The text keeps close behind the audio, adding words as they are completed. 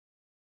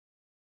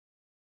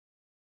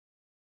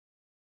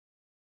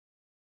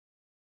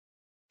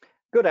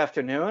Good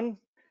afternoon.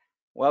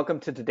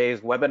 Welcome to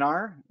today's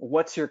webinar,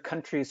 What's Your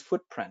Country's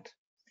Footprint?,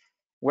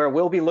 where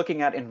we'll be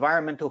looking at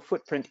environmental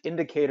footprint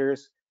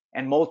indicators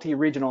and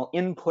multi-regional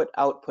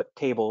input-output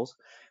tables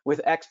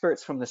with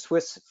experts from the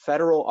Swiss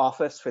Federal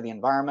Office for the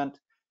Environment,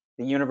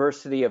 the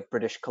University of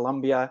British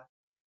Columbia,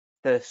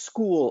 the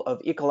School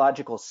of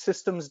Ecological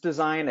Systems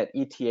Design at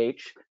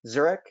ETH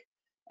Zurich,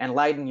 and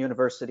Leiden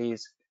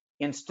University's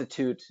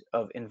Institute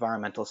of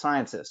Environmental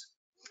Sciences.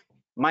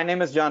 My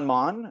name is John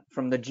Mon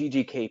from the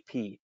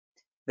GGKP,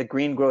 the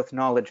Green Growth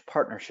Knowledge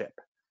Partnership,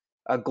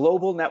 a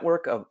global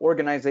network of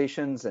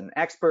organizations and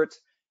experts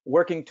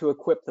working to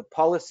equip the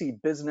policy,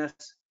 business,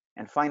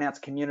 and finance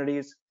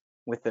communities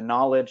with the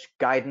knowledge,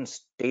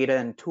 guidance, data,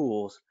 and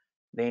tools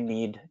they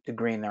need to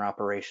green their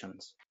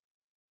operations.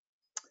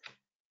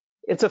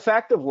 It's a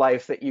fact of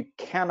life that you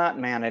cannot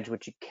manage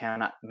what you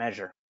cannot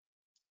measure.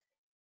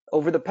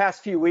 Over the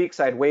past few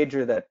weeks, I'd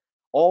wager that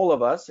all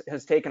of us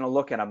has taken a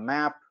look at a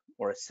map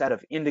or a set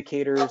of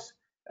indicators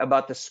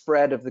about the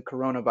spread of the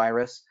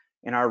coronavirus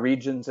in our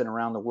regions and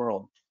around the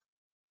world.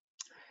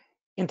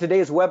 In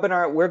today's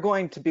webinar, we're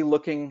going to be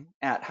looking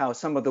at how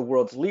some of the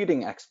world's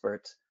leading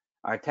experts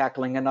are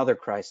tackling another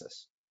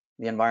crisis,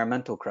 the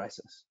environmental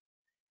crisis,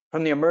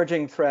 from the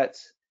emerging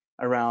threats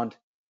around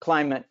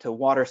climate to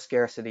water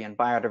scarcity and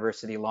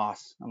biodiversity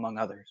loss, among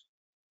others.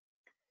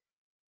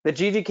 The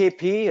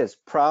GGKP is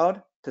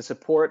proud to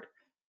support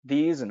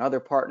these and other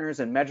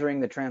partners in measuring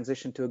the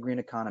transition to a green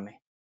economy.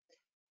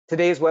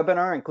 Today's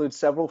webinar includes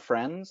several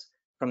friends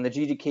from the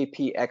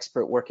GGKP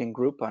Expert Working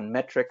Group on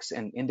Metrics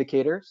and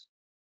Indicators.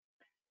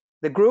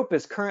 The group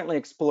is currently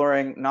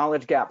exploring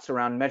knowledge gaps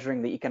around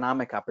measuring the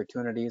economic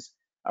opportunities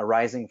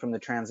arising from the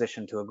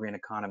transition to a green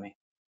economy.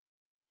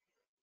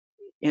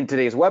 In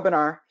today's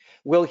webinar,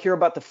 we'll hear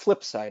about the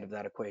flip side of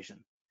that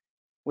equation.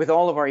 With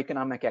all of our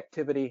economic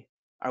activity,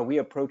 are we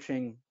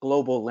approaching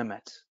global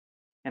limits?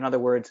 In other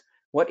words,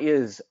 what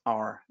is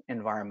our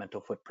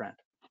environmental footprint?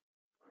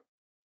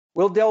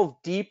 We'll delve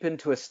deep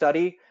into a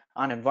study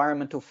on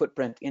environmental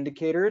footprint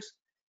indicators,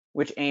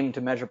 which aim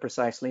to measure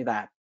precisely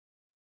that.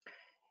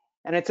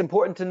 And it's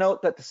important to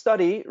note that the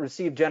study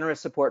received generous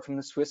support from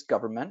the Swiss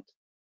government,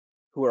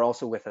 who are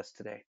also with us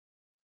today.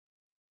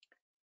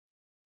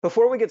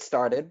 Before we get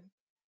started,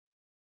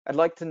 I'd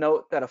like to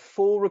note that a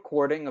full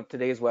recording of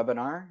today's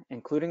webinar,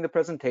 including the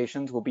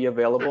presentations, will be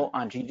available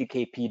on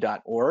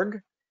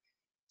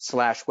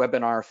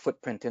ggkp.org/webinar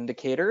footprint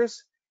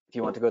indicators, if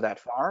you want to go that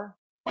far,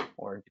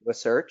 or do a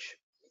search,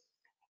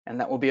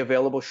 and that will be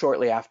available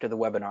shortly after the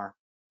webinar.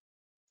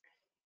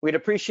 We'd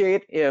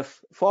appreciate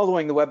if,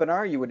 following the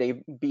webinar, you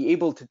would be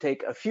able to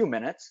take a few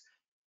minutes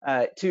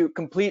to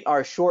complete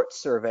our short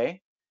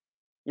survey.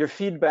 Your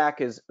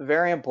feedback is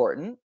very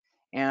important,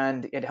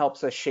 and it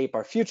helps us shape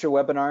our future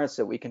webinars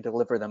so we can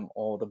deliver them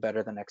all the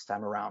better the next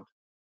time around.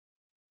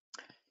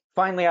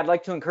 Finally, I'd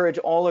like to encourage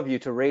all of you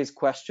to raise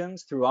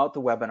questions throughout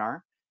the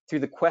webinar through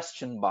the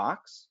question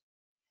box.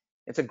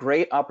 It's a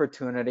great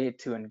opportunity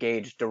to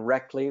engage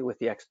directly with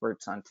the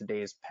experts on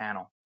today's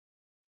panel.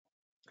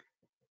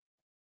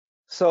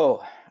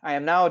 So I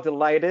am now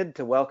delighted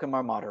to welcome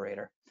our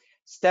moderator,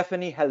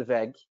 Stephanie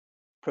Helweg,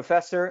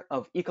 Professor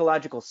of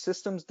Ecological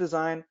Systems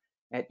Design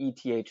at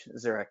ETH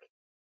Zurich.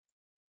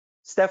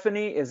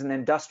 Stephanie is an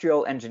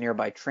industrial engineer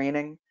by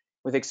training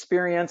with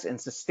experience in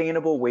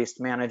sustainable waste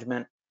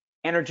management,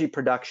 energy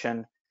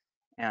production,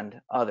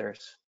 and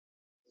others.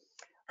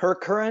 Her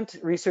current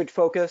research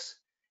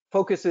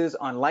focuses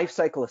on life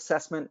cycle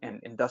assessment and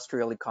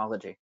industrial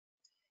ecology.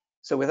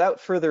 So without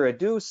further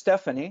ado,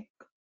 Stephanie,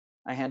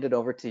 I hand it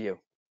over to you.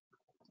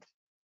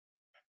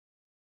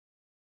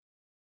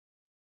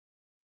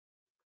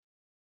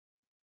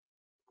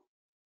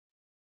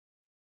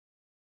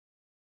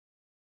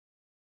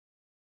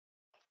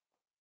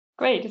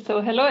 Great.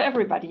 So hello,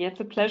 everybody. It's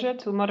a pleasure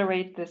to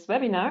moderate this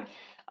webinar.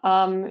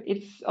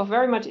 It's of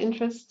very much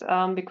interest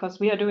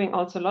because we are doing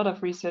also a lot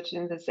of research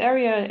in this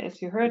area,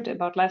 as you heard,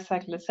 about life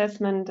cycle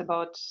assessment,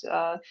 about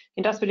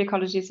industrial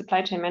ecology,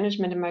 supply chain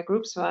management in my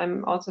group. So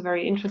I'm also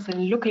very interested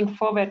in looking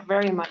forward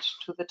very much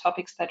to the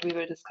topics that we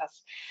will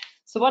discuss.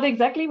 So what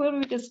exactly will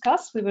we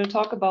discuss? We will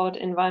talk about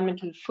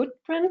environmental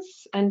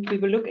footprints, and we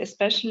will look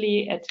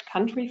especially at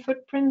country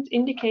footprint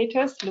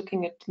indicators,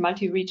 looking at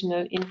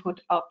multi-regional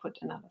input-output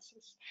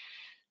analysis.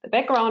 The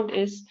background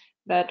is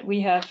that we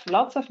have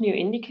lots of new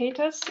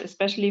indicators,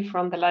 especially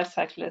from the life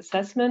cycle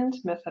assessment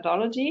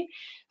methodology,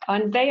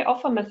 and they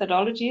offer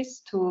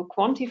methodologies to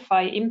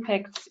quantify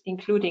impacts,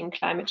 including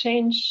climate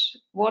change,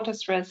 water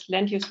stress,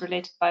 land use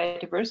related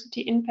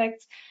biodiversity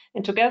impacts,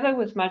 and together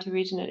with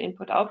multi-regional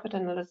input-output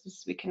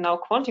analysis, we can now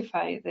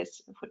quantify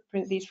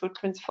these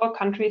footprints for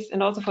countries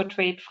and also for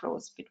trade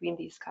flows between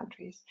these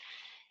countries.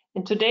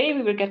 And today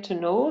we will get to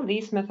know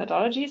these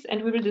methodologies,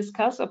 and we will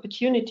discuss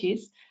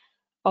opportunities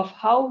of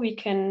how we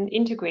can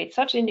integrate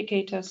such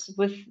indicators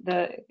with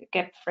the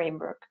GEP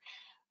framework.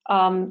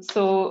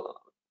 So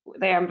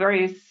there are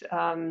various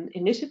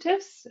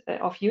initiatives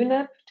of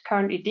UNEP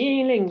currently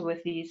dealing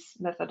with these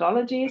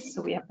methodologies.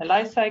 So we have the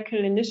Life Cycle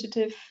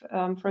Initiative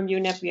from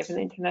UNEP, we have an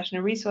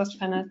International Resource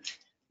Panel,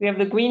 We have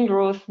the Green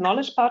Growth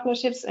Knowledge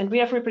Partnerships, and we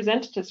have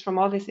representatives from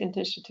all these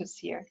initiatives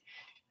here.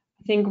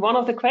 I think one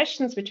of the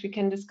questions which we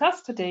can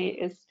discuss today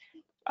is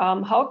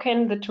how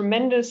can the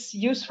tremendous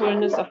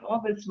usefulness of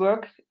all this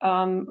work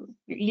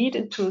lead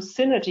into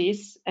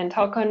synergies, and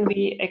how can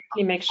we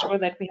actually make sure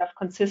that we have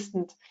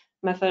consistent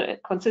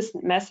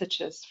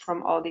messages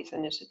from all these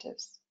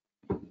initiatives?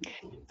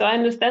 So I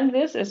understand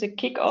this as a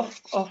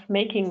kickoff of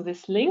making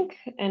this link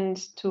and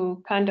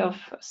to kind of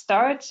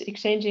start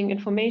exchanging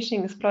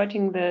information,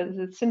 exploiting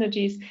the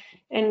synergies,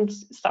 and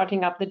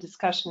starting up the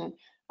discussion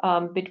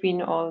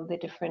between all the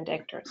different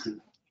actors.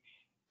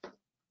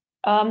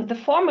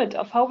 The format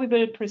of how we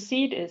will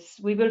proceed is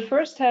we will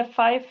first have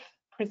 5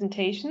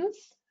 presentations.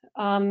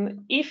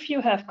 If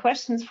you have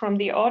questions from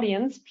the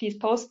audience, please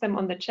post them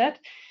on the chat.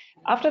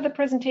 After the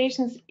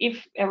presentations,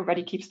 if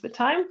everybody keeps the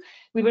time,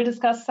 we will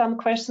discuss some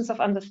questions of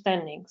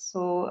understanding.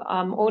 So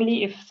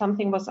only if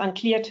something was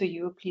unclear to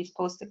you, please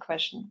post a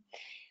question.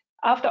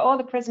 After all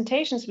the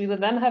presentations, we will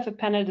then have a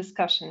panel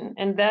discussion,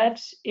 and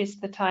that is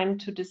the time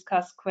to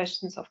discuss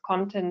questions of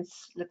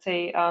contents, let's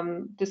say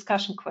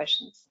discussion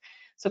questions.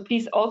 So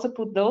please also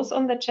put those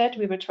on the chat.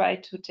 We will try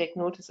to take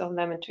notice of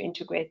them and to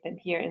integrate them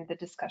here in the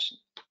discussion.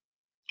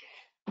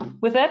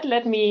 With that,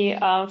 let me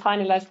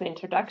finalize the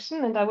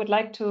introduction, and I would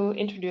like to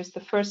introduce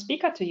the first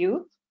speaker to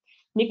you,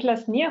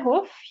 Niklas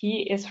Nierhoff.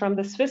 He is from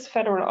the Swiss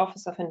Federal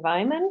Office of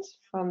Environment,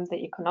 from the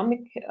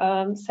economic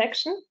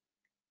section.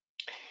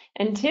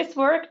 And his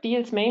work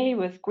deals mainly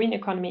with green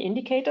economy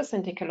indicators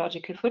and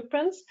ecological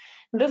footprints.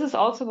 And this is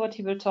also what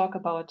he will talk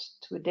about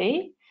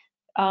today.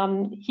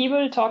 He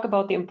will talk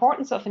about the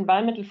importance of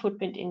environmental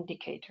footprint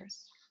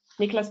indicators.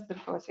 Niklas, the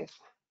floor is yours.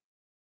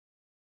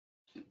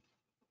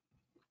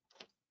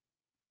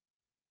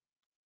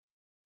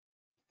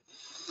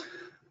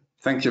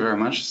 Thank you very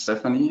much,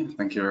 Stephanie.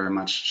 Thank you very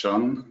much,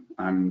 John.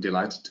 I'm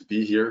delighted to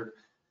be here.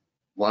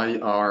 Why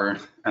are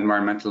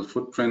environmental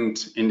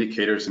footprint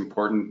indicators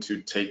important to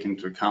take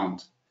into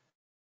account?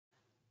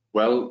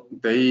 Well,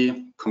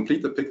 they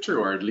complete the picture,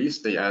 or at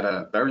least they add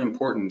a very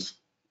important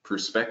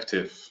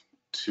perspective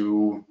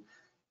to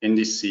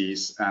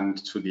indices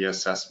and to the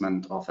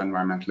assessment of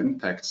environmental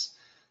impacts.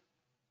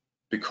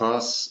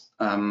 Because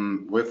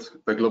with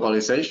the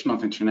globalization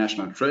of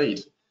international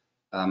trade,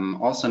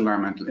 also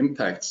environmental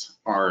impacts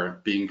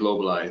are being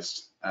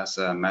globalized as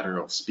a matter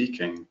of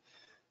speaking.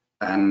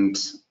 And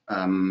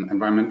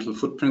environmental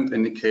footprint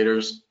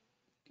indicators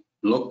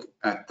look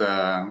at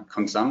the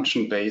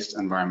consumption-based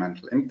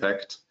environmental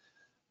impact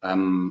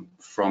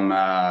from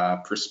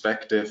a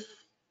perspective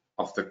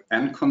of the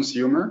end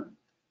consumer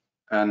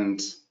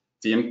and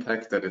the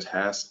impact that it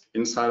has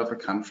inside of a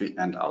country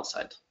and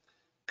outside.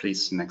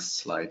 Please, next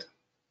slide.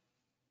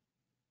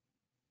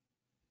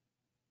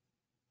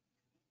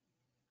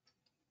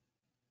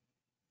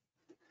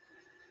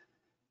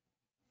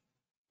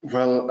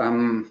 Well,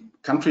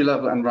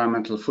 country-level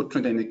environmental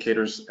footprint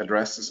indicators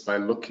address this by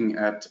looking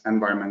at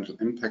environmental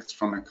impacts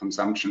from a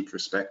consumption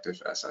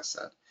perspective, as I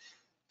said.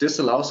 This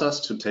allows us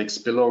to take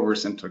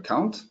spillovers into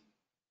account.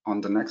 On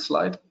the next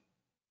slide.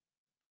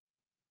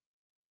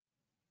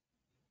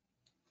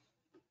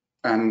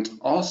 And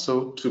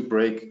also to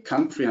break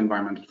country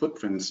environmental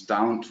footprints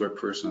down to a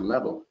personal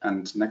level.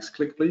 And next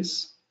click,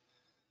 please.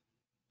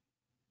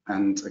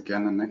 And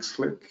again, a next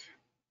click.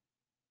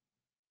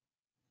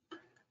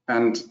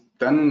 And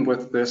then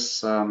with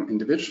this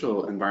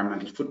individual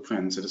environmental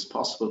footprints, it is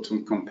possible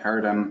to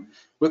compare them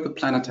with the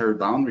planetary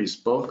boundaries,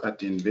 both at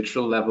the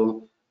individual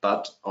level,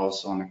 but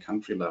also on a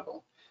country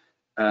level.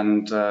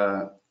 And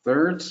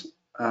third,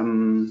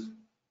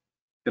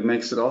 it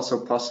makes it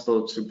also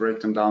possible to break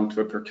them down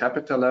to a per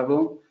capita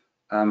level.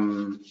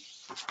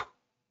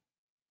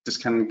 This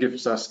can give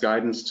us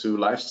guidance to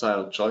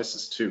lifestyle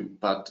choices too,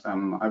 but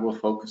I will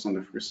focus on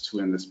the first two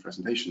in this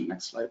presentation.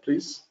 Next slide,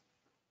 please.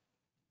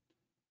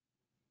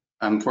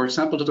 For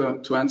example,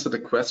 to answer the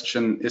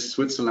question, is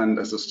Switzerland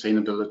a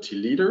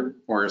sustainability leader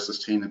or a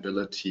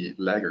sustainability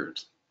laggard?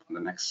 On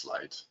the next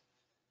slide.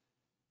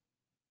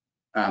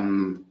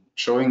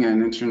 Showing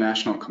an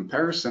international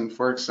comparison,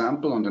 for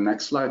example, on the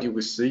next slide, you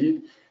will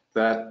see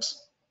that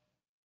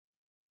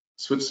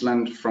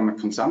Switzerland, from a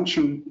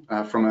consumption,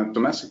 from a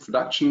domestic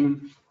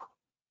production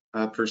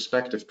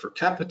perspective per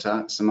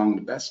capita, is among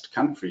the best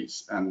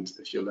countries. And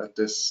if you let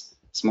this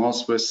small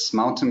Swiss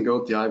mountain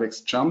goat, the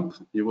ibex, jump,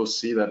 you will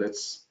see that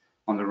it's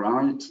on the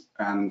right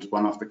and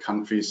one of the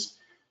countries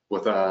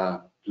with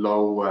a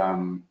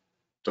low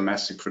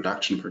domestic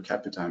production per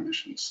capita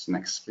emissions.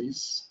 Next,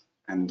 please.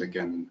 And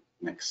again,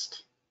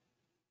 next.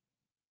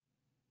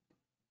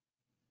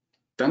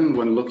 Then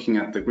when looking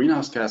at the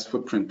greenhouse gas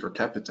footprint per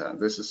capita,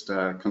 this is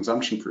the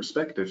consumption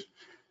perspective,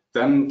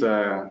 then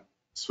the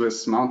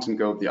Swiss mountain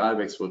goat, the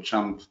ibex, will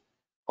jump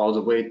all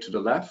the way to the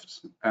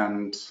left.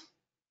 And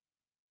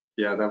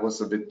yeah, that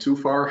was a bit too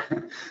far.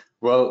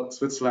 Well,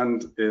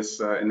 Switzerland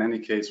is in any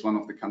case one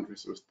of the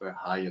countries with the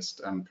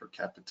highest per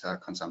capita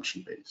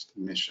consumption-based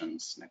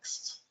emissions.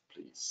 Next,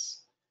 please.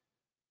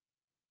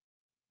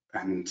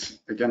 And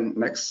again,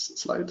 next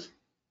slide.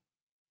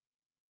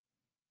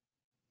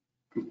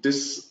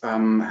 This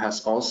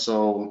has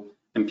also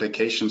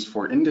implications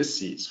for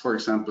indices. For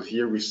example,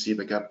 here we see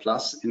the GAP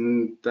Plus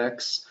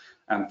index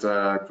and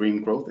the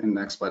Green Growth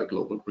Index by the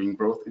Global Green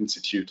Growth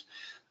Institute.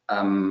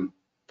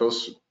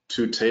 Those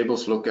two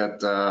tables look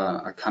at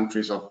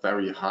countries of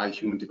very high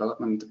human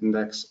development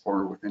index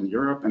or within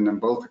Europe, and in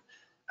both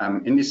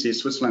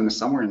indices, Switzerland is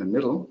somewhere in the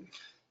middle.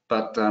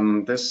 But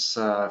this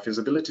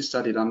feasibility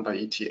study done by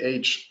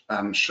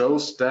ETH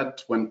shows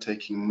that when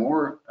taking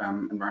more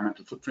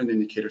environmental footprint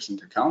indicators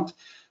into account,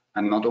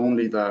 and not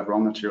only the raw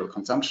material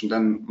consumption,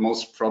 then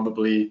most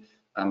probably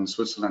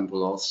Switzerland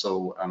will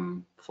also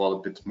fall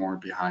a bit more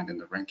behind in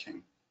the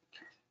ranking.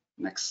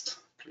 Next,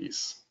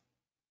 please.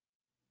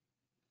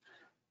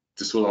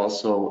 This will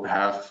also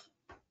have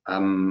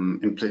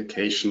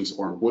implications,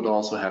 or would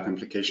also have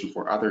implication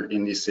for other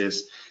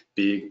indices,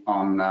 be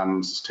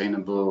on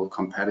sustainable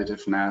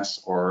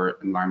competitiveness or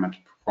environmental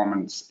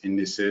performance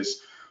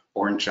indices,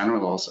 or in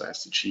general also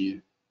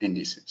SDG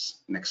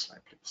indices. Next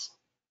slide, please.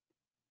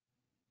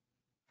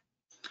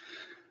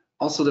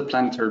 Also, the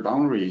planetary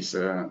boundaries,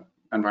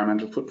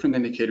 environmental footprint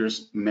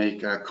indicators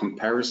make a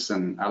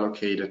comparison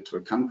allocated to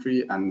a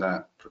country and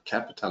the per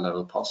capita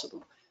level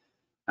possible.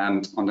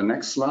 And on the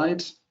next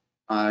slide,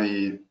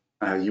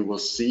 you will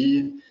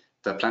see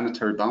the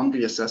planetary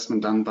boundary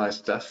assessment done by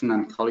Stefan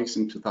and colleagues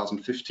in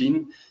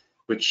 2015,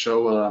 which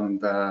show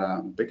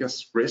the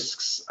biggest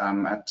risks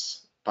at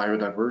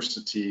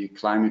biodiversity,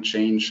 climate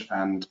change,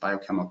 and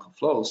biochemical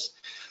flows.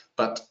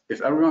 But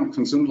if everyone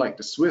consumed like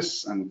the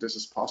Swiss, and this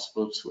is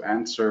possible to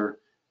answer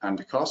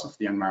because of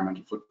the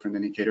environmental footprint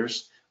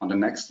indicators, on the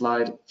next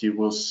slide, you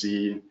will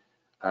see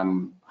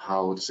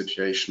how the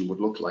situation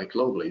would look like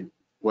globally.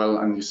 Well,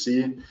 and you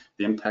see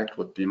the impact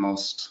would be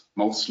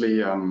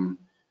mostly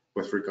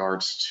with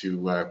regards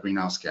to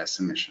greenhouse gas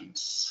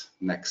emissions.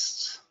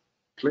 Next,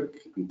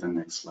 click, and the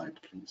next slide,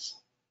 please.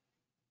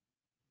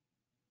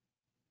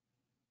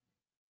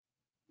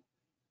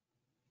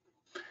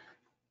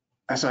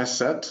 As I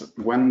said,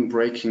 when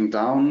breaking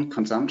down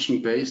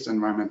consumption-based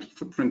environmental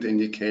footprint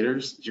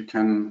indicators, you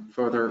can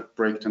further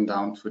break them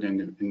down to the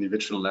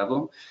individual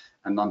level.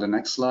 And on the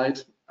next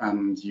slide,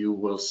 you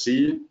will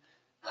see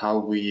how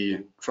we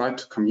try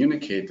to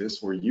communicate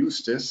this or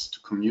use this to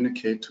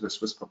communicate to the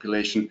Swiss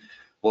population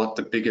what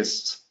the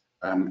biggest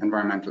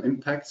environmental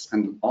impacts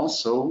and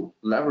also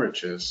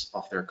leverages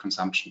of their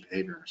consumption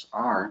behaviors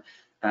are.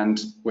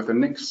 And with the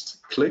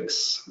next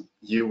clicks,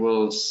 you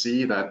will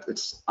see that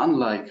it's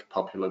unlike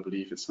popular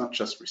belief. It's not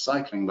just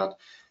recycling, but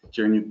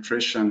your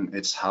nutrition,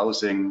 it's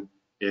housing,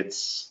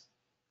 it's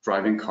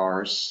driving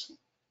cars,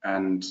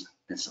 and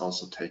it's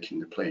also taking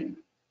the plane.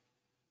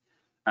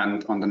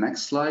 And on the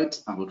next slide,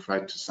 I will try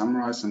to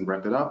summarize and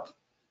wrap it up.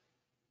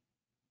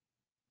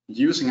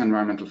 Using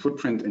environmental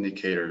footprint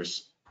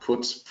indicators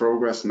puts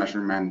progress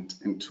measurement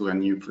into a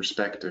new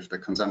perspective, the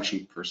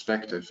consumption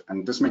perspective.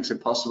 And this makes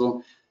it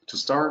possible to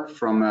start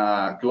from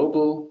a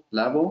global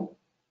level,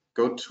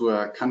 go to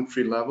a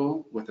country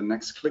level with the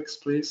next clicks,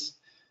 please,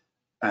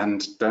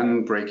 and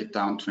then break it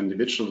down to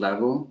individual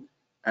level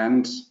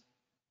and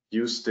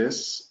use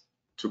this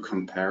to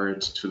compare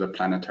it to the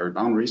planetary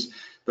boundaries.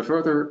 The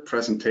further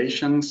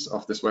presentations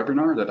of this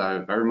webinar that I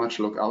very much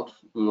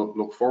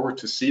look forward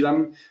to see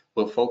them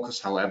will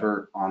focus,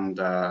 however, on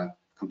the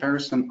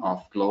comparison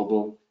of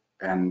global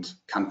and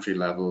country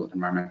level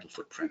environmental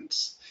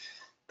footprints.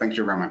 Thank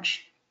you very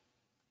much.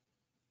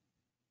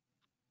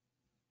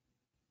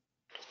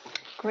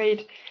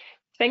 Great.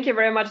 Thank you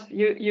very much.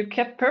 You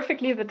kept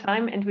perfectly the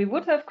time, and we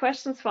would have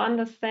questions for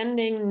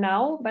understanding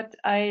now, but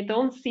I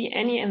don't see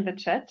any in the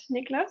chat,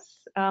 Niklas.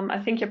 I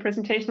think your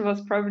presentation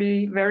was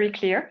probably very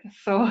clear,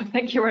 so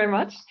thank you very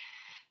much.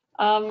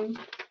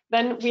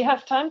 Then we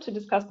have time to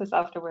discuss this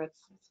afterwards.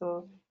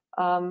 So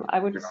I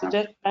would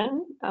suggest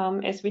then,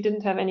 as we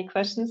didn't have any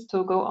questions,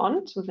 to go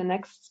on to the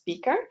next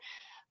speaker,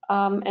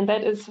 and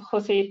that is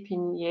Jose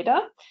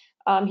Pineda.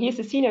 He is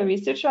a senior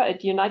researcher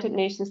at the United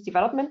Nations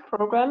Development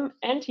Programme,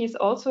 and he's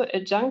also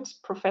adjunct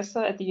professor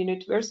at the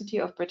University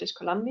of British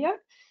Columbia,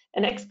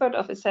 an expert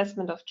of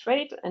assessment of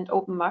trade and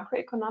open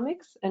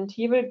macroeconomics, and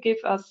he will give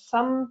us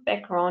some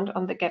background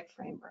on the GEP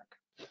framework.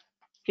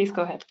 Please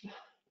go ahead.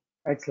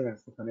 Excellent,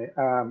 Stephanie.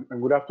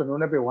 And good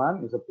afternoon,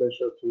 everyone. It's a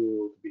pleasure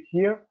to be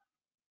here.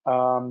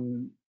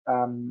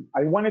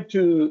 I wanted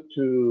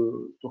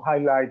to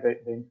highlight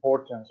the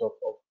importance of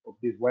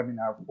this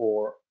webinar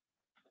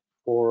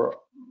for,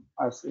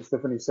 as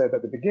Stephanie said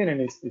at the beginning,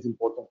 it's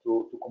important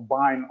to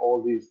combine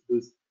all these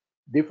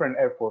different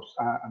efforts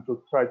and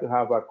to try to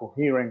have a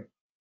coherent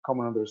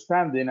common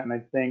understanding. And I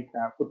think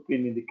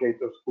footprint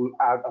indicators will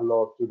add a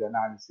lot to the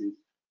analysis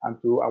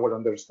and to our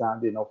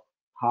understanding of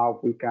how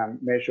we can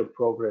measure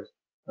progress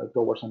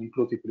towards an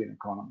inclusive green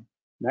economy.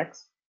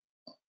 Next.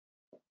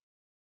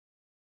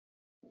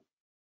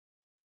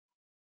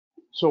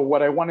 So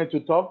what I wanted to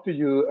talk to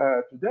you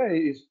today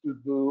is to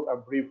do a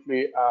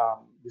briefly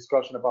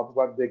discussion about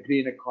what the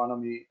green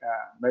economy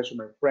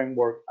measurement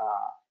framework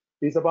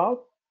is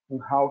about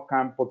and how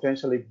can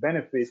potentially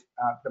benefit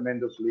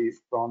tremendously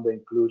from the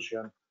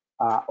inclusion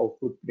of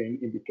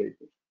footprint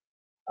indicators.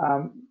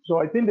 So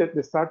I think that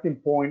the starting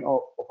point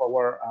of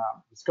our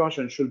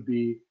discussion should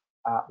be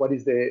what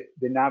is the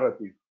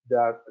narrative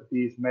that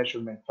this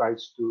measurement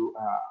tries to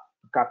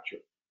capture.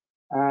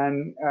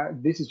 And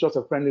this is just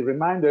a friendly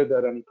reminder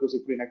that an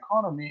inclusive green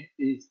economy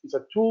is a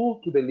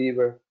tool to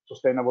deliver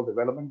sustainable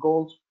development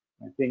goals.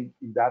 I think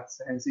in that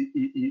sense,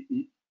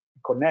 it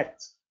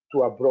connects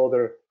to a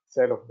broader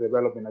set of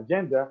development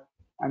agenda.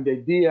 And the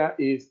idea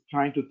is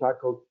trying to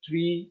tackle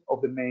 3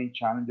 of the main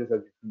challenges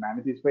that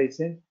humanity is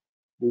facing.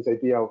 This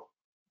idea of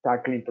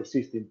tackling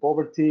persisting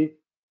poverty,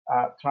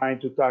 trying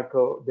to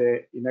tackle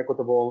the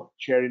inequitable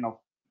sharing of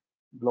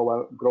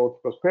global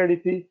growth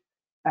prosperity,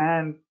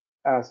 and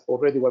as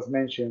already was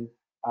mentioned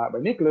by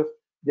Nicholas,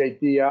 the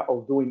idea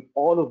of doing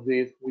all of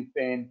this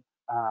within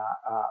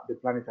the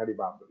planetary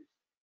boundaries.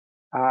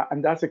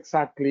 And that's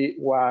exactly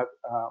what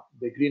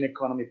the Green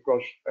Economy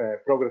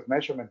Progress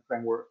Measurement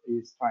Framework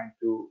is trying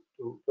to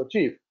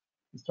achieve.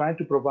 It's trying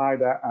to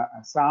provide a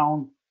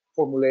sound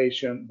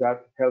formulation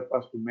that helps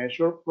us to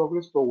measure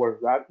progress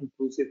towards that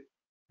inclusive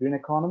green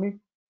economy,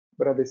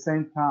 but at the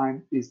same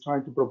time, is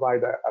trying to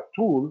provide a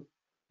tool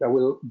that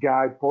will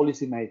guide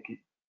policymaking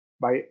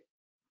by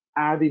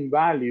adding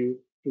value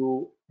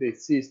to the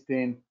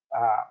existing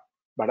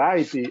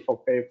variety of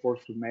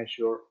efforts to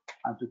measure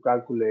and to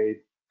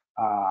calculate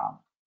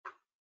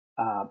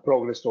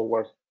progress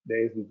towards the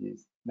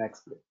SDGs.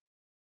 Next, please.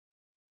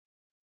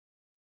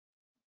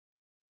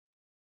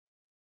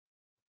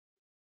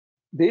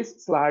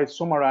 This slide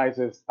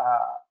summarizes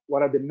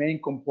what are the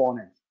main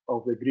components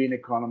of the Green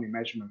Economy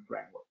Measurement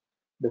Framework.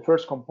 The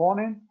first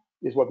component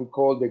is what we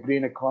call the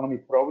Green Economy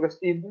Progress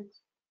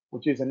Index,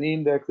 which is an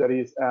index that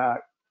is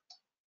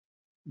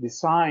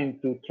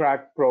designed to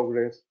track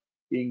progress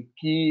in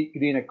key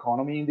green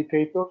economy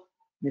indicators.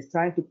 It's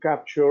trying to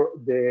capture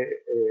the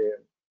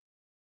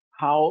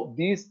how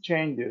these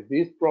changes,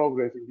 this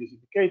progress in these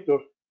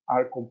indicators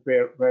are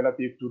compared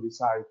relative to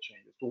desired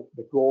changes, to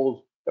the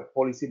goals that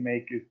policy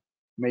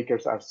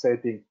makers are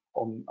setting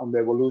on the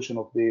evolution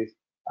of these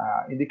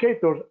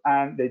indicators.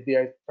 And the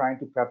idea is trying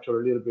to capture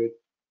a little bit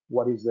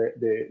what is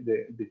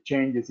the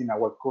changes in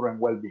our current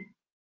well-being.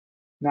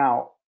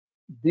 Now,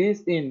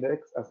 this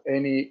index, as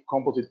any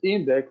composite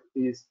index,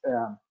 is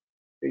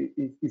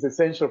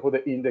essential for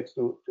the index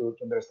to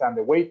understand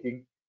the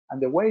weighting.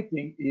 And the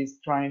weighting is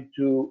trying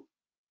to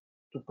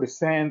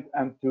present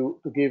and to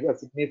give a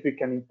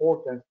significant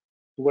importance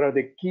to what are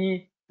the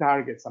key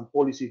targets and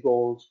policy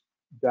goals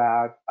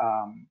that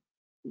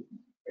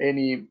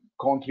any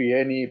country,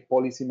 any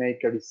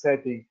policymaker is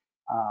setting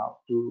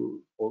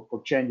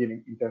for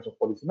changing in terms of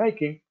policy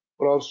making,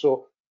 but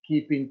also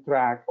keeping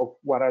track of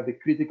what are the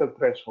critical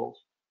thresholds.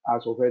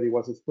 As already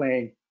was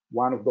explained,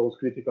 one of those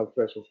critical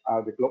thresholds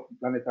are the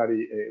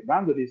planetary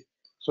boundaries,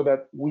 so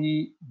that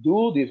we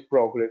do this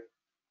progress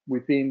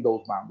within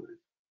those boundaries.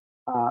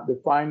 The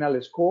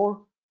final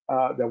score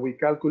that we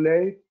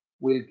calculate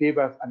will give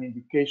us an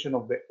indication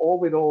of the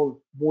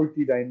overall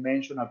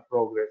multidimensional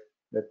progress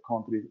that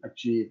countries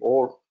achieve,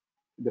 or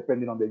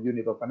depending on the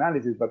unit of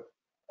analysis, but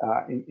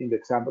in the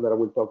example that I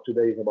will talk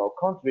today is about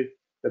countries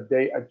that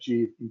they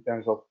achieve in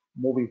terms of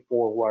moving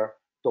forward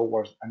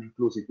towards an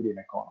inclusive green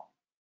economy.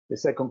 The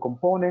second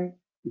component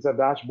is a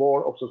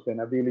dashboard of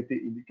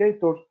sustainability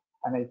indicators,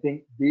 and I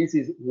think this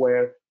is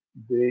where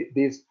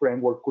this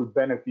framework could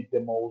benefit the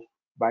most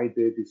by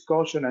the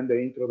discussion and the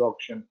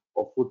introduction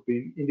of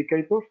footprint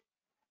indicators.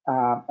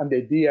 And the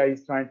idea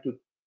is trying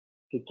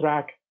to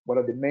track what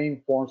are the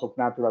main forms of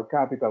natural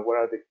capital, what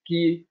are the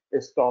key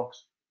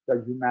stocks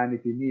that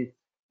humanity needs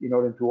in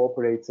order to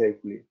operate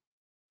safely.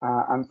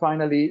 And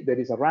finally, there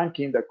is a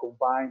ranking that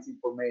combines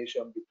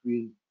information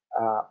between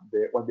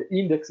what the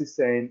index is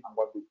saying and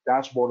what the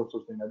dashboard of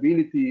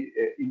sustainability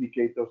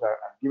indicators are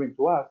giving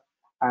to us,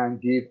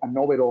 and give an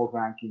overall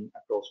ranking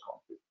across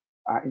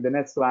countries. In the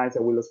next slides,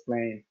 I will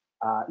explain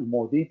in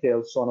more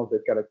detail some of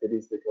the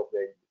characteristics of the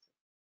index.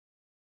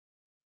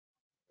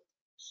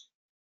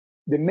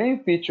 The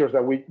main features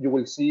that you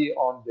will see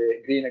on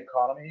the Green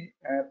Economy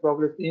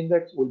Progress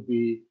Index will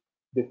be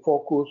the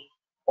focus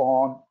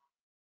on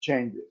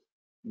changes.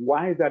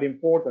 Why is that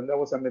important? That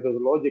was a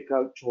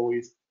methodological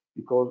choice,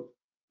 because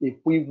if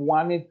we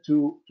wanted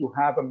to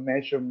have a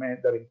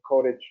measurement that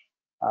encouraged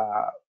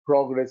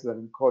progress, that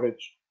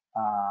encouraged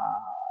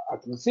a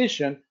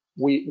transition,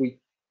 we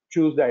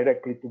choose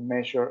directly to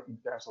measure in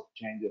terms of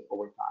changes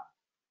over time.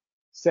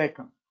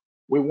 Second,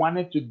 we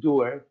wanted to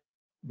do it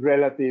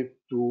relative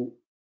to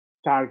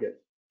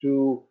targets,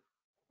 to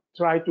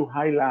try to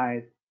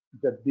highlight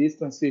that this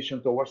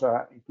transition towards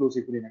an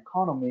inclusive green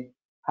economy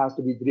has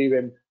to be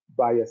driven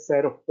by a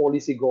set of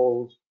policy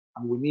goals,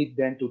 and we need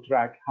then to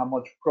track how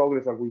much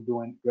progress are we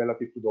doing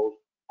relative to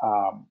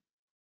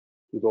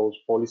those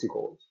policy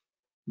goals.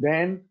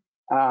 Then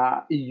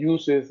it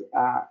uses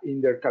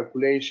in their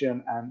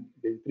calculation and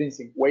the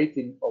intrinsic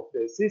weighting of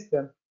the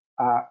system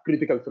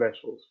critical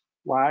thresholds.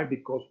 Why?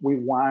 Because we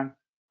want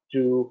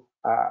to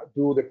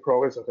do the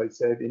progress, as I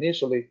said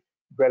initially,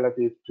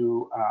 relative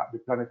to the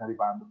planetary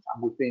boundaries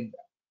and within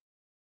that.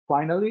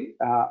 Finally,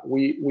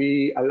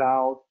 we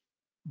allow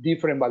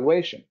different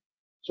valuation.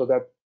 so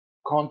that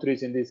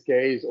countries in this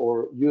case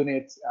or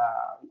units,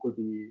 could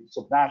be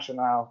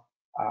subnational,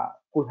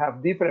 could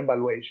have different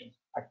evaluations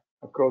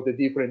across the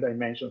different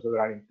dimensions that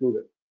are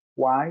included.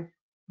 Why?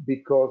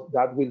 Because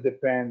that will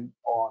depend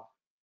on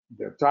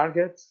their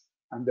targets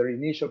and their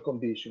initial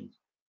conditions.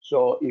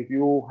 So if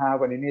you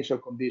have an initial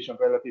condition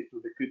relative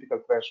to the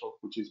critical threshold,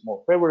 which is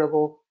more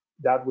favorable,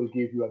 that will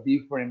give you a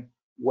different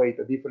weight,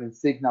 a different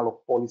signal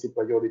of policy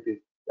priorities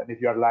than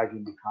if you are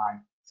lagging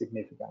behind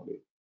significantly.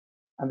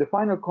 And the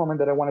final comment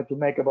that I wanted to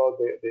make about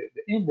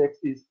the index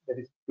is that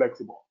it's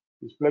flexible.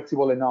 It's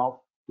flexible enough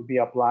to be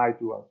applied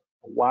to a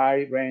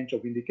wide range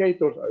of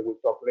indicators. I will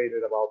talk later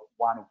about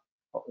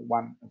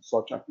one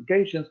such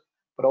applications,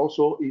 but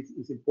also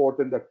it's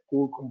important that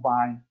could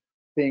combine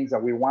things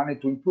that we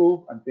wanted to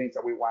improve and things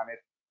that we wanted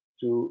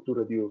to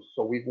reduce.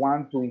 So we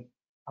want to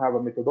have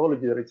a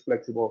methodology that is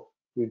flexible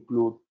to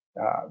include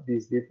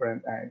these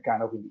different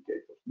kind of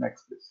indicators.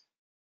 Next, please.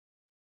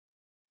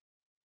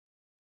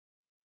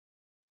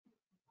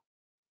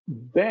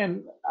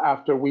 Then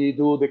after we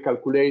do the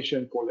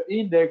calculation for the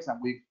index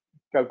and we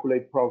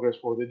calculate progress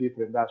for the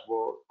different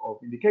dashboard of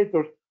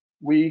indicators,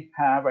 we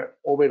have an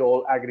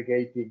overall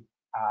aggregating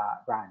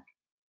rank.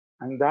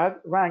 And that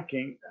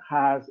ranking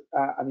has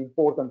an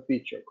important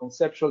feature.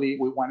 Conceptually,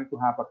 we wanted to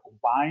have a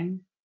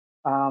combined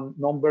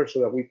number so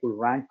that we could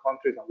rank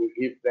countries and we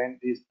give them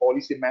this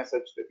policy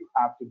message that you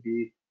have to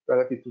be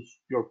relative to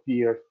your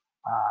peers.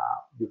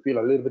 You feel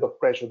a little bit of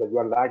pressure that you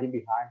are lagging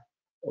behind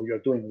or you're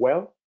doing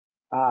well.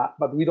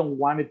 But we don't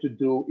want it to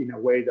do in a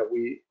way that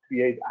we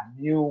create a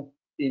new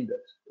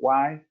index.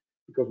 Why?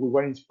 Because we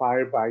were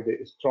inspired by the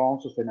strong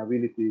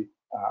sustainability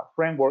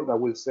framework that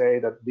will say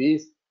that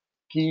these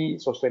key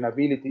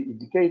sustainability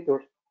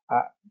indicators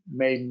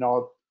may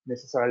not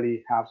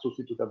necessarily have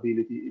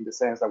substitutability in the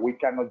sense that we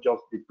cannot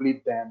just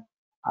deplete them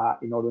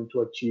in order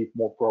to achieve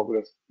more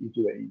progress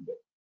into the index.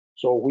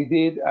 So we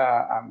did,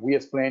 and we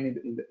explained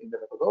in the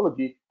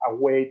methodology, a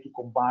way to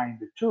combine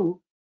the two.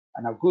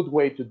 And a good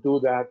way to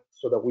do that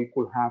so that we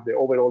could have the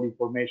overall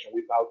information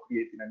without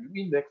creating a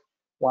new index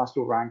was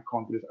to rank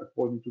countries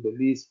according to the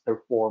least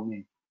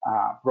performing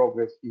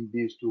progress in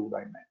these two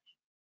dimensions.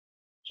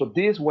 So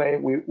this way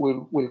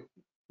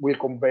we'll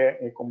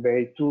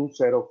convey two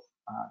set of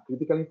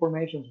critical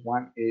information.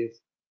 One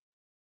is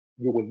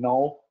you will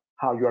know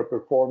how you are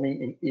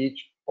performing in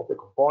each of the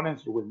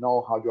components. You will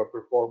know how you are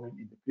performing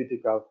in the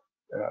critical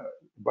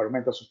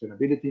environmental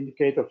sustainability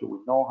indicators. You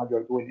will know how you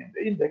are doing in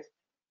the index,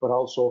 but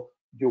also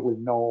you will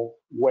know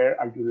where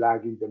are you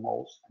lagging the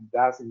most, and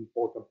that's an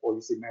important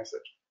policy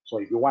message. So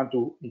if you want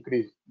to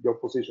increase your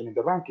position in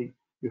the ranking,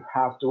 you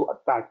have to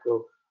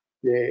tackle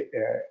the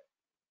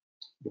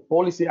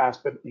policy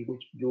aspect in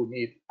which you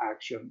need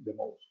action the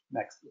most.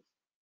 Next, please.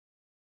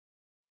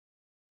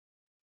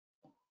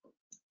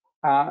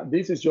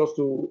 This is just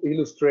to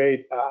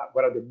illustrate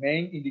what are the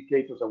main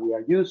indicators that we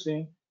are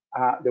using.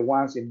 The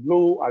ones in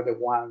blue are the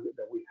ones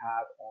that we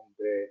have on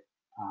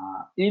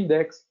the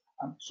index.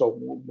 So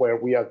where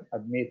we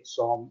admit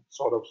some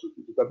sort of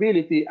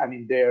substitutability, and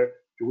in there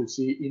you will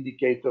see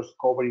indicators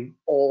covering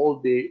all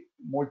the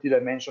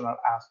multidimensional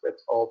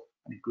aspects of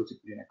an inclusive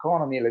green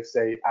economy. Let's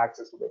say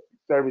access to basic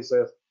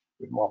services,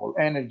 renewable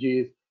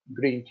energies,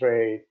 green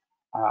trade,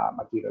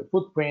 material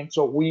footprint.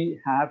 So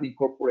we have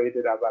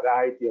incorporated a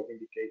variety of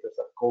indicators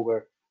that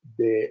cover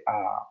the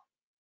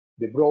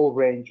broad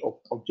range of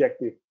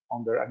objectives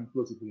under an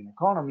inclusive green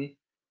economy.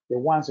 The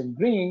ones in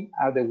green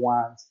are the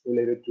ones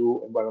related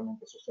to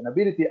environmental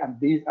sustainability, and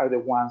these are the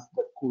ones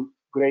that could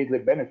greatly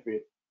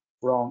benefit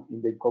from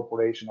the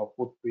incorporation of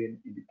footprint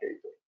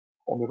indicators.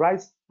 On the right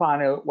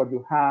panel, what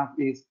you have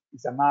is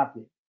a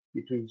mapping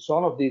between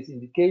some of these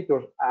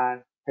indicators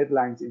and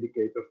headlines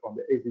indicators from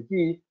the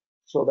SDG,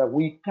 so that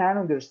we can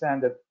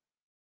understand that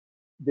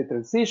the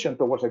transition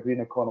towards a green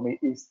economy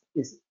is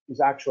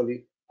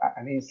actually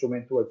an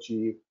instrument to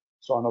achieve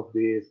some of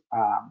these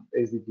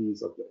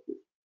SDGs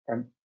objectives.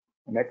 And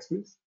next,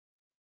 please.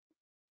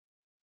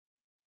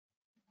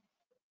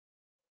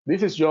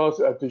 This is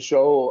just to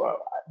show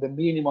the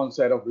minimum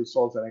set of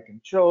results that I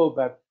can show,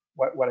 but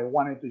what I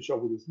wanted to show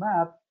with this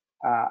map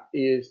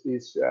is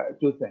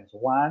two things.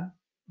 One,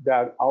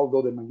 that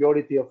although the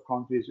majority of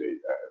countries,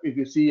 if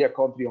you see a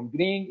country on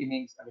green, it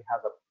means that it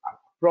has a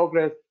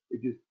progress.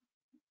 If you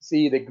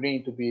see the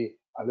green to be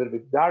a little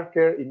bit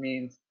darker, it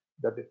means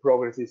that the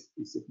progress is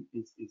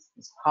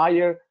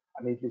higher.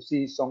 And if you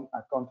see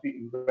a country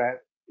in red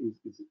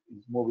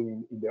is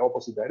moving in the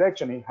opposite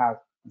direction, it has,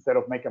 instead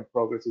of making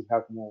progress, it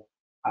has moved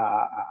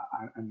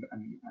and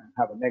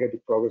have a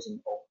negative progress in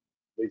all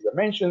these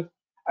dimensions.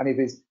 And if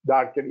it's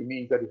darker, it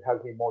means that it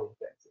has been more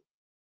intensive.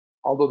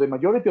 Although the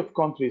majority of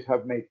countries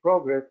have made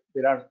progress,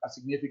 there are a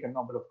significant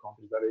number of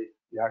countries that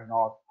they are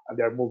not, and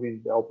they are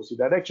moving the opposite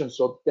direction.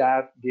 So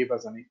that gives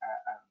us an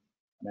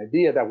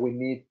idea that we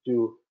need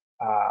to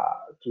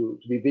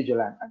be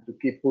vigilant and to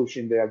keep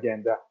pushing the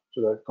agenda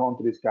so that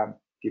countries can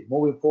keep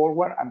moving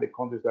forward, and the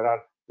countries that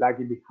are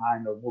lagging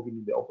behind or moving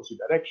in the opposite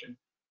direction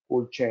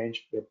will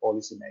change their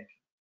policy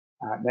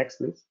making. Next,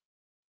 please.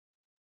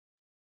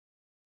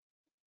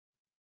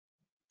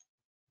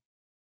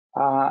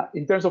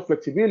 In terms of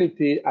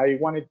flexibility, I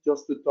wanted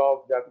just to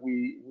talk that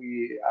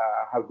we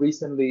have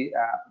recently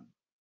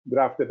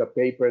drafted a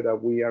paper that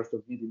we are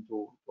submitting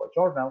to a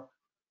journal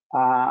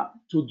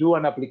to do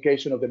an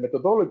application of the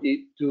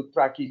methodology to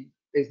tracking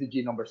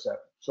SDG number 7.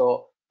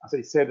 So as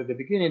I said at the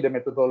beginning, the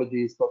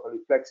methodology is totally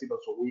flexible,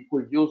 so we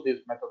could use this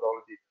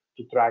methodology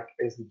to track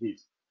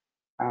SDGs.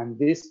 And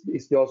this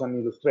is just an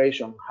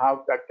illustration of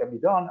how that can be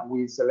done. And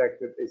we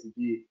selected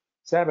SDG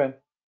 7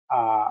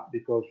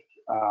 because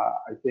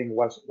I think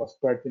was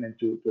pertinent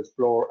to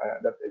explore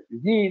that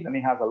SDG, and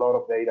it has a lot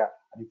of data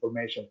and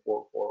information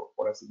for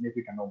a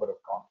significant number of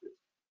countries.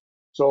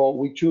 So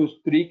we choose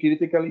 3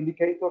 critical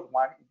indicators.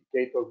 One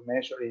indicator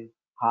measuring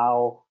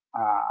how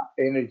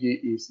energy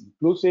is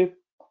inclusive,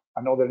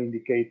 another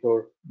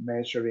indicator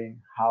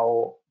measuring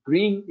how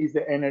green is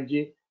the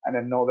energy, and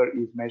another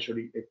is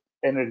measuring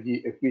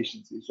energy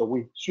efficiency. So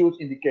we choose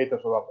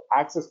indicators about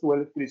access to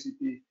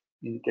electricity,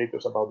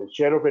 indicators about the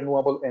share of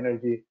renewable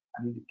energy,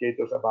 and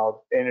indicators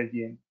about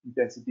energy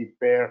intensity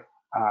per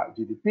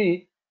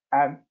GDP.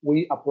 And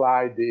we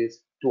apply this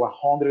to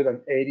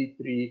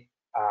 183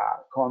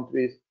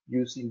 countries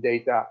using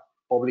data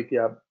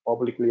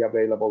publicly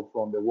available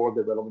from the World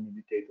Development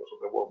Indicators of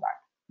the World Bank.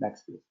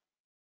 Next, please.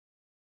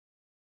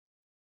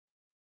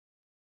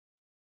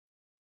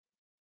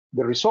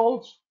 The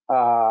results,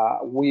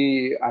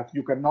 as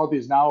you can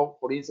notice now,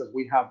 for instance,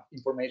 we have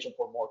information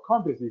for more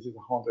countries. This is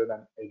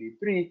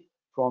 183.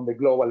 From the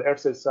global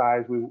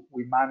exercise,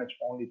 we managed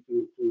only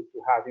to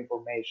have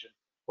information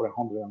for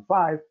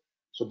 105.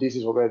 So this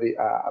is already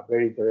a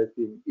very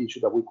interesting issue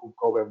that we could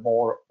cover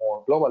more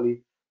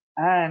globally.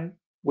 And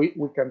we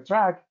can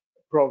track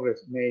progress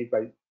made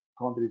by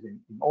countries in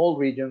all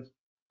regions.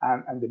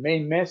 And the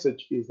main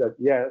message is that,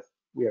 yes,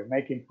 we are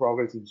making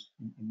progress in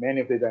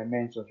many of the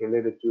dimensions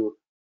related to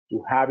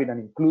having an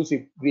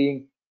inclusive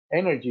green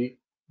energy,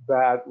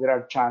 but there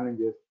are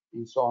challenges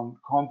in some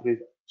countries,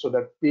 so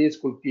that this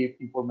could give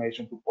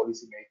information to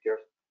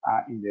policymakers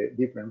in the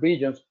different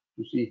regions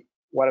to see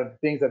what are the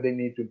things that they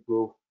need to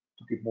improve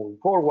to keep moving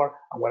forward,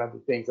 and what are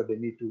the things that they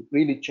need to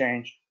really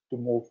change to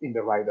move in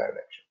the right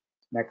direction.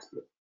 Next,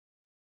 please.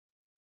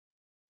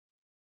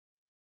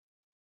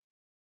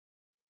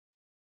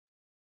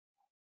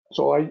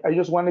 So I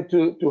just wanted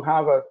to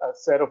have a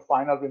set of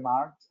final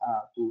remarks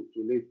to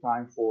leave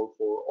time for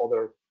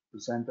other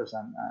presenters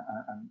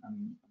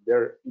and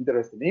their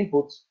interesting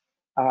inputs.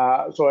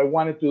 So I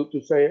wanted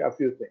to say a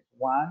few things.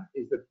 One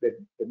is that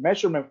the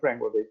measurement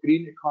framework, the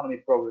Green Economy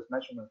Progress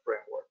Measurement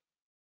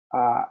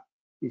Framework,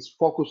 is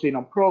focusing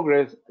on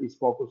progress, is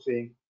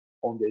focusing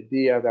on the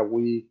idea that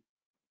we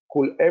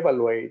could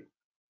evaluate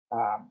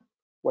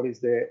what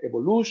is the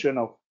evolution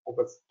of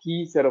a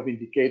key set of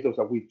indicators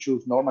that we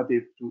choose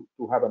normative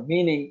to have a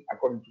meaning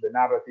according to the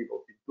narrative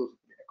of inclusive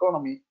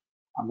economy.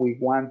 And we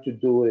want to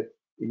do it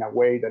in a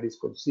way that is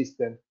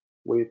consistent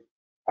with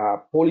a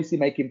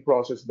policy-making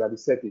process that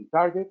is setting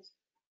targets,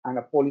 and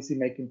a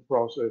policy-making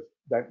process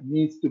that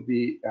needs to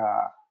be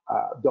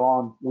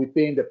done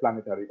within the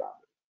planetary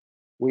boundary.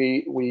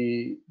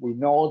 We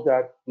know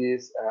that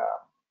this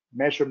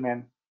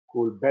measurement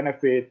could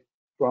benefit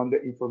from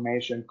the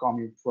information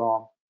coming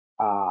from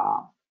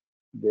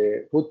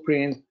the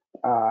footprint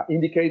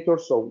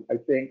indicators. So I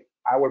think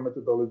our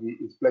methodology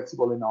is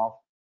flexible enough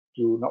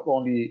to not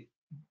only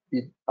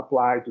be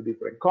applied to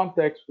different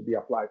contexts, to be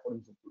applied, for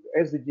instance, to the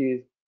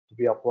SDGs, to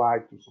be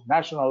applied to some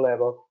national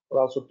level, but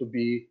also to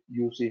be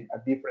using a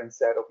different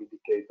set of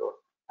indicators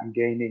and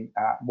gaining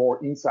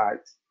more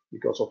insights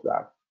because of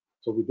that.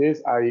 So with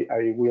this,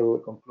 I will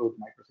conclude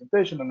my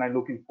presentation, and I'm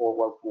looking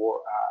forward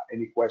for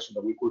any question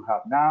that we could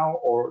have now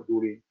or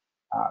during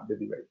the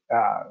debate,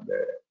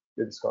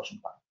 the discussion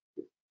time.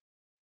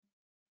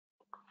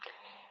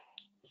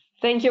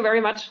 Thank you very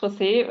much,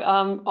 Jose.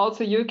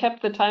 Also, you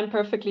kept the time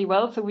perfectly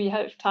well, so we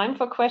have time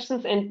for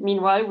questions, and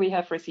meanwhile, we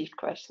have received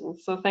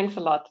questions. So thanks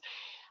a lot.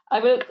 I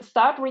will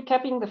start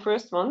recapping the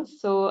first ones.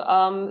 So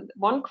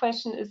one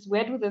question is,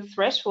 where do the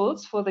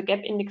thresholds for the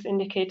GAP index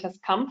indicators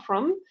come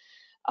from?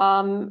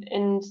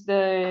 And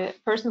the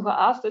person who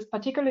asked is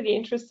particularly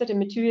interested in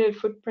material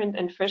footprint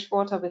and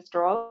freshwater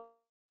withdrawal.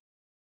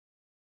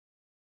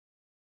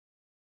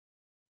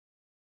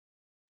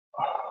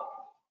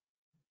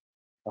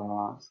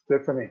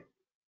 Stephanie,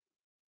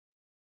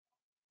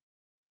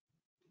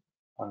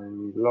 I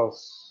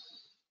lost.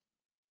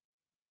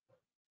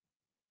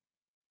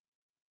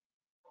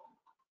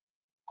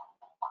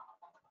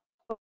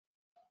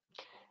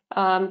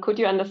 Could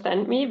you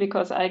understand me?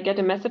 Because I get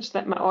a message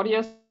that my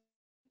audio.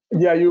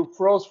 Yeah, you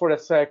froze for a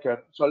second.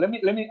 So let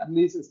me at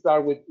least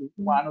start with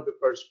one of the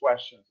first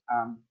questions.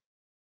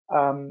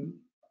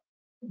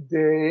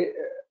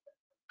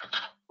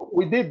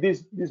 We did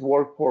this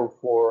work for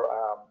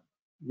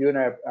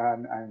UNEP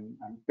and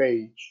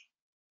Page,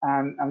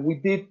 and we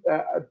did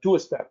 2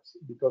 steps,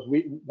 because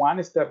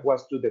one step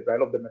was to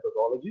develop the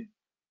methodology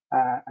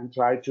and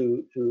try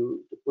to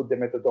put the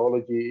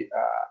methodology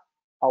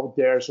out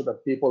there so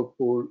that people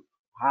could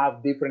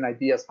have different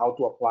ideas how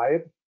to apply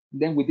it.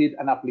 And then we did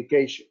an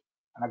application,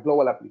 and a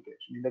global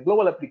application. In the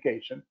global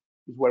application,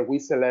 is where we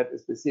select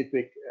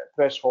specific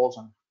thresholds,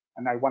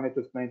 and I wanted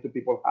to explain to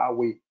people how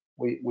we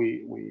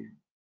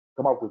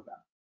come up with them.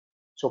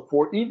 So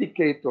for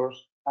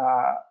indicators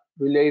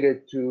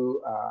related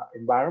to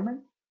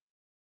environment,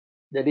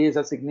 there is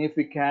a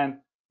significant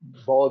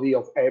body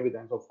of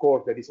evidence. Of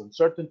course, there is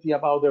uncertainty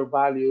about their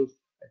values.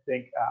 I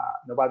think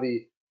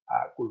nobody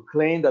could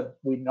claim that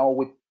we know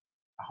with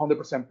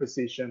 100%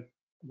 precision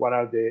what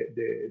are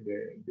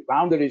the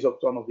boundaries of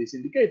some of these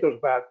indicators,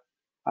 but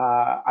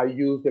I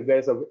use the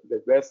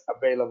best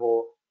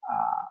available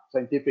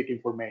scientific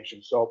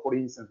information. So for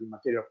instance, in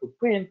material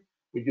footprint,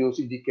 we use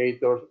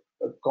indicators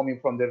coming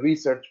from the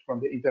research from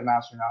the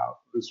International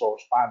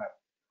Resource Panel,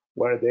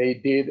 where they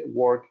did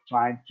work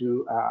trying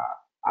to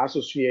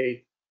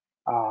associate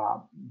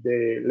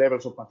the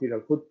levels of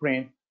material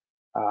footprint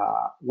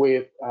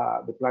with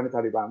the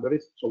planetary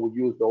boundaries. So we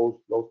use those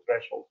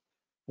thresholds.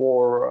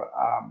 For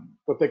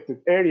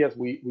protected areas,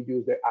 we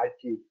use the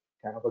IQ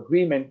kind of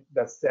agreement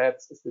that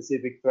sets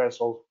specific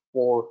thresholds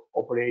for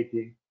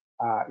operating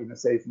in a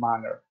safe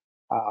manner.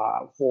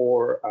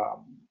 For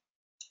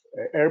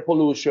air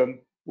pollution,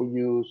 we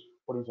use,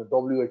 for instance,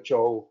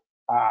 WHO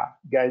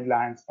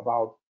guidelines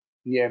about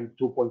PM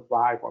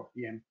 2.5 or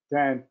PM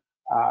 10,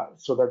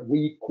 so that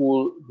we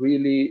could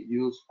really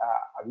use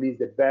at least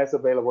the best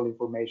available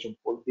information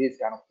for this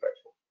kind of threshold.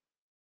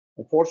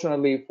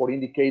 Unfortunately, for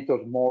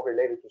indicators more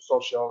related to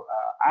social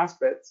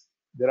aspects,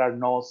 there are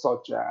no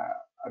such,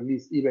 at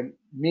least even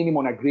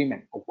minimum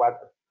agreement of what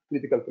a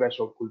critical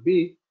threshold could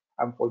be.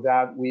 And for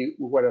that, we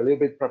were a little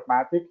bit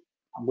pragmatic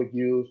and would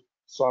use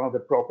some of the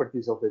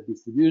properties of the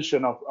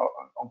distribution on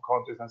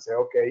countries and say,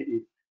 okay,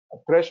 if a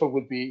threshold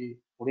would be,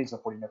 for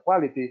instance, for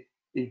inequality,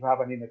 if you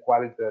have an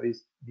inequality that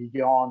is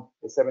beyond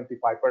the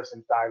 75th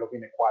percentile of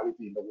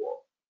inequality in the world.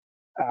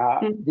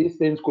 These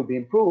things could be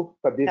improved,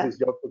 but this is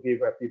just to give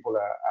people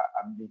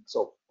a mix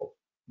of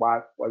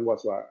what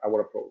was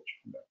our approach.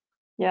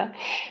 Yeah,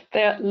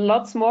 there are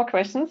lots more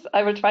questions.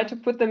 I will try to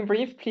put them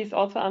brief. Please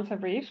also answer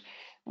brief.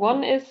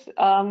 One is,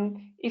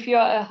 if you're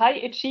a high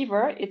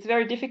achiever, it's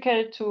very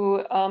difficult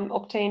to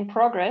obtain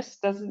progress.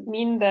 Does it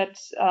mean that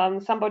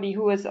somebody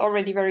who is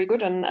already very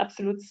good on an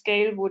absolute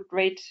scale would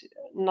rate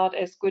not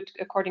as good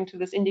according to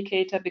this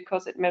indicator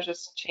because it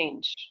measures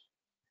change?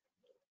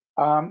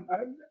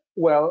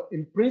 Well,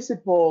 in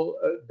principle,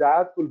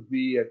 that would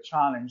be a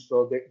challenge.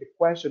 So the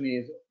question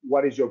is,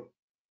 what is your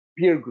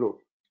peer group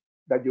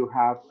that you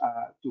have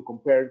to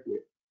compare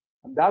with?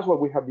 And that's what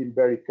we have been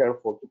very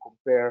careful to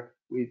compare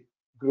with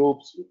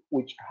groups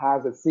which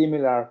has a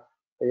similar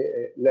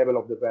level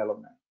of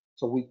development.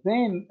 So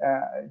within,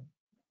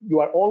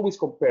 you are always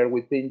compared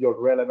within your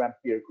relevant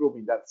peer group.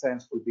 In that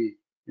sense, would be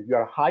if you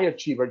are a high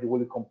achiever, you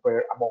will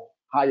compare among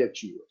high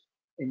achievers.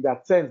 In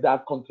that sense,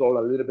 that control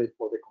a little bit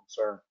for the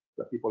concern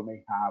that people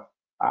may have.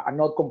 I'm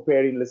not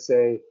comparing, let's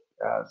say,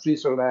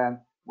 Switzerland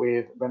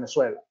with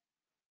Venezuela.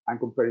 I'm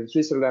comparing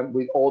Switzerland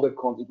with other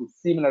countries with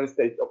similar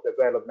state of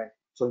development.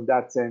 So in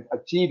that sense,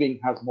 achieving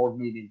has more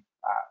meaning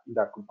in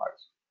that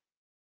comparison.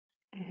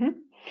 Mm-hmm.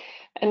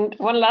 And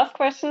one last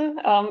question.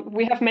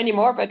 We have many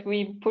more, but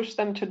we push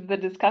them to the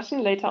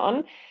discussion later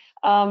on.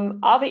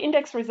 Are the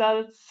index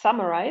results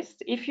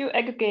summarized? If you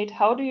aggregate,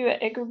 how do you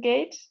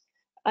aggregate?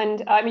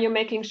 And are you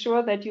making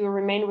sure that you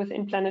remain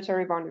within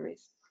planetary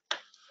boundaries?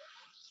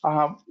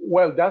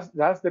 Well, that's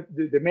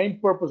the main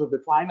purpose of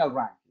the final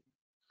ranking.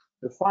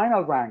 The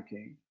final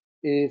ranking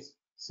is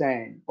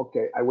saying,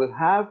 okay, I will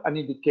have an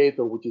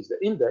indicator, which is the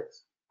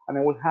index, and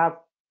I will have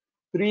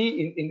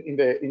three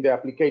in the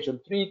application,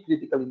 three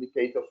critical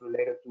indicators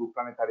related to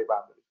planetary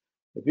boundaries: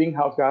 the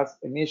greenhouse gas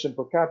emission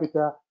per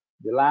capita,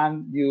 the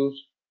land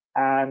use,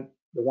 and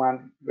the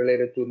one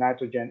related to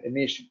nitrogen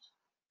emissions.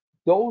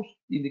 Those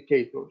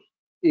indicators,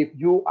 if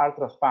you are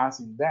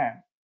trespassing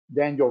them,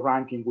 then your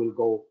ranking will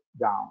go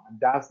down. And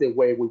that's the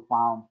way we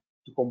found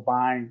to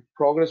combine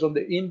progress on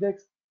the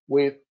index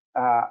with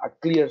a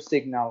clear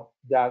signal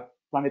that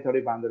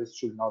planetary boundaries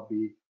should not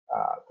be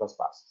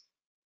trespassed.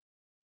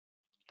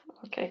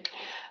 Okay.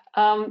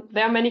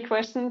 There are many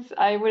questions.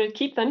 I will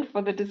keep them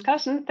for the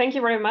discussion. Thank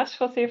you very much,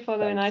 Jose, for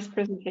the nice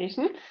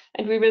presentation.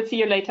 And we will see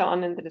you later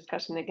on in the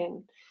discussion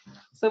again.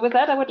 So with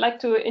that, I would like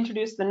to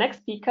introduce the next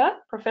speaker,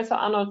 Professor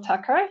Arnold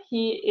Tucker.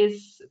 He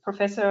is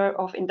Professor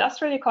of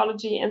Industrial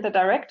Ecology and the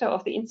Director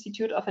of the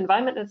Institute of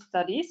Environmental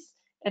Studies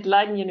at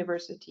Leiden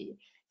University,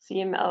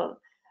 CML.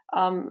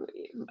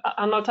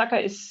 Arnold Tucker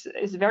is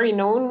very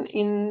known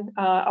in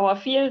our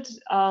field,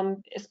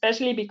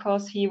 especially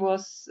because he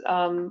was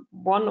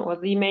one or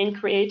the main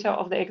creator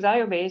of the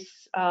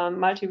ExIO-based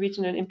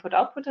multi-regional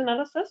input-output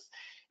analysis.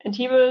 And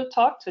he will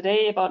talk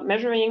today about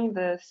measuring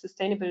the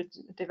Sustainable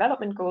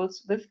Development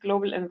Goals with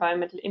global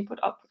environmental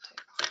input-output.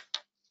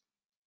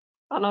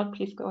 Arnold,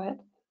 please go ahead.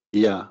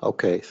 Yeah,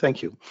 okay,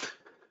 thank you.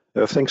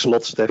 Thanks a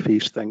lot, Steffi.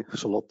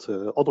 Thanks a lot,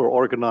 other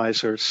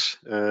organizers,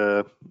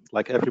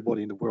 like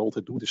everybody in the world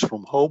that do this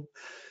from home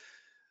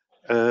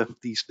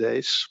these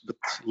days. But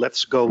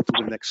let's go to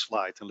the next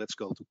slide and let's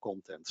go to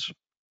contents.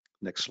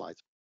 Next slide.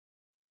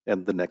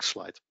 And the next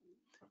slide.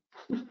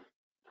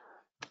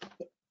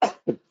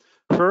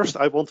 first,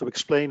 I want to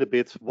explain a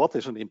bit what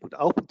is an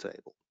input-output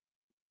table.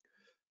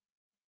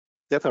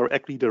 That are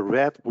actually the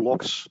red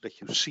blocks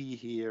that you see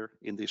here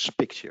in this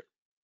picture.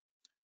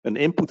 An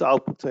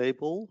input-output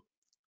table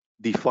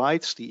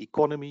divides the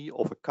economy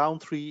of a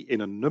country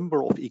in a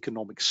number of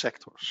economic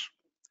sectors.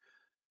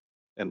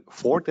 And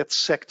for that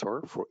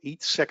sector, for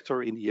each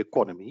sector in the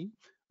economy,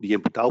 the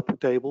input-output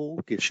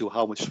table gives you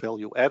how much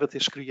value added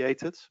is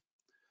created,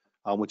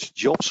 how much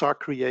jobs are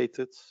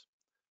created,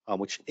 how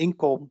much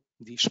income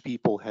these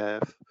people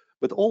have,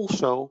 but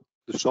also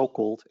the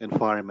so-called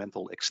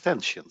environmental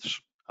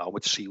extensions, how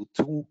much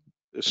CO2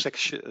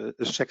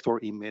 a sector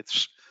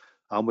emits,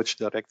 how much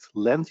direct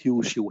land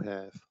use you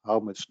have, how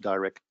much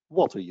direct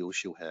water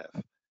use you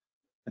have.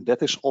 And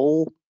that is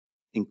all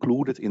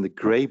included in the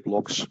gray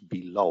blocks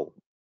below.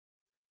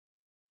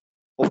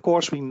 Of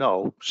course, we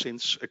know,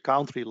 since a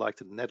country like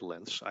the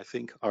Netherlands, I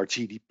think our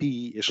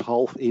GDP is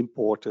half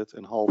imported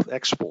and half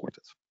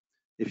exported.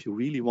 If you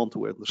really want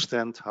to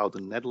understand how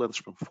the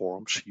Netherlands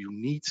performs, you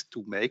need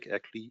to make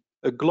actually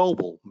a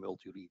global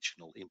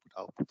multi-regional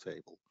input-output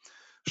table.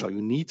 So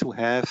you need to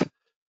have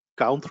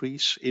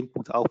countries'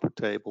 input-output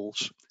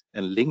tables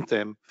and link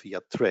them via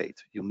trade.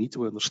 You need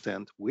to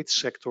understand which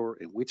sector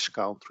in which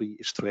country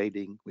is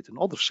trading with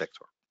another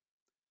sector.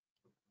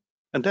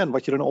 And then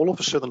what you then all of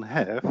a sudden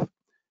have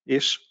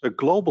is a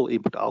global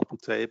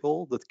input-output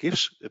table that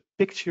gives a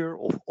picture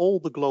of all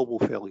the global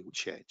value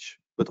change,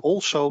 but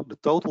also the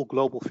total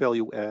global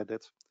value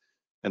added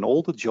and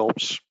all the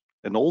jobs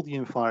and all the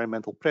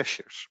environmental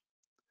pressures.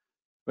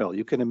 Well,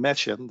 you can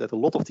imagine that a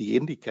lot of the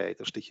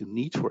indicators that you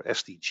need for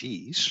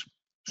SDGs,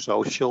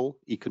 social,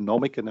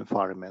 economic and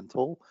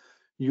environmental,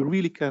 you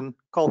really can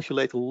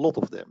calculate a lot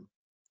of them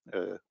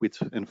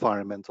with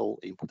environmental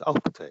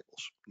input-output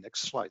tables.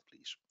 Next slide,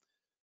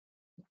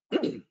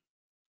 please.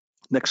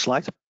 Next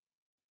slide.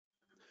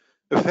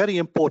 A very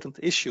important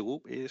issue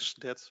is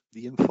that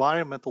the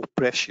environmental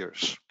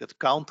pressures that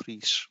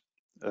countries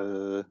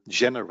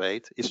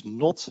generate is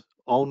not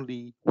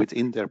only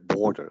within their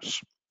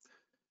borders.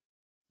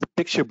 The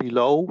picture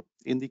below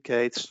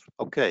indicates,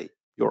 okay,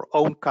 your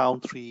own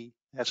country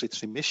has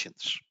its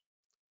emissions,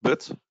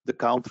 but the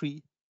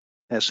country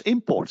has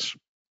imports.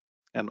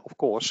 And of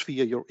course,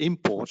 via your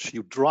imports,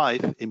 you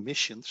drive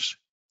emissions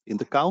in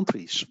the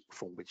countries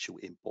from which you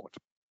import.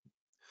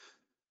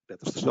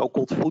 That is the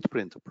so-called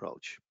footprint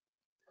approach.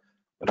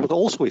 But what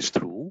also is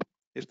true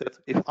is that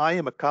if I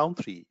am a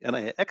country and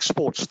I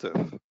export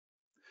stuff,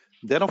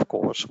 then of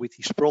course, with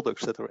these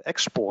products that are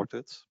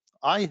exported,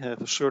 I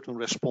have a certain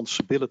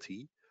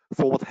responsibility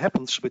for what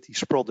happens with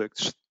these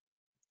products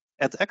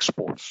at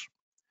exports.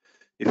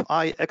 If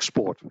I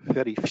export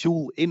very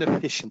fuel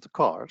inefficient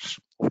cars,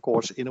 of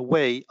course, in a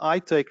way, I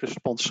take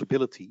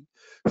responsibility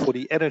for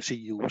the energy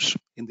use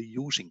in the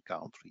using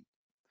country.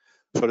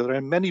 So there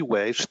are many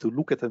ways to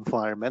look at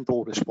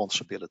environmental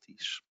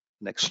responsibilities.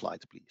 Next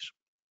slide, please.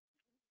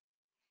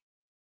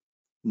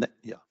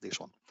 Yeah, this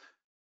one.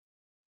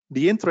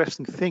 The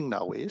interesting thing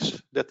now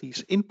is that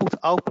these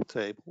input-output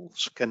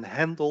tables can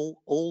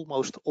handle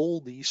almost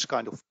all these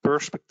kind of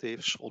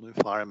perspectives on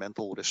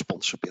environmental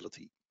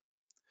responsibility.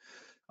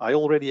 I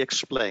already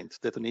explained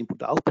that an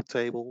input-output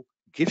table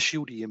gives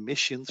you the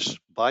emissions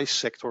by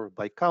sector,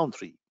 by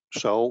country.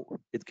 So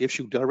it gives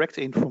you direct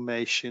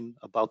information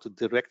about the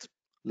direct,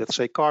 let's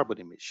say, carbon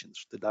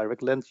emissions, the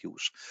direct land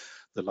use,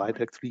 the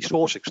direct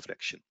resource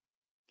extraction.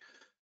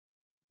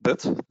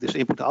 But this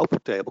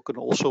input-output table can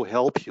also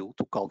help you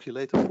to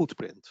calculate the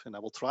footprint. And I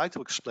will try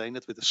to explain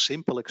it with a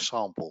simple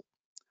example.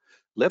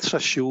 Let's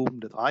assume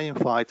that I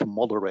invite a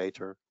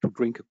moderator to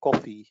drink a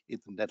coffee in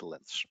the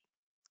Netherlands.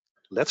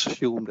 Let's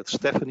assume that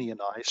Stephanie and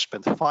I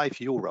spent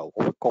 €5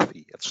 on a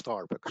coffee at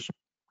Starbucks.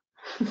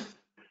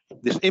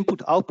 This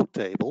input-output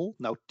table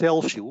now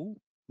tells you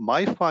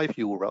my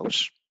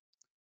 €5,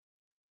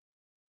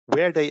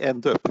 where they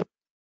end up.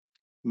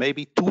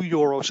 Maybe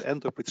 €2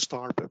 end up with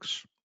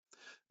Starbucks.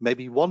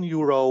 Maybe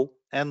 €1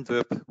 end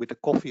up with a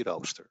coffee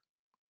roaster.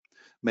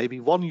 Maybe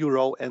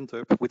 €1 end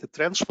up with a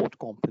transport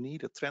company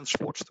that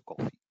transports the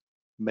coffee.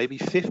 Maybe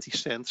 50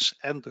 cents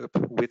end up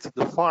with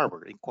the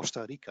farmer in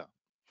Costa Rica.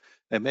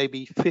 And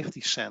maybe 50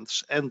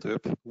 cents end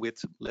up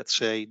with, let's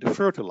say, the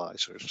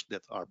fertilizers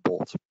that are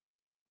bought.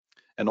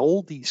 And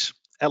all these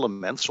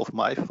elements of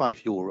my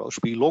 €5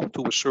 belong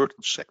to a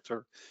certain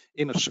sector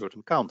in a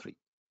certain country.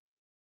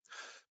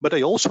 But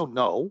I also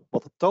know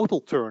what the total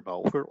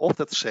turnover of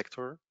that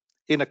sector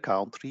in a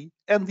country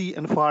and the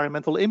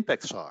environmental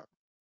impacts are.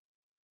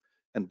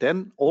 And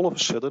then all of a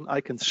sudden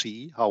I can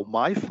see how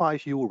my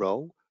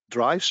 €5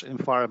 drives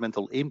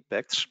environmental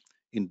impacts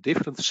in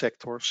different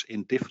sectors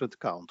in different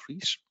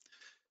countries,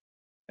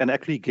 and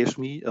actually gives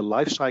me a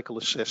life cycle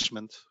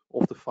assessment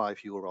of the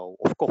 €5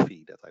 of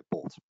coffee that I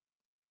bought.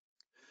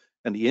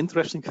 And the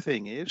interesting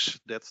thing is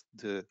that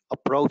the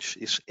approach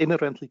is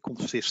inherently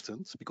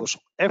consistent because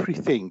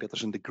everything that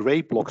is in the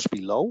gray blocks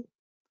below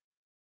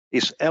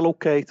is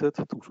allocated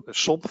to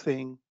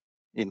something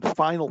in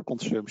final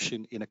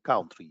consumption in a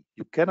country.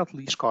 You cannot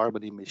lose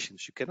carbon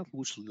emissions, you cannot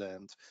lose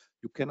land,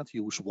 you cannot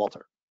use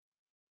water.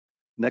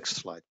 Next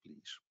slide,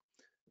 please.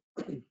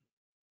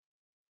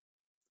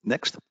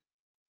 Next.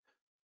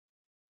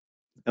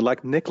 And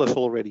like Nicholas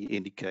already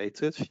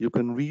indicated, you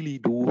can really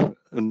do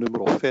a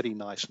number of very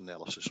nice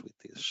analysis with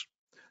this.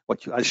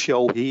 What I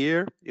show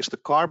here is the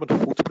carbon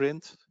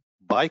footprint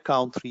by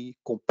country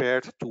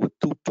compared to a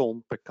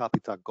 2-ton per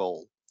capita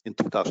goal in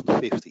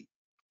 2050.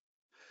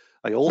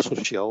 I also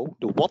show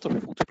the water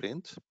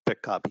footprint per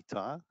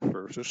capita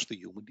versus the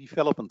Human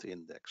Development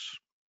Index.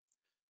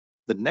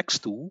 The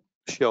next two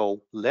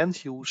show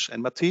land use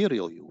and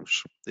material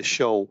use. They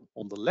show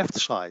on the left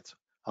side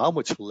how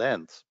much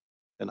land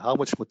and how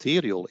much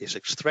material is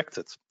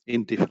extracted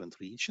in different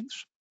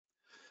regions.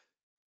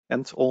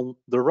 And on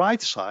the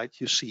right side,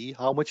 you see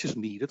how much is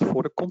needed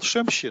for the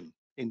consumption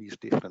in these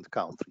different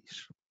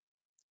countries.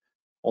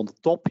 On the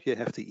top, you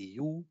have the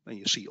EU, and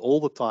you see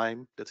all the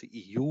time that the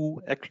EU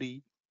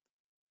actually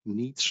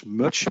needs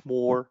much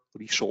more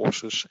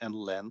resources and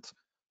land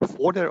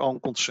for their own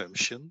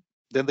consumption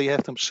than they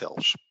have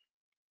themselves.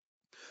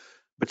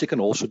 But you can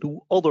also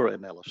do other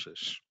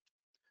analysis.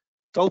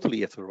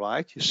 Totally at the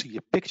right, you see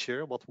a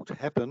picture what would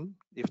happen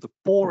if the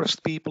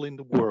poorest people in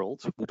the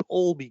world would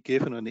all be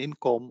given an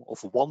income of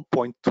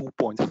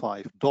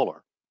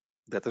 $1.25.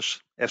 That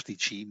is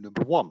SDG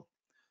number 1.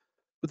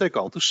 But they're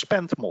going to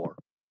spend more.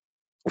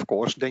 Of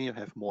course, then you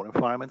have more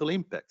environmental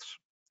impacts.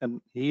 And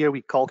here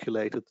we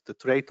calculated the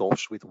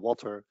trade-offs with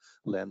water,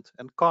 land,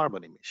 and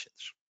carbon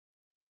emissions.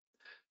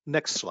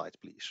 Next slide,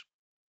 please.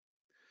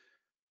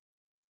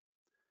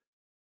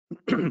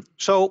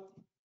 So,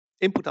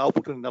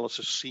 input-output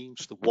analysis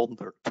seems the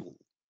wonder tool,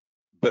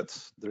 but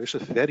there is a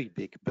very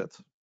big but.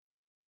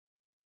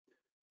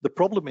 The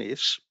problem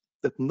is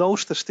that no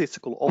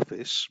statistical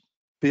office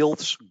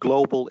builds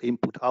global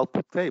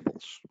input-output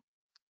tables.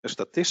 A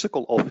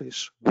statistical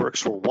office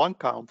works for one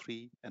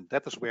country, and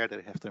that is where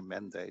they have their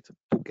mandate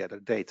to gather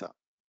data.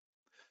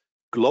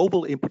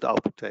 Global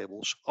input-output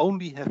tables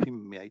only have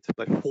been made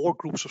by 4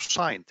 groups of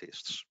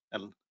scientists,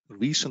 and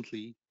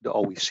recently the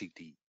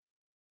OECD.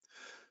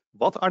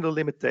 What are the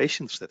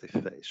limitations that they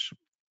face?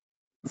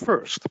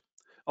 First,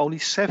 only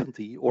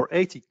 70 or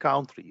 80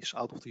 countries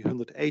out of the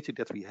 180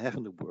 that we have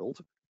in the world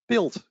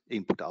build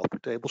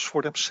input-output tables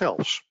for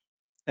themselves,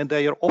 and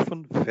they are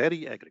often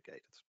very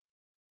aggregated.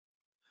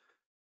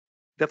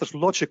 That is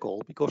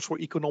logical because for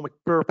economic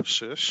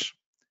purposes,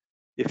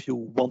 if you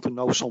want to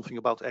know something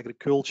about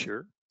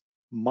agriculture,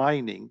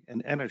 mining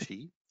and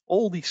energy,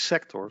 all these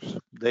sectors,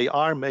 they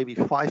are maybe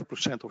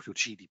 5% of your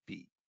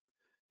GDP.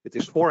 It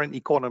is for an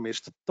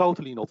economist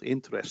totally not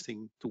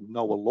interesting to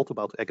know a lot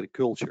about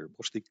agriculture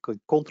because they can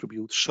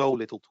contribute so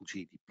little to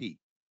GDP.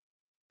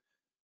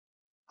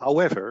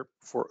 However,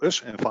 for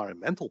us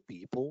environmental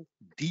people,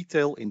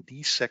 detail in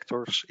these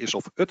sectors is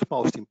of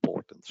utmost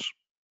importance.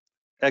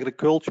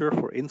 Agriculture,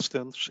 for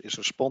instance, is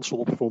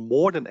responsible for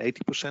more than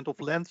 80% of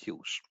land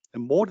use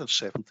and more than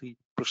 70%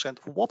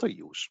 of water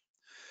use.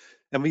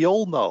 And we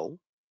all know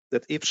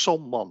that if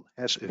someone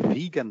has a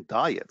vegan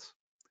diet,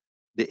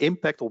 the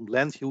impact on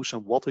land use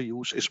and water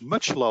use is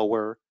much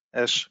lower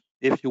as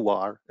if you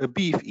are a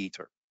beef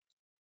eater.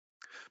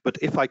 But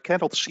if I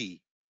cannot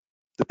see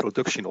the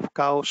production of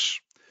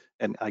cows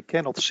and I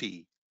cannot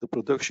see the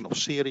production of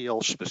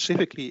cereals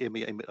specifically in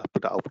the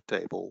input-output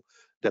table,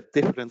 that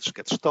difference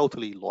gets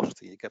totally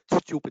lost and you get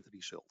stupid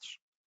results.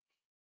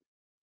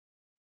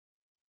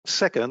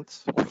 Second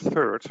or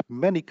third,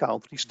 many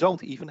countries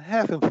don't even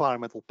have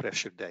environmental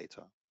pressure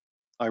data.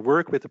 I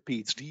work with a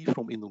PhD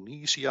from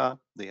Indonesia.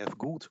 They have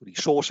good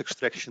resource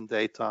extraction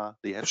data.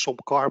 They have some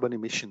carbon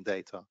emission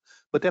data,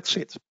 but that's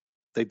it.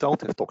 They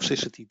don't have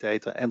toxicity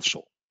data and so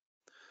on.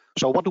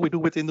 So what do we do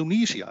with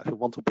Indonesia if we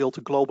want to build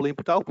a global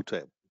input-output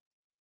table?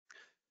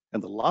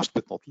 And the last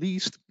but not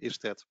least is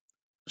that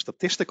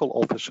statistical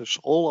offices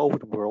all over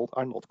the world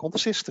are not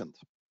consistent.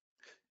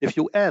 If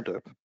you add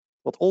up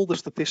what all the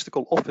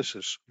statistical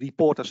offices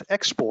report as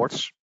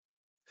exports,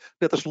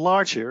 that is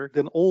larger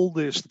than all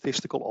the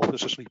statistical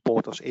offices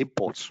report as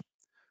imports.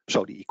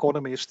 So The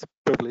Economist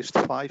published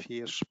 5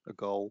 years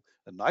ago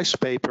a nice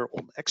paper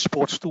on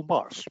exports to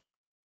Mars.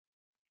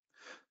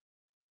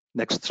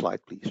 Next slide,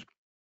 please.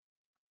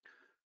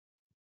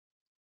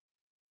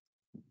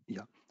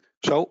 Yeah.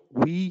 So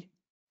we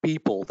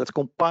people that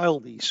compile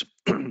these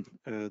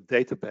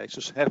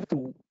databases have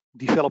to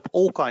develop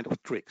all kinds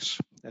of tricks,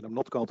 and I'm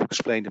not going to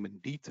explain them in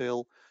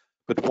detail,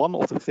 but one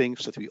of the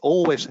things that we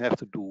always have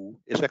to do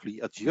is actually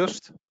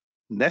adjust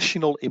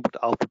national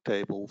input-output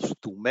tables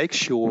to make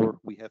sure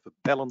we have a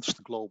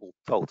balanced global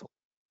total.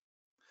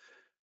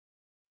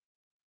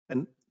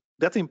 And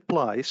that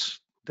implies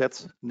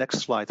that,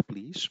 next slide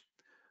please,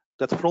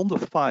 that from the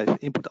 5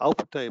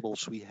 input-output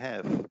tables we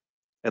have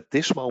at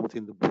this moment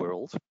in the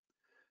world,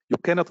 you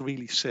cannot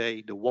really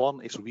say the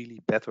one is really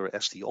better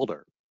as the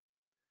other.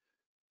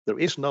 There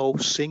is no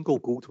single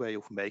good way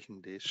of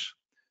making this.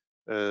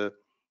 There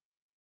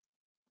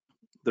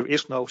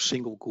is no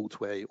single good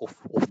way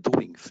of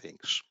doing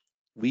things.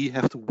 We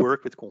have to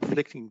work with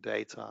conflicting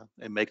data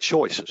and make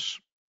choices.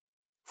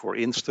 For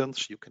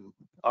instance, you can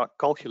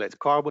calculate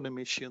carbon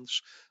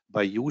emissions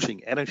by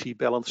using energy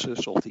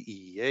balances of the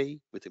EEA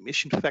with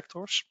emission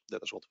factors.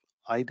 That is what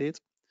I did.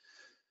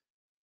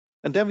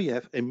 And then we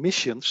have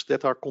emissions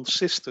that are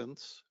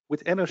consistent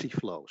with energy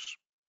flows.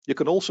 You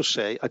can also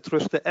say, I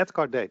trust the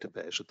EDGAR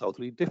database, a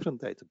totally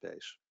different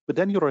database. But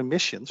then your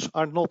emissions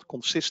are not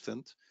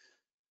consistent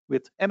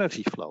with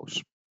energy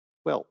flows.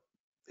 Well,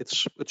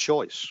 it's a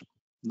choice.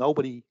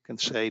 Nobody can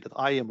say that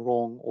I am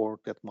wrong or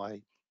that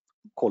my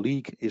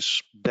colleague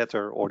is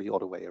better or the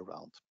other way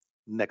around.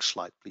 Next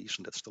slide, please,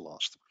 and that's the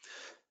last.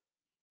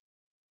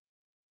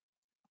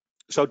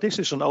 So this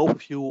is an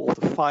overview of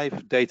the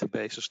 5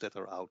 databases that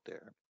are out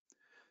there.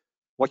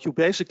 What you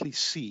basically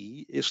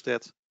see is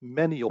that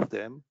many of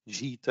them,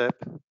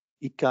 GTAP,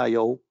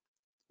 ICAO,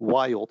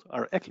 WILD,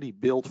 are actually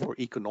built for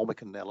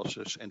economic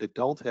analysis, and they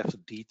don't have the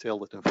detail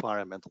that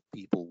environmental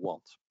people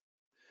want.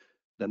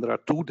 Then there are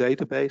 2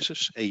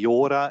 databases,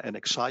 EORA and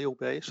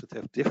EXIOBase, that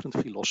have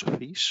different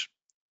philosophies.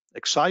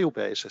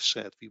 EXIOBase has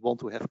said we want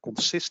to have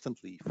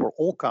consistently for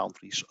all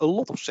countries a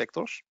lot of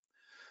sectors.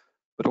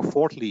 But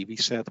unfortunately, we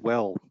said,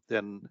 well,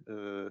 then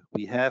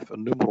we have a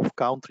number of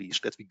countries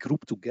that we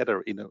group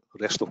together in the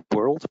rest of the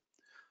world.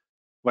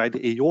 While the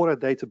EORA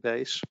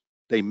database,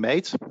 they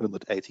made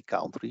 180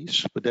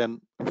 countries, but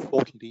then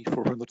unfortunately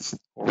for 100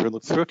 or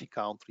 130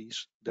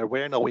 countries, there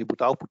were no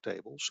input-output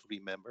tables,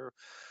 remember.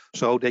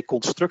 So they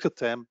constructed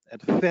them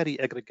at a very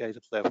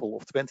aggregated level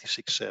of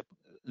 26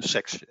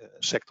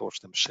 sectors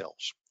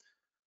themselves.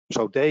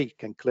 So they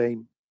can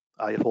claim,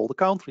 I have all the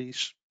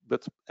countries,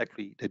 but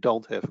actually they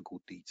don't have a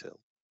good detail.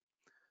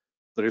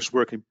 There is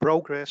work in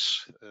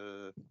progress.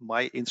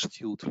 My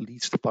institute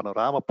leads the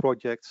Panorama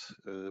project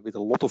with a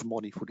lot of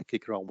money for the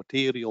kick raw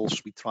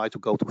materials. We try to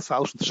go to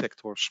 1,000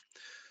 sectors.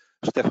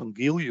 Stefan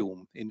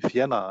Guillaume in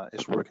Vienna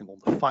is working on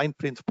the fine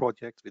print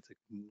project with a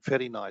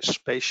very nice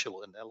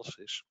spatial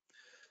analysis.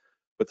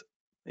 But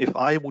if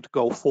I would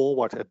go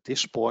forward at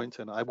this point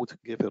and I would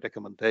give a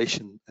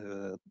recommendation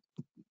to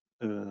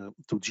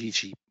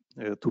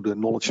the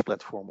knowledge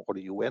platform or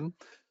the UN,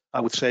 I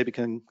would say we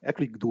can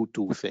actually do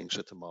 2 things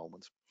at the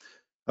moment.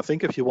 I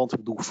think if you want to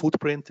do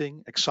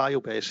footprinting,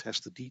 EXIOBase has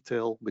the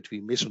detail, but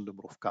we miss a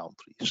number of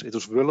countries. It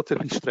is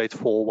relatively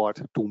straightforward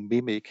to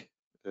mimic,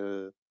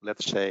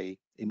 let's say,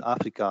 in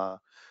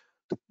Africa,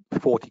 the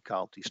 40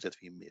 countries that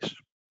we miss.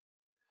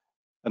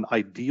 An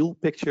ideal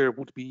picture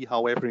would be,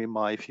 however, in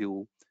my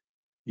view,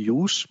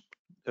 use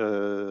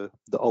the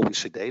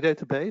OECD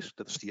database.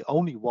 That is the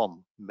only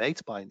one made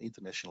by an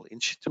international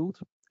institute.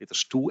 It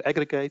is too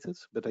aggregated,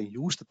 but I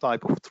use the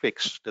type of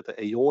tricks that the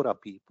EORA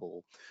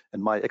people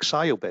and my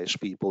EXIOBase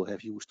people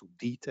have used to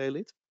detail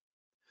it.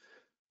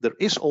 There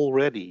is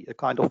already a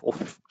kind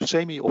of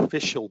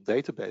semi-official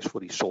database for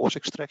resource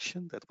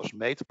extraction that was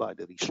made by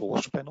the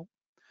resource panel.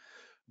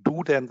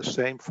 Do then the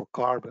same for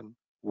carbon,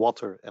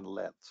 water and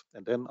land.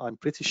 And then I'm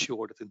pretty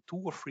sure that in 2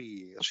 or 3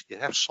 years, you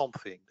have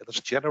something that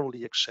is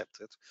generally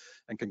accepted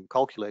and can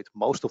calculate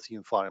most of the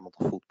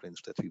environmental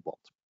footprints that we want.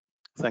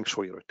 Thanks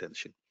for your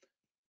attention.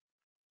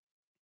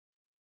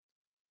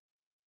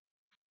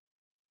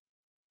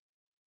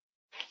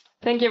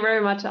 Thank you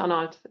very much,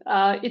 Arnold.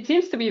 It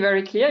seems to be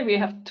very clear. We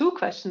have 2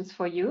 questions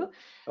for you.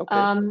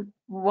 Okay.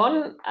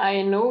 One,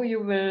 I know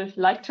you will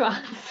like to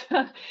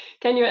answer.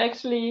 Can you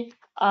actually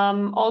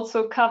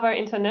also cover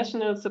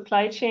international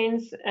supply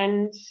chains,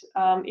 and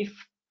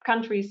if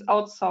countries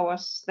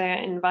outsource their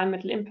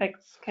environmental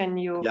impacts, can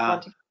you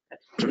quantify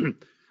that?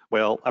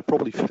 Well, I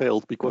probably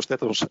failed because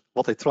that was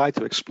what I tried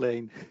to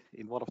explain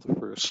in one of the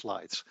first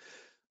slides.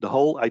 The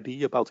whole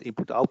idea about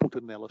input-output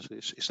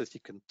analysis is that you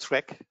can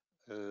track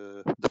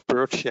the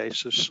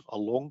purchases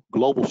along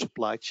global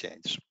supply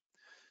chains.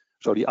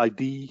 So the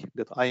idea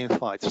that I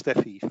invite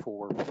Steffi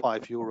for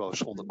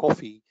 €5 on the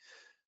coffee,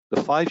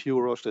 the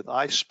 €5 that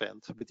I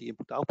spent with the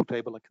input-output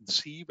table, I can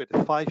see where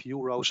the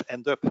 €5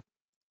 end up,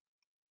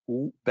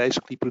 who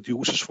basically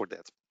produces for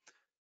that.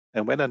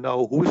 And when I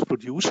know who is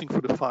producing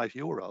for the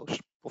 €5,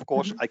 of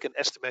course, I can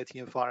estimate the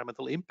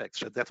environmental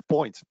impacts at that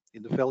point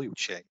in the value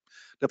chain.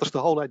 That is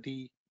the whole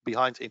idea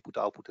behind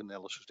input-output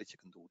analysis, that you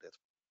can do that.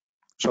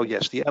 So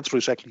yes, the answer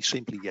is actually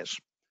simply yes.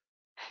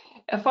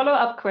 A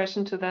follow-up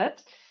question to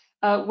that.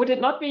 Would it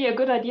not be a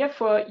good idea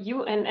for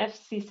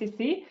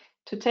UNFCCC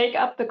to take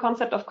up the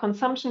concept of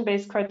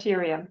consumption-based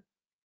criteria?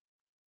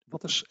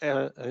 Wat is,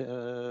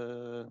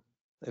 even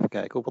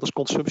kijken, wat is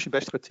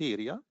consumption-based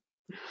criteria?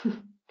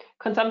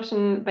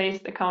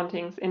 Consumption-based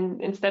accountings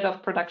instead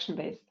of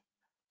production-based.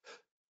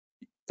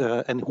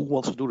 And who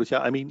wants to do that?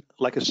 Yeah, I mean,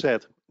 like I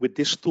said, with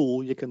this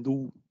tool, you can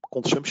do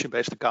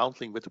consumption-based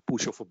accounting with the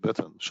push of a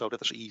button. So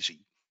that is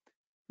easy.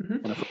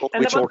 And I forgot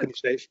which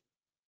organization.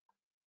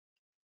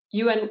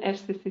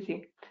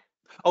 UNFCCC.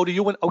 Oh, the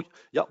UN. Oh,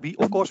 yeah.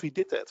 Of course, we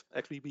did that.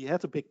 Actually, we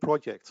had a big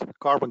project,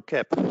 carbon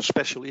cap,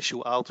 special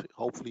issue out,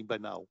 hopefully by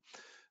now,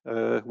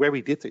 where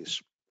we did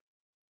this.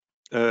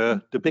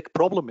 The big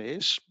problem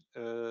is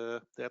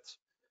that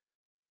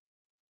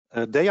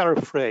they are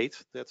afraid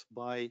that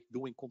by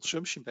doing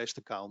consumption-based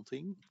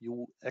accounting,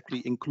 you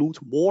actually include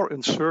more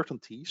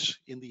uncertainties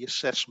in the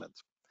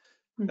assessment.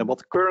 And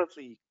what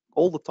currently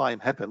all the time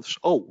happens,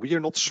 oh, we are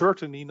not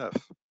certain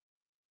enough.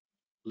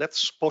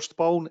 let's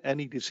postpone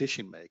any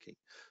decision making.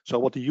 So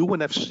what the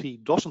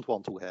UNFC doesn't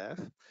want to have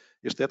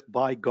is that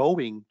by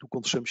going to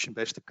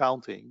consumption-based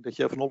accounting, that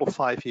you have another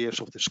 5 years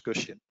of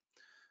discussion.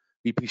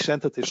 We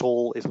presented this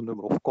all in a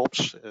number of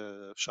COPs,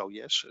 so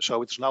yes.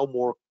 So it's now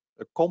more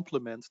a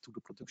complement to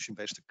the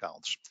production-based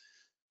accounts.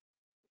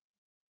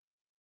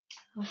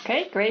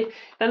 Okay, great.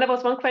 Then there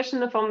was one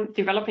question from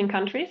developing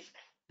countries.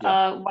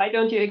 Yeah. Why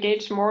don't you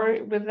engage more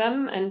with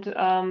them,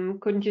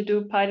 and couldn't you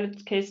do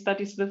pilot case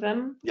studies with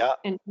them? Yeah,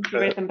 and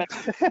integrate them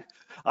better?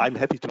 I'm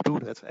happy to do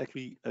that.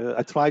 Actually,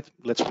 I tried.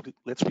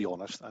 Let's be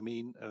honest. I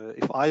mean,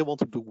 if I want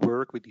to do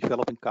work with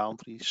developing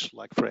countries,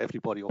 like for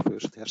everybody of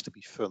us, it has to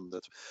be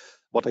funded.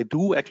 What I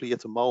do actually at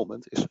the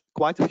moment is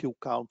quite a few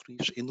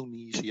countries.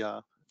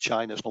 Indonesia,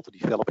 China is not a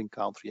developing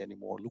country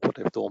anymore. Look what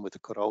they've done with the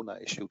Corona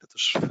issue. That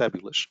is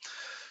fabulous.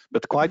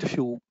 But quite a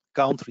few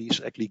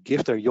countries actually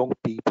give their young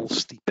people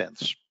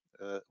stipends.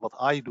 What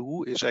I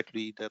do is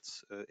actually that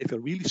if I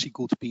really see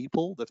good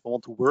people that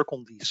want to work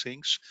on these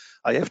things,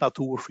 I have now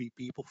 2 or 3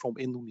 people from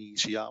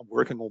Indonesia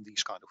working on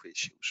these kind of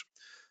issues.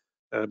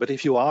 But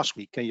if you ask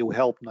me, can you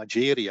help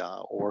Nigeria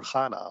or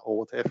Ghana or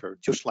whatever,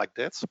 just like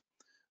that?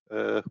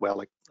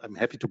 Well, I'm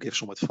happy to give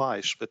some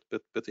advice,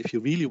 but if you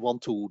really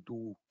want to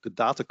do the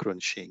data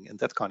crunching and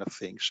that kind of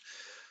things,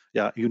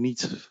 yeah, you need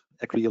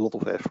actually a lot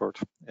of effort,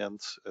 and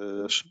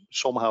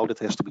somehow that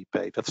has to be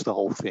paid. That's the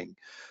whole thing.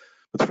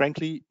 But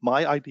frankly,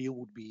 my idea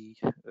would be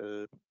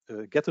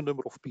get a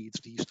number of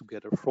PhDs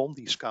together from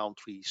these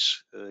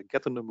countries,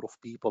 get a number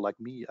of people like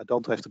me. I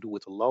don't have to do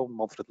it alone.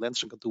 Manfred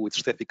Lensen can do it,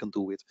 Steffi can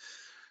do it.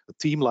 A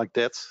team like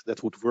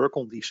that would work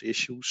on these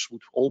issues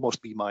would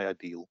almost be my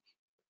ideal,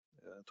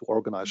 to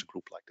organize a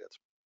group like that.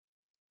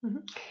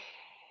 Mm-hmm.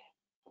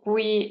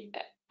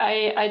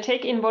 I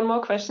take in one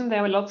more question.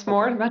 There are lots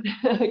more, but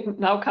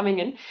now coming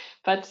in.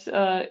 But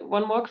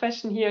one more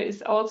question here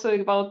is also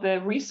about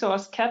the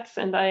resource caps,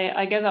 and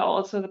I gather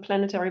also the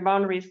planetary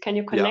boundaries. Can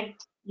you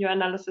connect your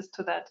analysis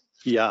to that?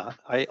 Yeah,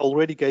 I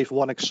already gave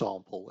one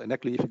example. And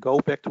actually, if you go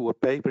back to a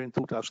paper in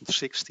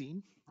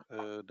 2016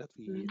 that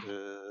we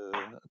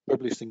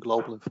published in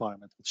Global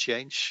Environmental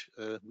Change,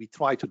 we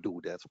try to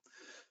do that.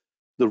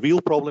 The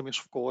real problem is,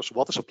 of course,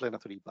 what is a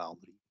planetary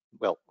boundary?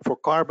 Well, for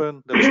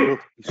carbon, that's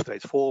relatively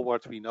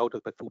straightforward. We know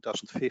that by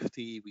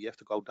 2050, we have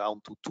to go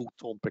down to 2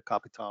 tons per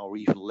capita or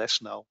even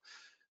less now.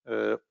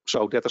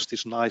 So that is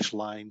this nice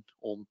line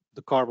on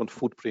the carbon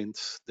footprint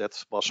that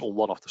was on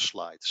one of the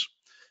slides.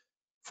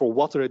 For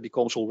water, it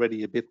becomes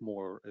already a bit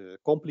more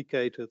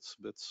complicated,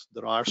 but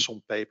there are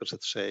some papers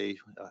that say,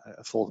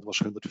 I thought it was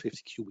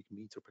 150 cubic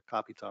meter per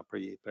capita per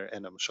year per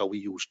annum, so we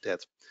use that.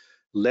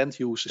 Land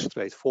use is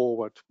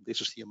straightforward.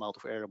 This is the amount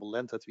of arable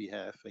land that we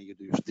have, and you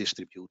just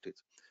distribute it.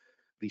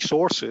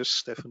 Resources,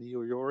 Stephanie,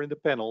 you're in the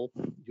panel.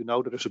 You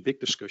know there is a big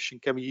discussion.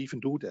 Can we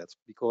even do that?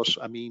 Because,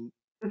 I mean,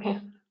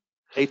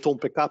 8 tons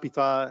per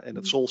capita and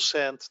it's all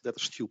sand, that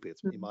is stupid,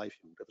 in my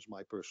view. That is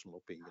my personal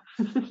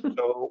opinion.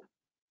 So,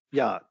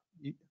 yeah,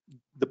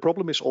 the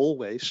problem is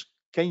always,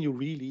 can you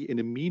really, in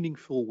a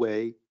meaningful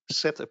way,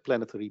 set a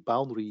planetary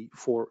boundary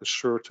for a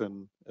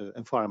certain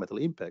environmental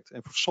impact?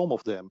 And for some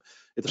of them,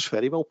 it is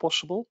very well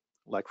possible,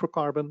 like for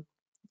carbon,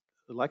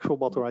 like for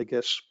water, I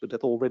guess, but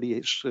that already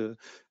is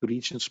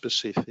region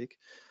specific.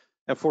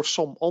 And for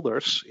some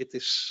others, it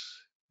is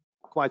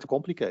quite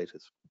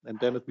complicated. And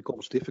then it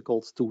becomes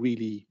difficult to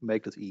really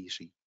make that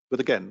easy. But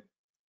again,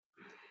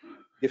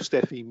 give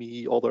Steffi,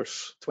 me,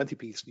 others 20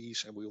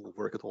 PhDs and we will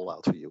work it all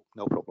out for you.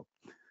 No problem.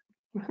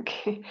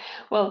 Okay,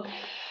 well,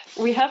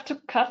 we have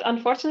to cut,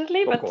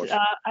 unfortunately, but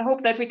I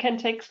hope that we can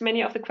take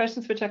many of the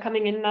questions which are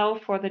coming in now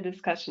for the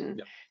discussion.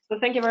 Yeah. So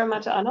thank you very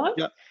much, Arnold.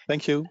 Yeah,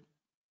 thank you.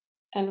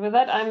 And with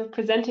that, I'm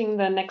presenting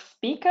the next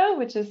speaker,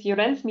 which is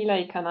Llorenç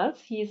Milà-i-Canals.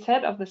 He is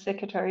head of the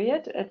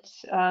Secretariat at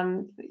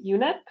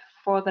UNEP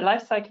for the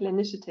Life Cycle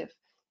Initiative.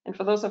 And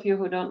for those of you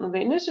who don't know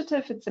the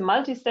initiative, it's a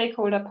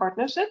multi-stakeholder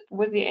partnership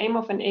with the aim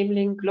of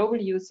enabling global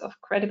use of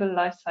credible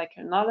life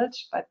cycle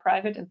knowledge by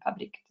private and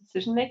public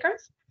decision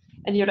makers.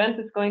 And Llorenç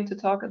is going to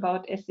talk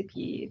about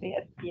SCP, the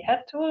SCP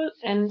head tool,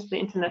 and the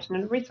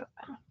International Resource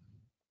Panel.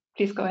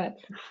 Please go ahead.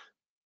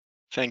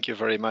 Thank you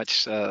very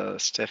much,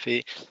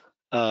 Steffi.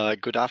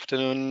 Good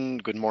afternoon,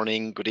 good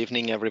morning, good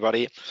evening,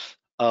 everybody.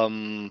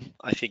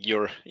 I think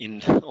you're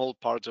in all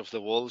parts of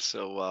the world,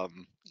 so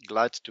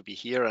glad to be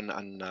here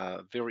and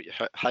very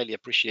highly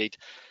appreciate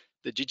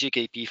the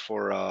GGKP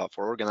for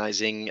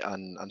organizing,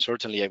 and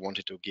certainly I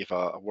wanted to give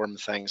a warm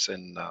thanks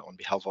on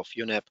behalf of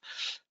UNEP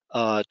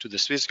to the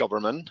Swiss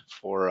government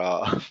for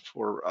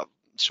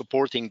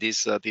supporting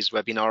this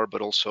webinar,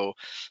 but also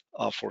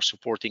for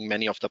supporting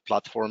many of the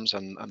platforms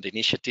and the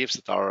initiatives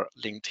that are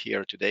linked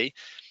here today.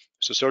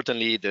 So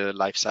certainly the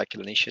Life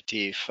Cycle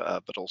Initiative,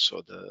 but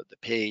also the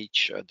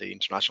page, the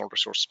International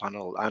Resource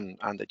Panel,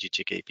 and the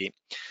GGKP.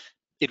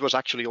 It was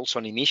actually also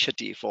an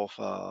initiative of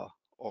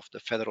the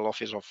Federal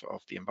Office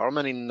of the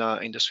Environment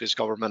in the Swiss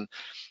government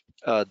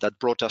that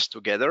brought us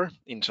together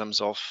in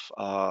terms of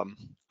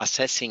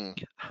assessing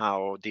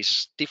how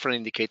these different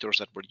indicators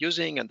that we're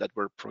using and that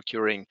we're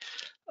procuring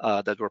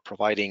that we're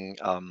providing,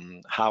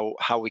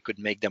 how we could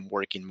make them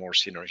work in more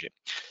synergy.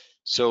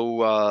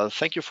 So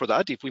thank you for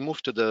that. If we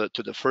move to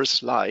the first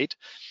slide,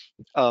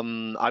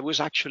 I was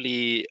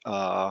actually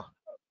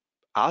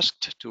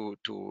asked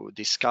to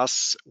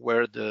discuss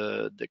where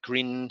the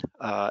green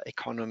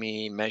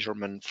economy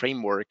measurement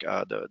framework,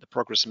 the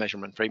progress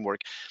measurement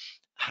framework,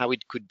 how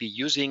it could be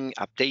using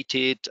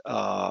updated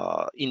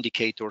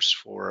indicators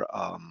for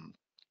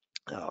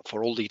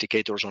all the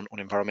indicators on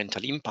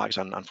environmental impacts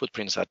and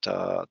footprints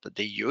that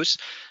they use,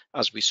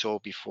 as we saw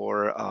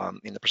before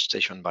in the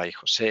presentation by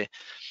Jose.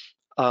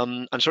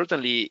 And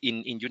certainly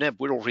in UNEP,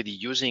 we're already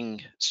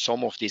using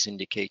some of these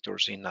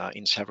indicators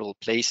in several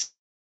places.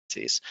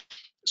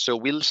 So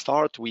we'll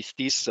start with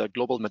this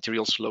global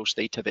materials flows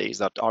database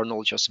that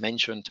Arnold just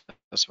mentioned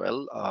as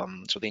well.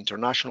 So the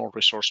International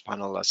Resource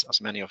Panel,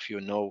 as many of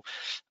you know,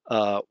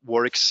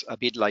 works a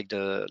bit like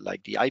the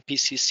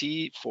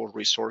IPCC for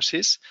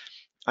resources.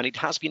 And it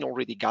has been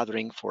already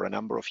gathering for a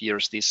number of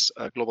years this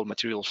global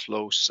materials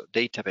flows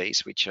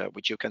database,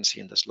 which you can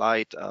see in the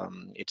slide.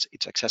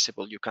 It's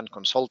accessible. You can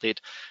consult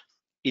it.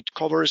 It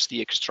covers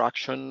the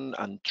extraction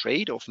and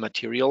trade of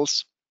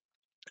materials.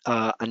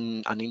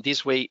 And in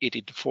this way, it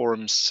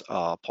informs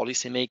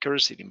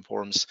policymakers, it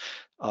informs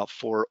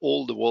for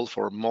all the world,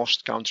 for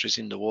most countries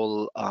in the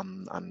world,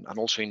 and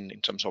also in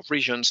terms of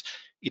regions,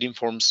 it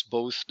informs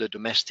both the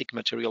domestic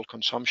material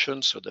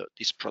consumption, so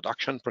this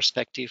production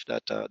perspective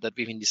that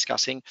we've been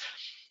discussing,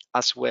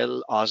 as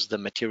well as the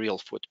material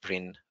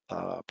footprint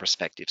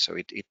perspective. So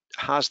it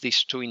has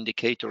these two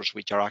indicators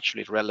which are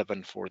actually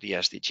relevant for the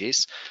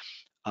SDGs,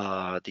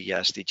 the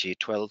SDG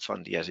 12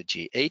 and the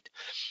SDG 8.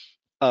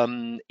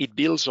 It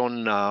builds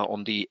on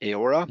the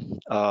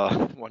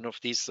EORA, one of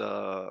these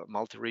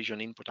multi-region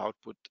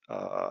input-output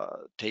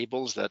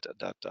tables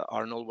that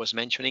Arnold was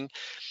mentioning,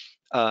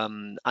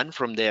 and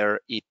from there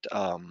it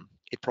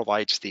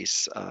provides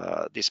this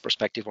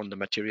perspective on the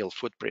material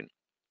footprint.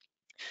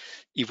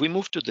 If we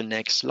move to the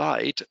next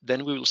slide,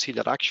 then we will see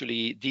that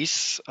actually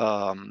this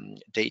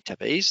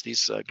database,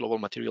 this global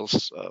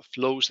materials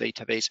flows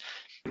database,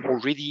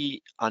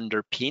 already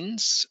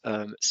underpins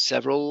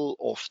several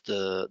of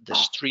the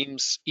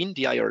streams in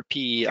the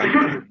IRP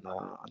and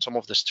some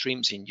of the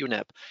streams in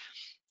UNEP.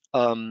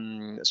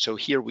 So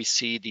here we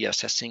see the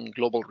Assessing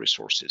Global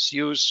Resources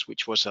Use,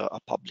 which was a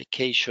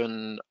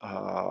publication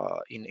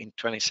in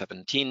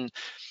 2017,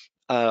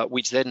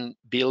 which then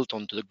built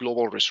onto the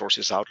Global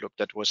Resources Outlook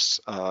that was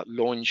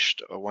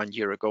launched 1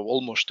 year ago,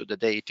 almost to the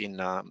date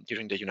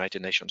during the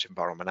United Nations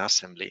Environment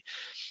Assembly.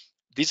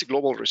 This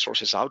Global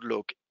Resources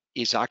Outlook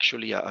is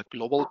actually a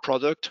global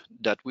product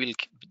that will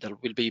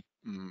be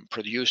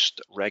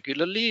produced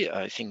regularly,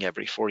 I think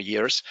every 4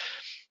 years,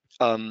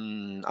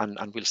 and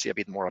we'll see a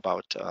bit more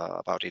about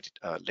it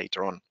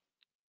later on.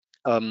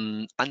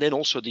 And then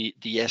also the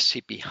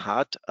SCP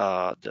HAT,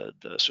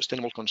 the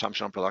Sustainable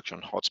Consumption and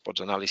Production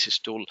Hotspots Analysis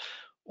Tool,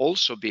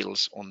 also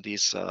builds on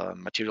this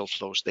material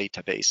flows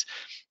database,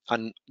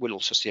 and we'll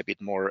also see a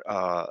bit more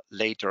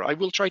later. I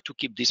will try to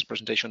keep this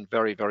presentation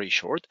very, very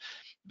short,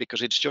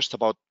 because it's just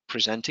about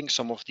presenting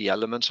some of the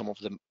elements, some of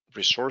the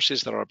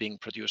resources that are being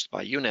produced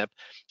by UNEP,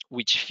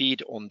 which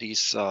feed on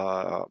these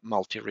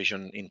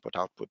multi-region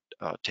input-output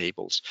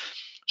tables.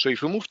 So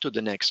if we move to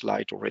the next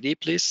slide already,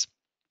 please.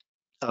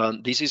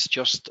 This is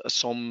just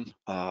some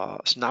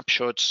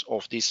snapshots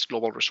of this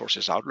Global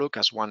Resources Outlook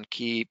as one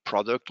key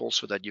product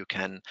also that you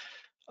can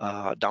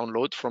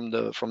download from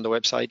the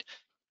website.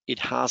 It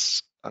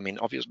has, I mean,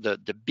 obviously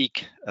the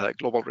big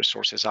Global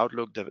Resources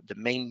Outlook, the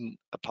main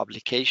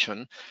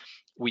publication,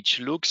 which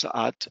looks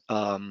at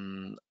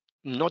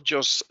not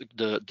just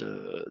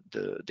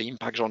the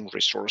impacts on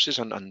resources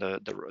and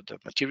the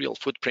material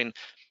footprint,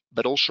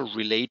 but also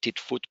related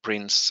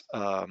footprints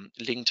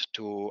linked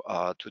to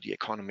the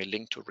economy,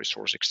 linked to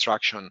resource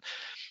extraction.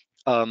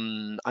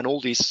 And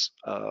all these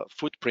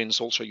footprints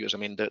also use, I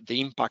mean,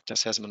 the impact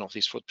assessment of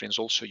these footprints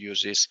also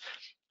uses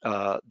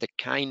the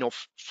kind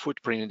of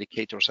footprint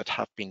indicators that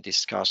have been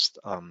discussed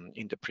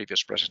in the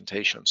previous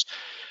presentations.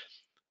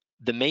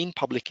 The main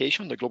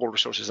publication, the Global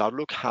Resources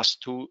Outlook, has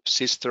two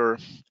sister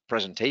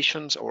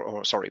presentations,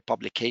 or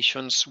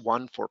publications,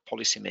 one for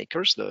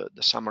policymakers, the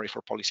summary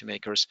for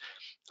policymakers,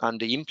 and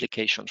the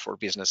implications for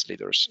business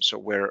leaders. So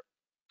where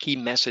key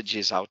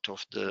messages out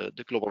of the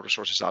Global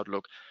Resources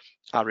Outlook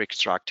are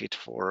extracted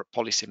for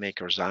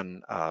policymakers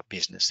and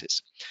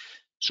businesses.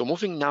 So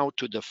moving now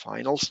to the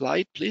final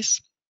slide,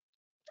 please.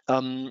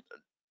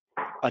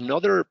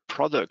 Another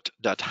product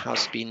that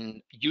has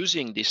been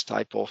using this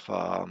type of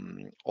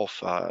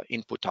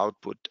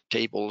input-output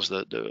tables,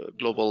 the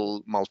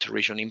global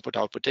multi-region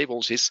input-output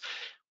tables, is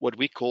what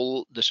we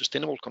call the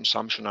Sustainable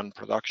Consumption and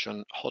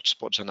Production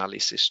Hotspots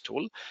Analysis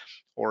Tool,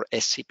 or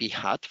SCP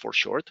HAT for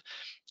short.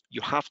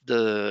 You have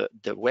the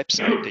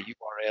website, the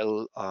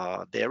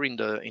URL there in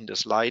the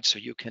slide, so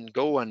you can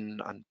go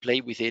and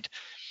play with it.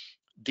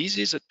 This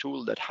is a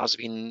tool that has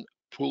been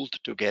pulled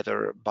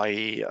together by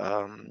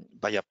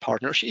a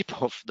partnership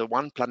of the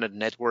One Planet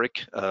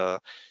Network, the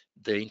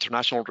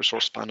International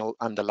Resource Panel,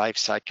 and the Life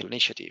Cycle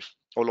Initiative,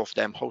 all of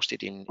them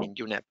hosted in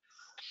UNEP.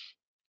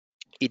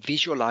 It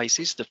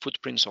visualizes the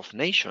footprints of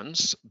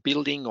nations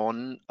building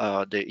on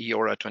the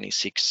EORA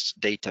 26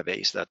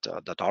 database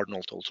that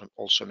Arnold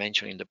also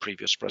mentioned in the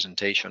previous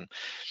presentation.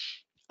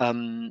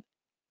 The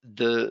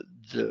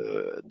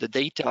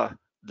data,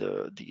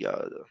 the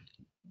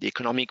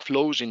economic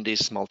flows in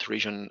this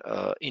multi-region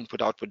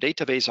input-output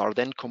database are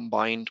then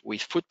combined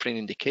with footprint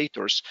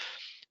indicators,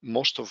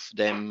 most of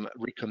them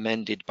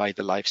recommended by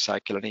the Life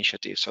Cycle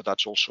Initiative. So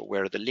that's also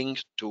where the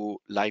link to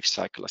life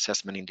cycle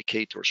assessment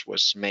indicators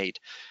was made.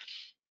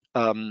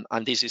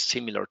 And this is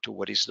similar to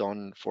what is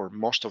done for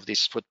most of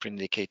these footprint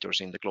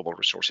indicators in the Global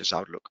Resources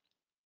Outlook.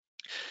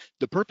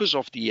 The purpose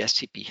of the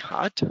SCP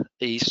HAT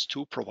is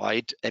to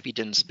provide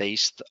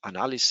evidence-based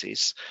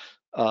analysis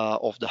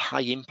of the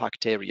high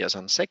impact areas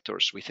and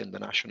sectors within the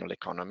national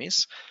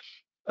economies,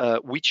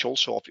 which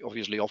also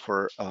obviously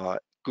offer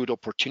good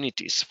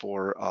opportunities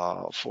for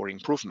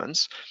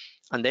improvements,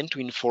 and then to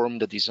inform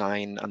the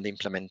design and the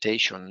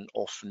implementation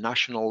of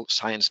national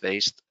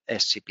science-based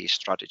SCP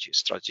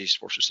strategies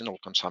for sustainable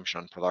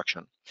consumption and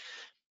production.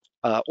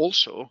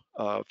 Also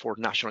for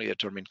nationally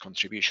determined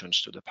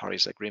contributions to the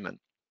Paris Agreement.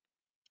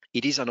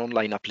 It is an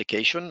online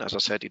application. As I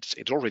said, it's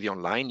already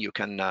online. You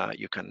can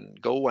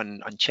go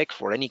and check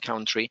for any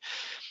country.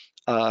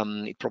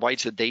 It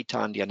provides the data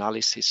and the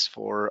analysis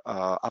for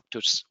up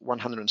to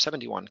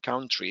 171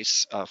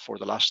 countries for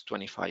the last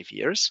 25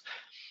 years.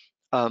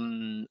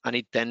 And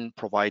it then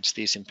provides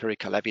this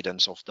empirical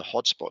evidence of the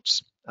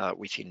hotspots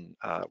within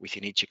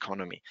each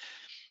economy.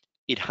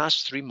 It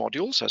has 3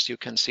 modules, as you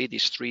can see.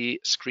 These 3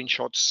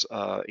 screenshots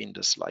in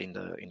the slide,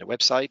 in the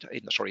website,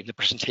 in the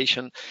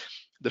presentation.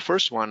 The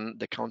first one,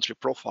 the country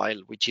profile,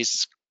 which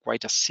is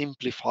quite a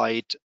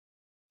simplified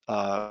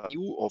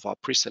view of a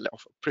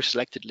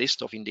pre-selected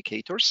list of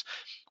indicators,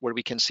 where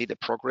we can see the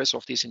progress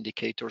of these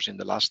indicators in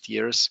the last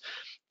years,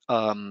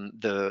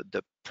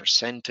 the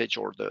percentage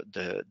or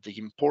the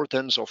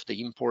importance of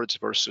the imports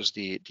versus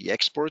the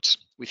exports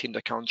within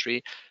the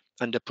country,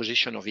 and the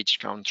position of each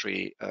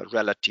country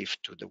relative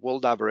to the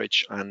world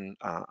average and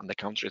the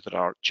countries that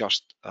are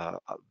just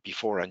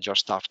before and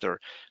just after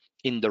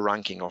in the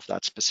ranking of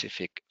that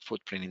specific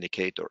footprint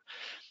indicator.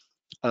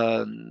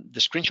 The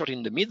screenshot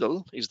in the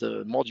middle is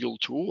the module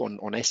 2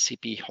 on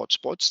SCP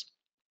hotspots,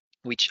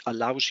 which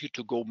allows you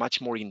to go much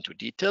more into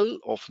detail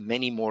of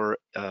many more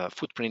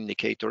footprint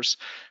indicators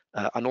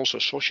and also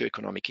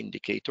socioeconomic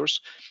indicators.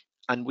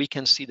 And we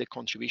can see the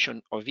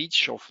contribution of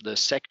each of the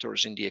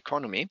sectors in the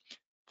economy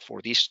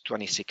for these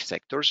 26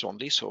 sectors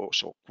only, so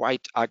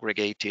quite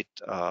aggregated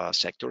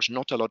sectors,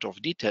 not a lot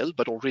of detail,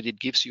 but already it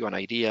gives you an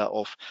idea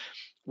of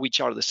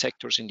which are the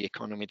sectors in the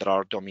economy that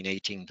are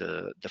dominating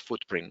the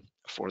footprint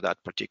for that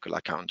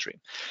particular country.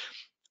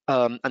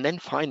 And then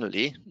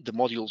finally, the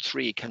module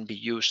 3 can be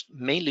used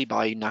mainly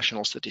by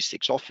national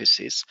statistics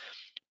offices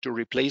to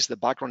replace the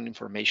background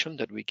information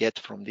that we get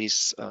from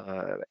these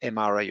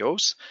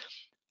MRIOs.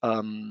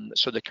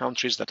 So the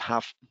countries that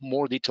have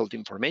more detailed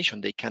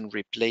information, they can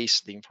replace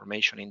the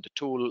information in the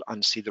tool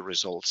and see the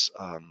results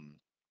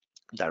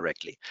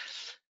directly.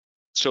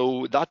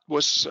 So that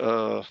was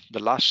the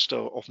last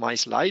of my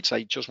slides.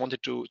 I just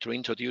wanted to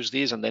introduce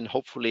this and then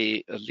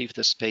hopefully leave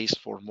the space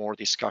for more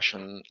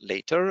discussion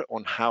later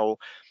on how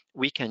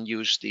we can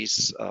use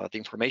this the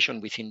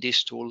information within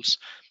these tools,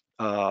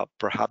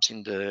 perhaps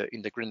in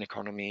the Green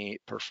Economy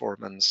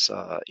Performance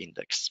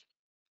Index.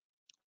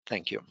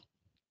 Thank you.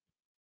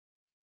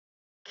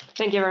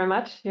 Thank you very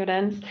much,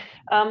 Jordan.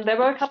 There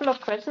were a couple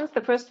of questions.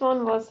 The first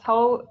one was,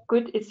 how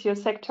good is your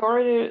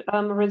sectorial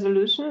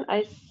resolution?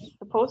 I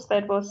suppose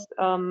that was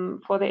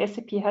for the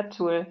SCP HAT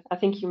tool. I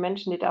think you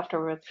mentioned it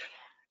afterwards.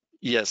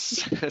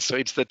 Yes, so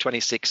it's the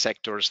 26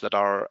 sectors that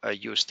are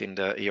used in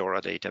the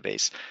EORA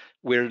database.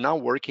 We're now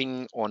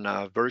working on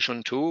a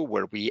version 2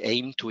 where we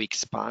aim to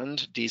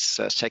expand this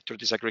sector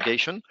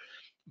disaggregation.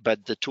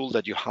 But the tool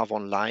that you have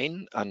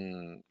online,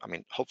 and I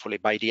mean, hopefully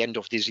by the end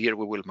of this year,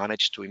 we will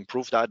manage to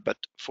improve that. But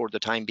for the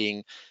time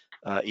being,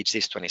 it's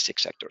these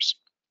 26 sectors.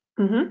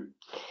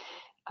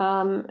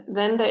 Mm-hmm.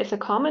 Then there is a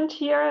comment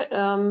here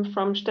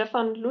from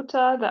Stefan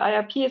Luther. The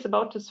IRP is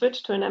about to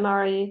switch to an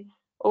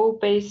MRIO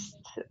based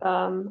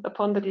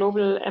upon the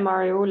global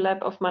MRIO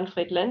lab of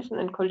Manfred Lenzen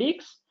and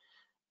colleagues.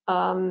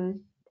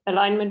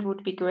 Alignment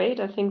would be great.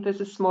 I think this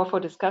is more for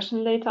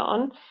discussion later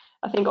on.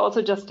 I think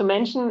also just to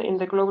mention in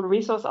the Global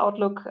Resource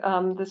Outlook,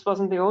 this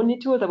wasn't the only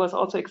tool. There was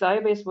also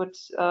Exaiobase,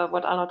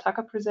 what Arno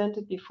Tucker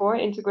presented before,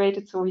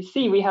 integrated. So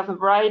we have a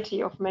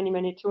variety of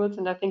many tools,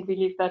 and I think we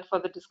leave that for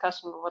the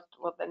discussion,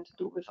 what then to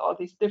do with all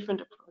these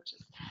different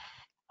approaches.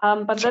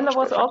 But then there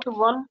was also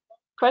one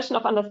question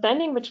of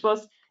understanding, which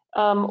was,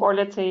 or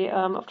let's say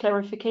of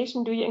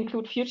clarification, do you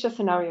include future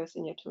scenarios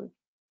in your tool?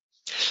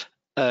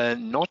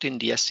 Not in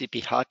the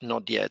SCP HAT,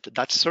 not yet.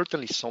 That's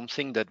certainly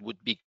something that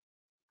would be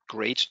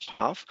great to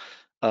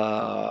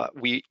have.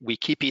 We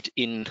keep it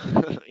in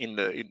in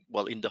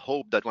the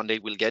hope that one day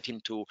we'll get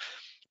into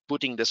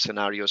putting the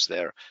scenarios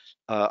there.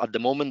 At the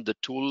moment, the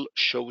tool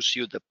shows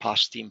you the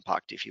past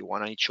impact, if you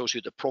want, and it shows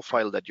you the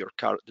profile that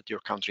your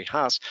country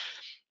has.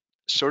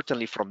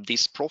 Certainly, from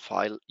this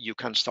profile, you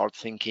can start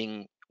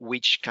thinking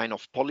which kind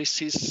of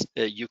policies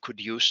you could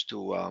use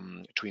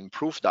to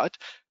improve that,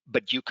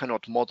 but you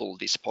cannot model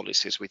these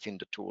policies within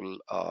the tool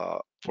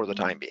for the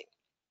time being.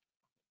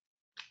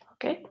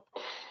 Okay.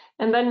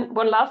 And then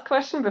one last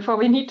question before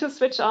we need to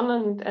switch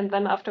on, and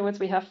then afterwards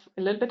we have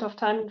a little bit of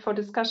time for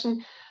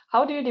discussion.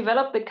 How do you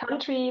develop the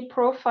country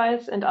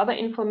profiles and other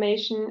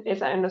information?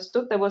 As I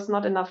understood, there was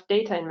not enough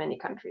data in many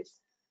countries.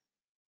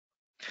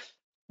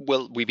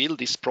 Well, we build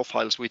these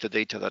profiles with the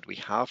data that we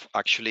have.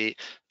 Actually,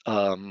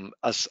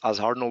 as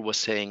Arnold was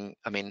saying,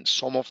 I mean,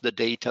 some of the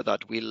data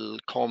that will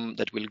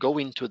go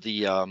into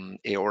the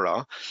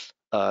EORA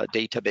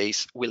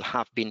database will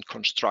have been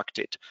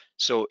constructed.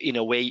 So in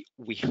a way,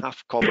 we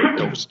have covered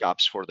those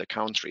gaps for the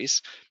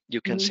countries. You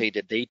can say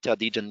the data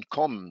didn't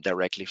come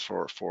directly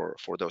for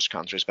those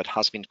countries, but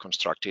has been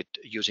constructed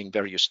using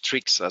various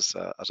tricks, as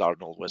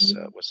Arnold was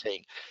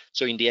saying.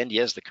 So in the end,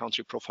 yes, the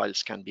country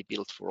profiles can be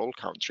built for all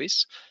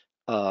countries,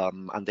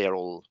 and they're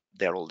all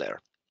there.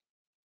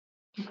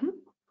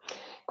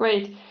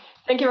 Great.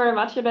 Thank you very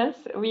much, Jens.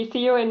 We see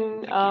you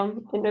in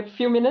a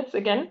few minutes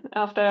again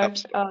after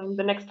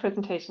the next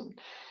presentation.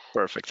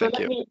 Perfect. So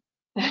Thank you.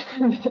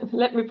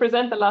 Let me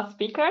present the last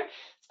speaker,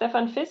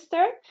 Stefan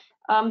Pfister.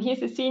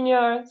 He's a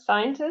senior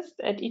scientist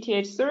at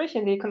ETH Zurich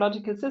in the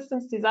Ecological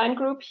Systems Design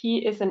Group. He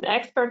is an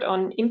expert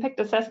on impact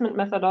assessment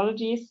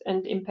methodologies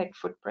and impact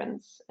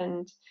footprints.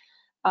 And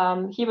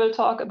he will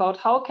talk about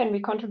how can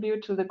we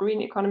contribute to the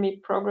green economy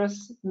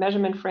progress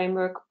measurement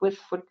framework with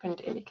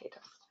footprint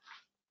indicators.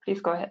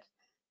 Please go ahead.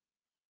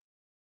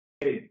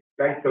 Okay,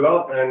 thanks a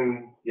lot,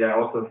 and yeah,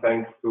 also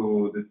thanks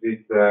to the Swiss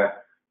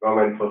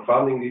government for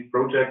funding this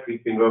project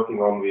we've been working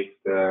on with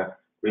the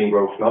Green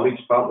Growth Knowledge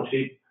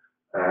Partnership,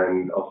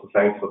 and also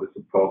thanks for the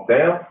support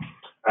there.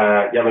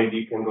 Yeah, maybe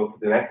you can go to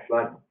the next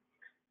slide.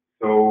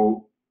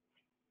 So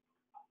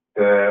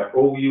the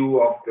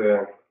overview of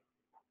the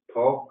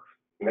talk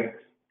next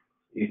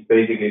is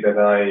basically that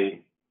I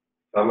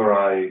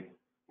summarize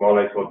more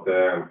or less what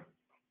the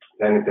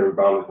planetary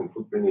boundaries and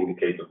footprint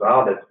indicators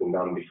are. That's been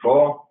done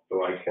before,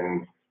 so I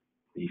can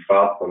be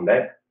fast on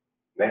that.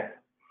 Next.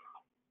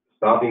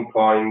 Starting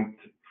point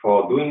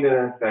for doing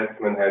the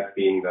assessment has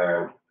been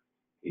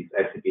this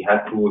SAP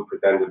HAT tool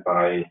presented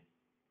by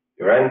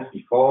Jens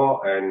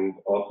before, and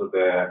also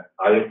the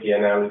IoT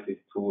analysis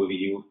tool we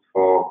used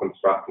for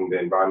constructing the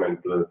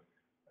environmental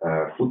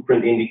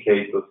footprint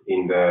indicators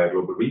in the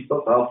Global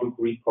Resource Outlook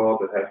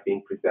report that has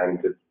been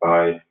presented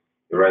by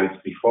Jens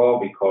before,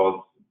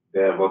 because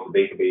there was a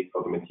database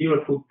for the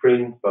material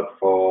footprint, but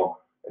for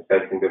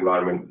assessing the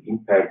environmental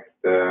impact,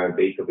 the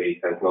database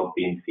has not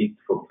been fit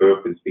for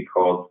purpose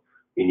because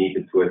we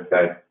needed to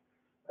assess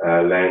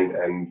land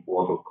and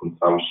water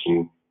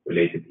consumption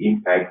related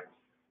impacts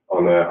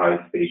on a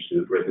high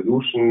spatial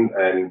resolution.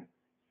 And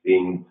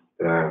since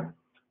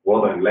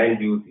water and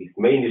land use is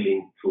mainly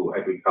linked to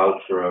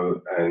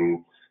agricultural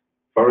and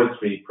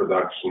forestry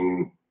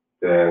production,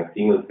 the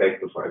single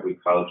sector for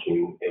agriculture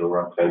in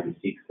EORA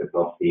 26 has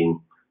not been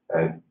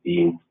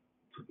deemed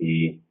to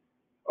be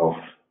of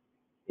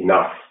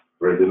enough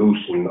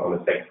resolution on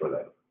a sector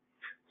level.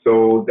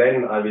 So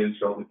then I will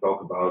shortly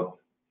talk about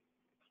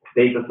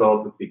data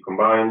sources we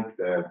combined,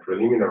 the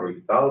preliminary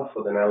results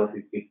for the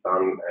analysis we've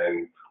done,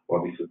 and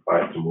what is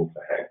required to move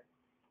ahead.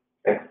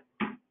 Next.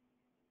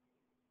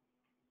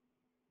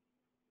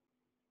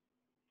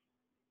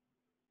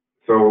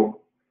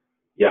 So,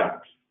 yeah,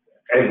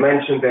 as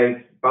mentioned,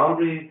 there's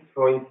boundaries,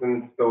 for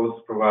instance,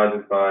 those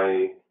provided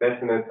by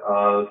Stefan et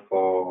al.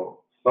 For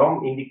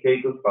some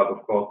indicators, but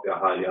of course they are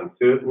highly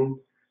uncertain.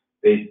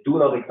 They do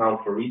not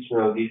account for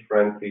regional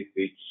differences,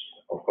 which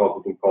of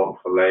course is important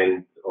for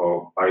land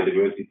or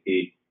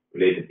biodiversity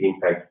related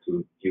impacts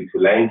due to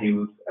land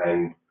use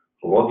and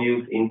water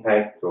use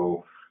impact.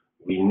 So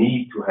we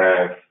need to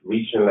have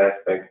regional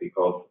aspects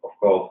because of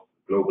course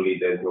globally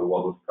there's no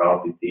water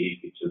scarcity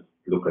if you just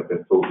look at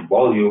the total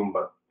volume,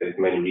 but there's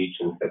many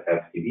regions that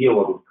have severe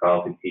water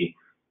scarcity,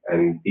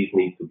 and this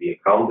needs to be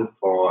accounted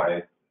for,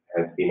 as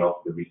has been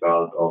also the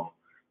result of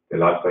the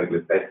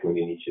lifecycle assessment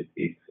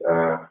initiatives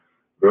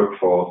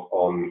workforce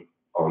on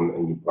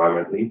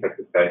environmental impact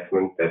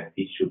assessment, that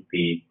this should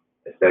be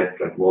assessed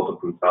like water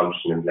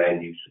consumption and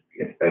land use should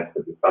be assessed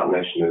at the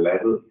subnational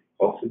level if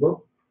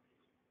possible.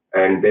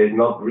 And there's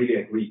not really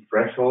agreed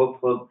threshold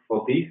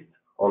for this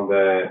on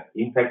the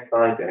impact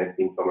side. There has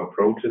been some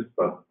approaches,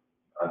 but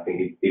I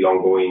think it's still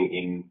ongoing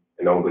in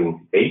an ongoing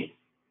debate.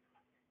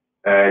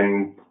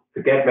 And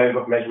the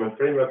GEPM measurement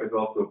framework is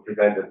also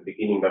presented at the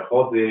beginning by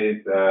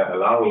Jose,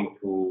 allowing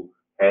to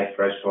have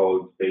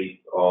thresholds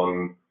based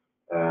on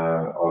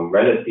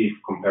relative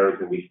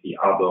comparison with the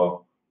other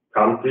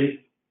countries,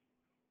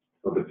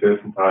 so the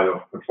percentile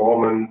of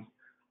performance.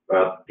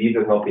 But this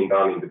has not been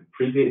done in the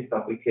previous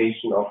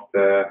application of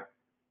the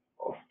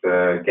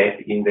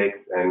GEP index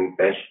and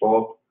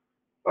dashboard,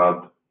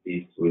 but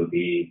this will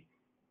be,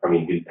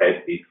 we'll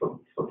test this for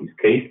this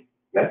case.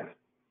 Next.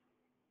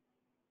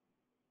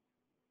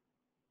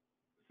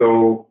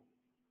 So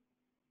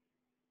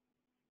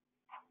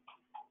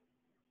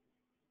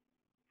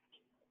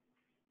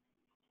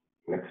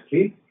next,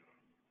 please.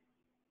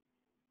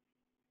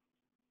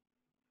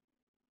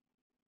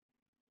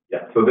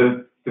 So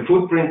the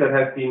footprint that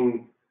has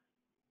been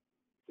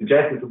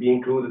suggested to be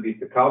included is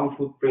the carbon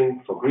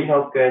footprint for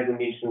greenhouse gas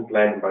emissions,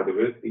 land and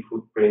biodiversity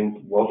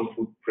footprint, water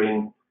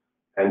footprint,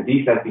 and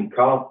these have been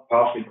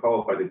partially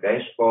covered by the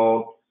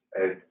dashboard,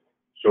 as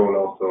shown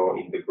also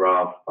in the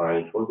graph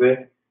by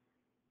Jose,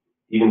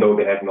 even though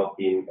they have not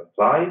been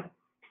applied.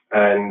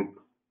 And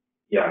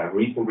yeah,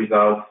 recent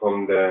results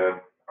from the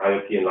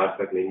IoT and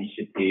Lifecycle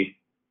Initiative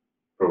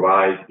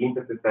provide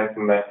impact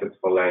assessment methods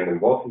for land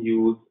and water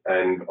use,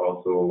 and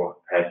also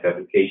has the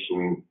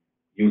application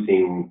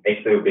using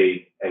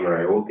Excel-based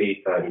MRIO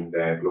data in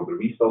the global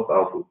resource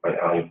outlook by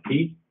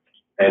IoT,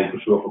 and for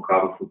sure for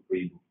carbon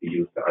footprint we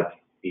use the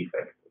ITC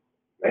factor.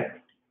 Next.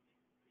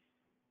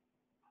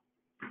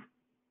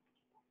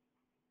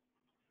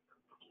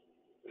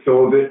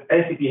 So the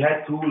SCP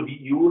Hat tool we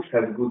use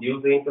has a good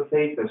user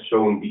interface as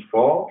shown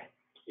before.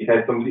 It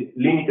has some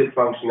limited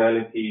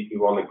functionality if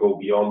you want to go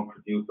beyond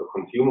producer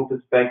consumer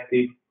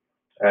perspective,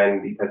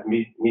 and it has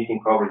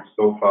missing coverage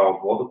so far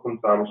of water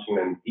consumption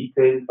and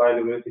detailed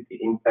biodiversity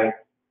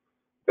impacts.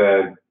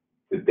 The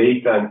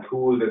data and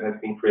tool that has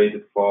been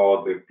created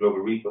for the Global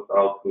Resource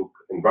Outlook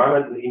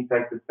environmental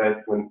impact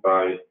assessment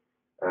by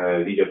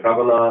Lydia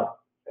Cabana,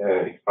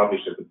 it's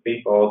published as a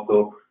paper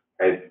also,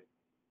 has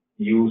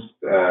used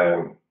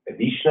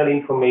additional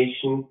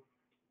information.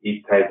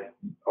 It has,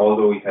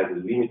 although it has a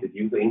limited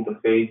user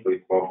interface, so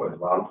it's more for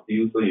advanced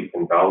user. You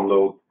can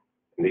download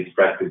and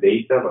extract the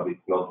data, but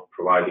it's not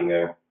providing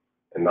a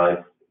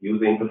nice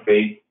user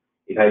interface.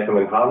 It has some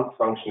enhanced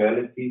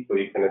functionality, so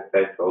you can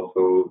assess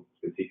also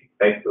specific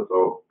sectors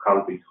or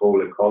countries'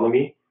 whole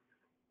economy.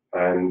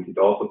 And it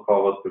also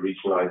covers the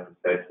regionalized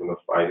assessment of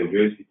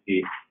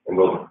biodiversity and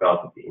water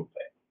scarcity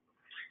impact.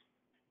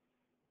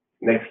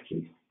 Next,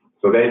 please.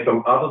 So there are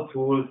some other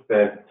tools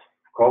that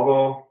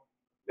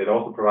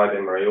also provide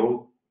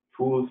MRIO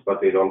tools, but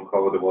they don't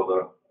cover the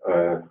water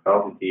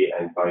scarcity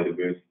and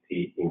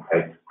biodiversity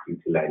impacts due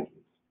to land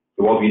use.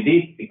 So what we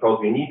did, because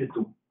we needed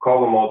to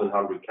cover more than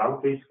 100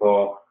 countries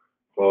for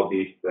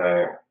this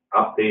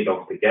update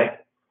of the GEPM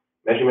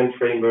measurement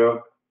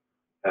framework,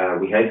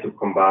 we had to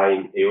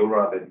combine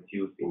EORA that is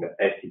used in the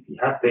SCP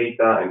Hat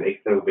data and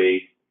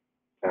Excel-based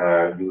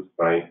used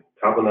by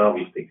Cabana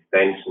with the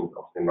extensions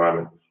of the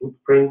environmental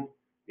footprint.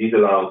 This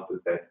allows to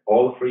set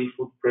all three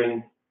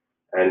footprints,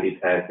 and it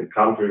has the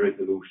country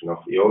resolution of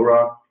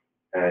EORA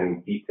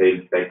and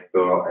detailed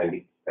sector and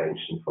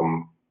extension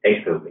from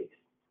Excel-based.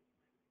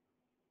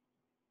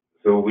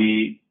 So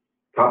we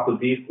couple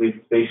this with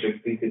spatial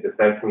explicit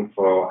assessment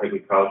for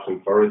agriculture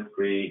and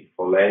forestry,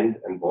 for land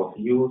and water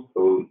use,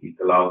 so it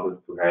allows us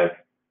to have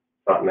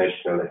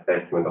subnational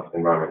assessment of the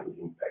environmental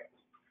impact,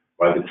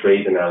 while the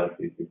trade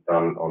analysis is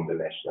done on the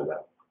national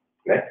level.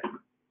 Next.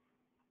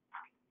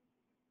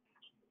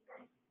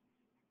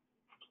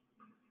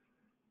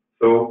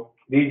 So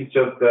this is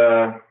just,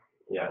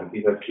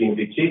 these are clean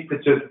digits.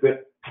 It's just,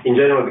 in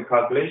general, the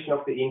calculation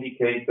of the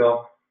indicator.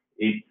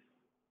 It's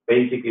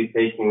basically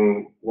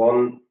taking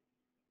one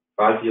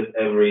 5 years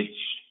average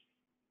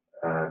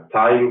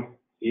time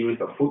series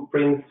of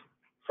footprints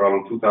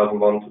from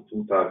 2001 to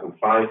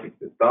 2005 is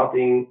the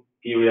starting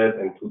period,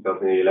 and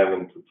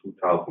 2011 to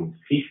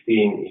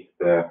 2015 is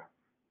the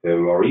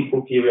more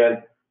recent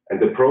period. And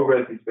the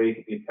progress is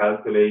basically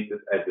calculated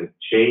as a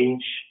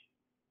change.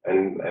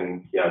 And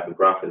the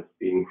graph has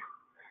been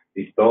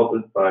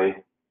distorted by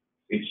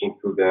switching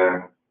to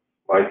the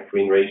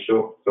widescreen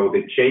ratio. So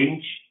the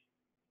change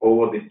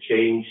over the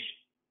change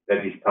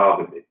that is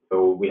targeted.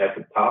 So we have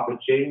a target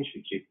change,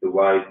 which is the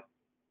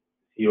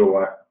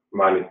y0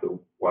 minus the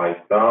y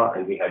star,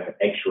 and we have an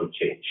actual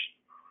change.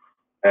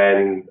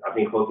 And I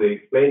think Jose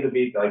explained a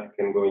bit. I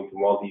can go into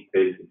more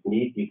details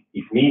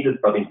if needed,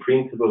 but in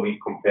principle, we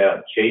compare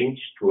a change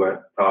to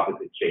a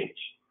targeted change.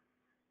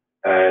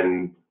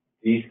 And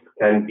this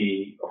can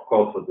be, of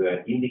course, for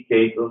the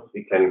indicators,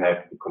 we can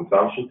have the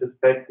consumption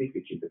perspective,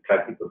 which is a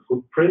classical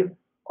footprint,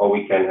 or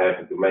we can have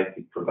a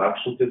domestic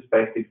production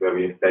perspective, where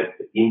we assess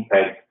the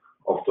impact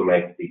of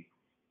domestic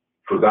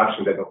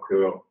production that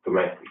occur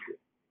domestically.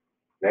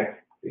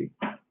 Next, please.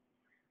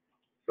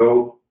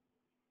 So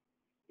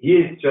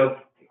here is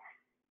just,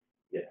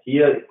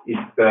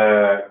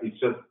 it's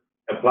just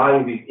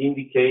applying this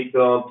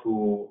indicator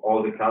to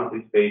all the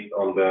countries based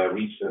on the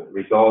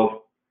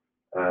resolved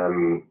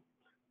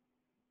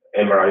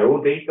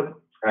MRIO data.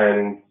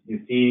 And you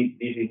see,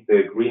 this is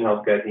the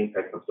greenhouse gas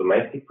impact of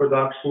domestic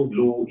production.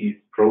 Blue is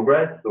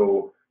progress.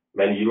 So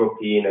many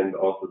European and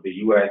also the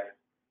US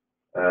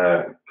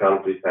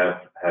countries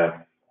have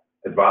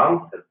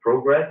advanced, have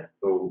progressed,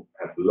 so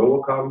have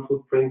lower carbon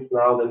footprints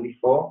now than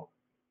before.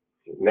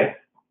 Next.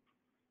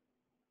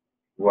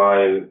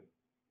 While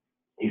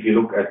if you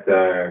look at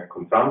the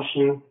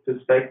consumption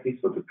perspective,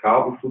 so the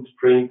carbon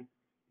footprint,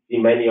 see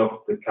many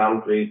of the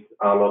countries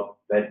are not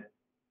that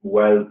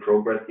well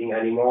progressing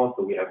anymore.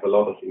 So we have a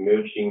lot of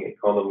emerging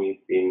economies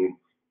in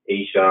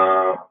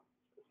Asia,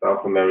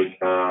 South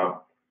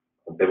America,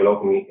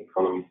 developing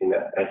economies in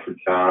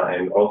Africa,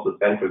 and also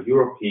Central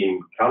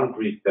European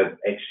countries that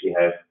actually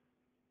have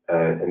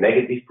a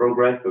negative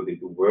progress, so they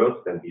do worse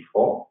than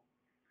before.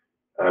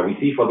 We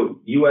see for the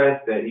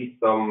US there is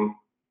some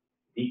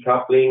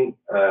decoupling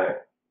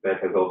that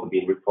has also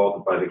been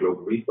reported by the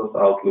Global Resource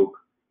Outlook,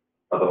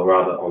 but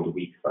rather on the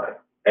weak side.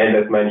 And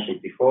as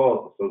mentioned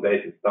before, so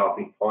there's a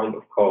starting point,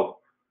 of course,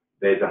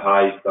 there's a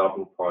high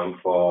starting point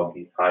for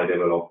these high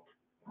developed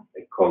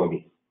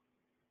economies.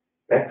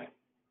 Next.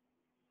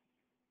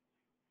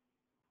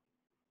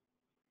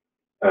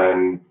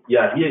 And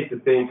yeah, here is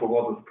the same for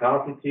water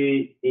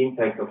scarcity,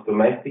 impact of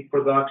domestic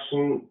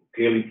production,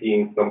 clearly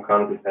seeing some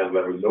countries have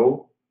very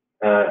low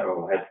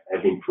or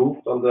have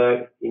improved on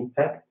the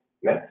impact.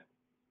 Next.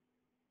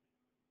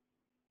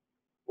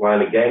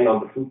 While again,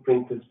 on the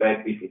footprint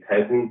perspective, it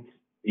hasn't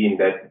been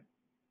that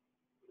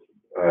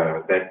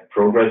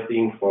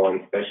progressing for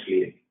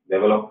especially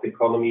developed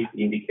economies,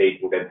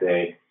 indicating that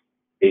they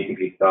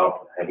basically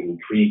start having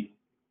increased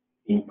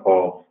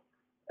imports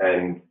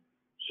and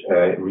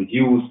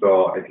reduce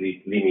or at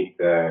least limit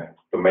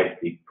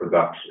domestic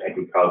production,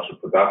 agricultural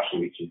production,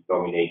 which is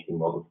dominating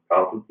water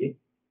scarcity.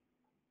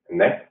 And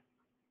next,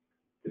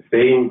 the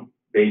same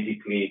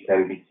basically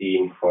can be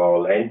seen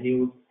for land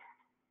use,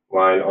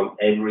 while on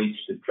average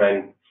the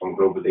trend from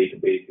global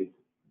databases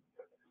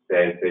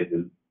says there's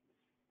a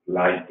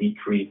slight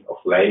decrease of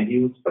land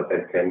use, but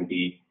that can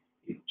be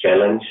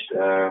challenged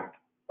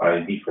by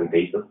different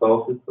data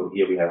sources. So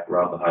here we have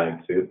rather high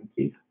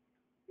uncertainties.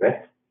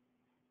 Next.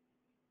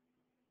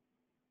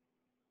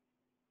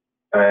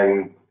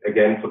 And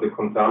again, for the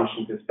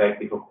consumption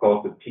perspective, of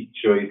course, the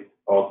picture is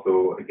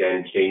also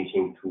again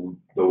changing to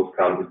those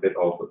countries that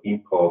also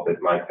import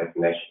that might have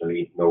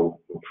nationally no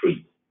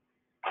increase.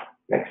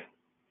 Next.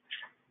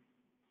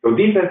 So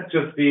this has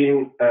just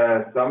been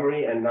a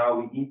summary, and now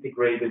we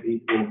integrated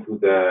it into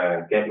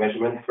the GEP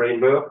measurement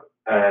framework.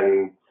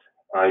 And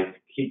I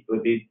skipped a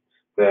bit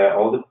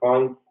all the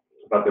points,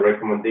 but the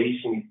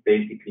recommendation is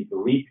basically to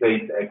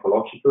replace the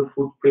ecological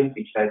footprint,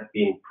 which has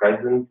been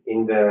present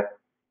in the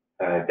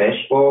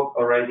dashboard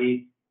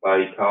already,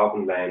 by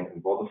carbon, land,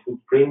 and water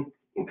footprint,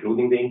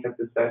 including the impact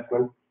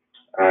assessment.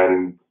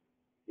 And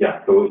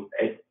yeah, so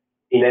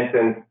in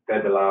essence,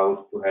 that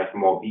allows to have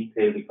more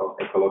detail because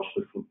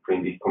ecological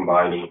footprint is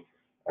combining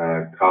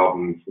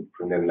carbon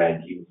footprint and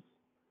land use.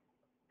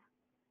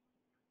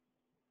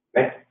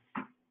 Next.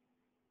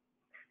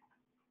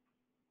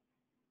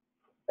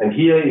 And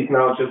here is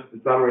now just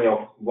a summary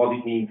of what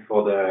it means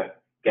for the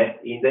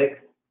GEP index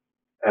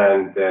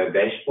and the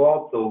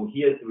dashboard. So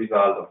here's the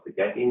result of the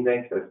GEP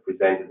index as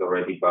presented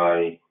already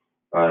by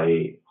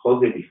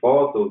Jose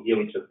before. So here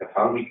we just have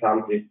hungry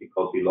countries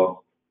because we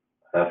lost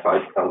 5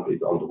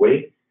 countries on the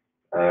way.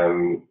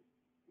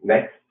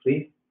 Next,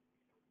 please.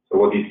 So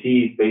what you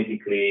see is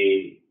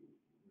basically,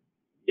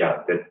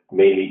 yeah, that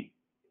mainly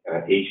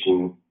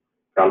Asian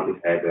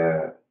countries had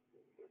a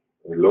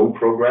low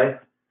progress.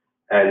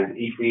 And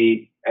if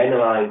we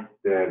analyze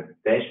the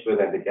dashboard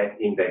and the GEP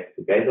index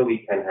together,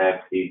 we can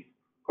have this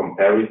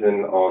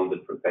comparison on the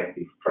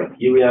protective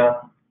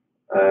criteria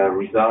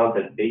result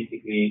that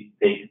basically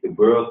takes the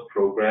worst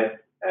progress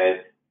as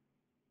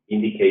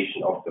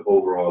indication of the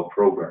overall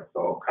progress,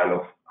 or kind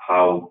of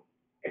how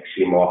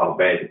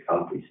bad the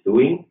country is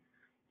doing.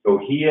 So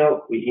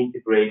here we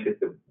integrated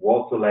the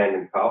water, land,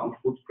 and carbon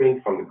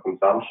footprint from the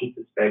consumption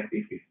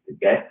perspective with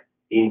the GEP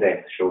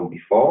index shown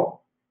before.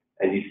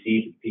 And you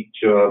see the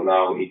picture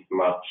now is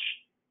much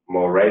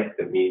more red.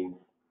 That means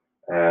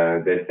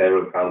there are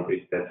several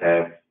countries that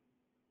have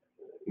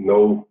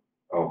no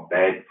or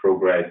bad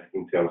progress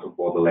in terms of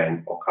water,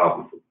 land, or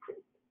carbon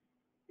footprint.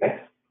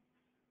 Next.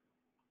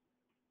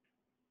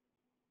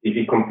 If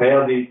you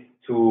compare this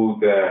to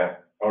the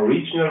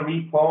original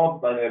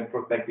report by the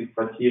protective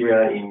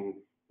criteria in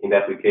the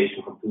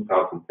application from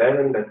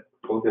 2007 that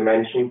Jose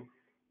mentioned,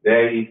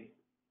 there is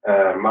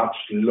much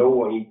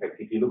lower impact.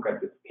 If you look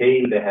at the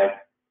scale, they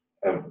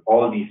have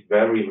all these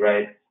very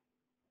red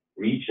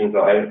regions,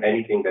 or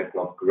anything that's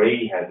not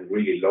gray has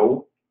really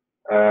low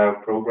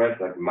progress,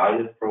 like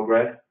minus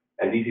progress,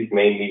 and this is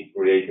mainly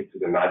related to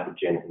the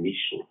nitrogen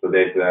emission. So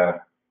there's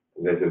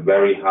a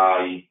very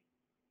high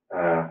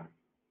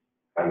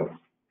kind of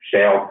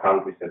share of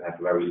countries that have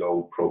very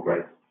low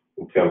progress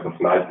in terms of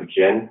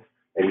nitrogen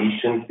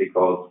emissions,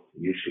 because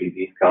usually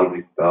these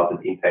countries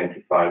started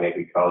intensifying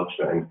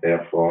agriculture and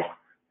therefore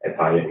at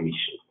higher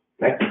emissions.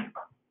 Next.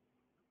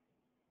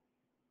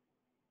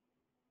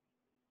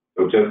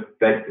 So just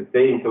that's the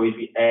same. So if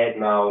we add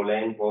now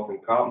land, water,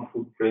 and carbon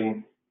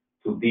footprint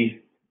to this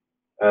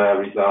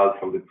result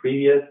from the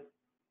previous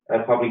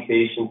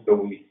publication, so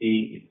we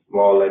see it's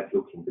more or less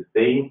looking the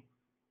same,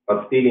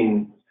 but still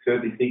in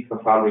 36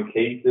 of 100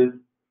 cases,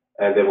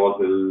 there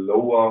was a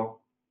lower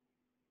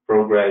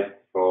progress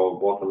for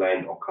water,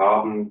 land, or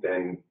carbon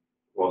than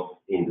was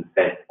in the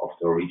set of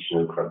the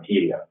original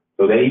criteria.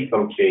 So there is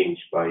some change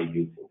by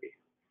using this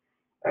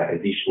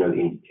additional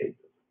indicators.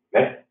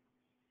 Next.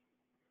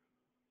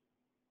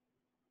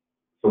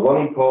 So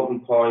one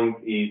important point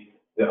is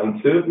the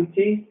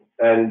uncertainty,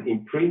 and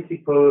in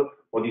principle,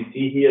 what you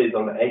see here is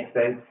on the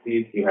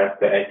x-axis, you have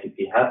the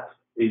SCP hat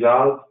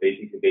results,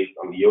 basically based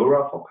on the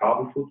EURA for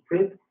carbon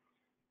footprint,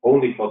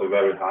 only for the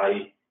very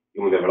high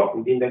Human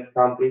Development Index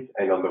countries,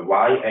 and on the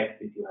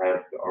y-axis you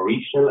have the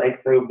original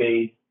XIO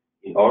base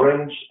in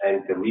orange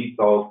and the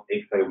resolved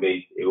XIO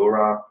base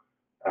EORA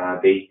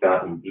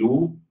data in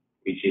blue,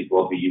 which is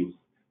what we use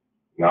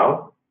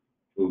now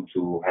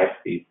to have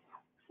this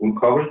full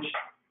coverage.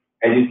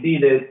 And you see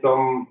there's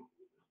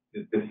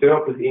the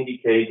circles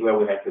indicate where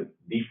we have a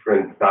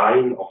different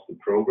sign of the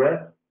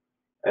progress,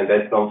 and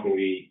that's something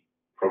we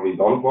probably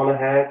don't want to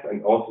have.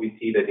 And also we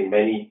see that in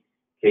many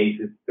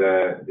cases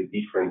the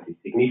difference is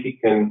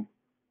significant,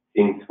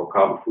 since for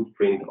carbon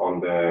footprint on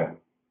the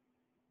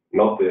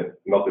not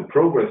the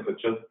progress but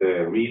just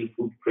the real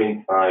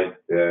footprint side,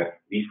 the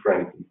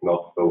difference is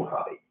not so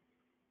high.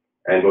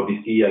 And what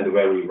we see on the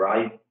very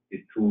right,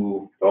 the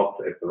two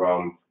dots at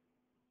around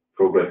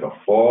progress of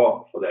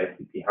 4 for the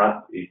SDP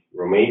hut is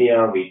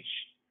Romania, which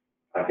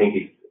I think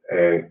is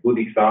a good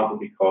example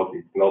because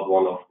it's not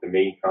one of the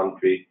main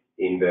countries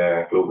in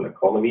the global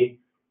economy,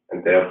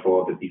 and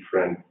therefore the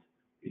difference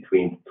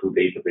between the two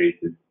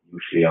databases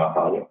usually are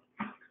higher.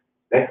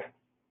 Next.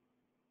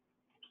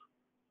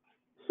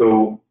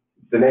 So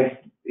the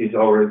next is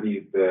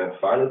already the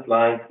final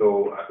slide.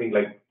 So I think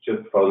like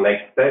just for the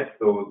next step,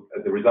 so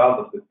as a result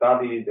of the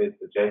study, there's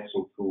a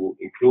suggestion to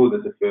include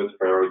as a first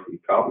priority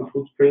carbon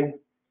footprint,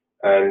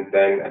 and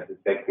then as a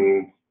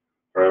second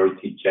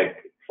priority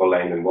check for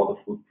land and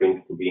water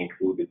footprints to be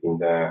included in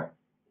the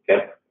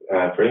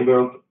GEP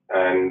framework.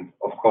 And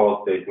of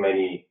course, there's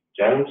many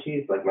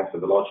challenges, like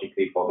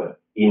methodologically for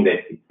the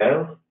index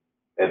itself.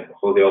 As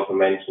Jose also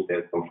mentioned,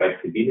 there's some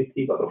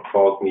flexibility, but of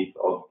course needs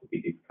also to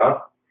be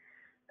discussed.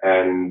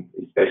 And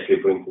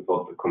especially, for instance,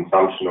 what the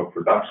consumption or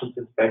production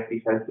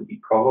perspective has to be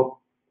covered,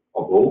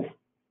 or both.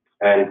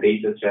 And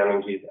data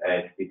challenges,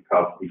 as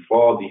discussed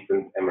before,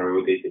 different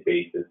MRO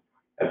databases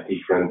have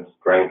different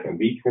strengths and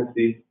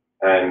weaknesses.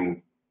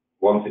 And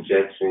one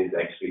suggestion is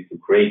actually to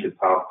create a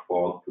task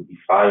force to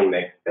define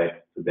next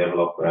steps to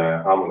develop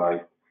a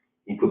harmonized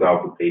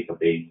input-output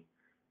database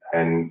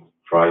and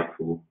try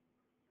to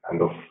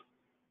kind of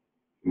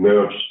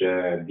merge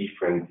the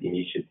different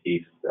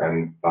initiatives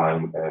and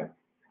kind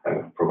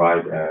of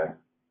provide a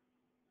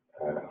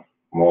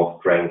more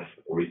strength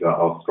result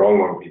or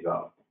stronger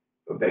result.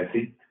 So that's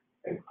it.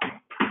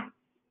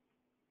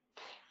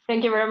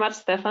 Thank you very much,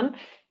 Stefan.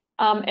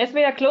 As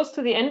we are close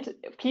to the end,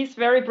 please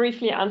very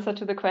briefly answer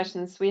to the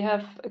questions. We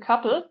have a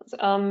couple,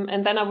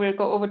 and then I will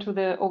go over to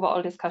the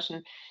overall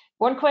discussion.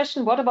 One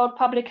question, what about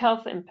public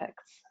health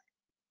impacts?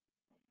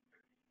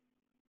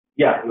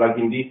 Yeah, like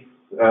in this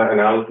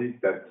analysis,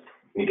 that's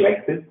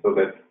neglected, so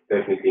that's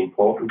definitely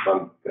important,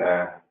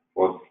 but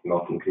was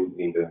not included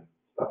in the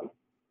study.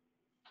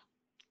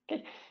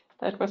 Okay,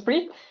 that was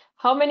brief.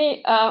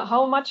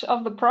 How much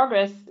of the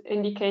progress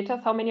indicators,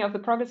 how many of the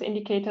progress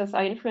indicators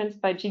are influenced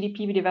by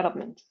GDP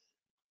development?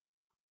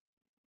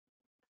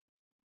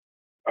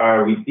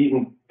 We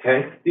didn't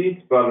test this,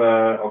 but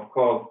of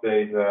course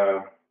there's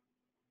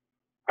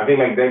I think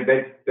like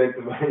that's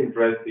a very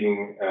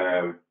interesting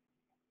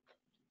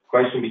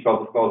question,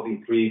 because of course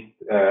increased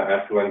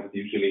affluence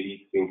usually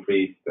leads to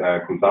increased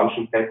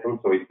consumption patterns.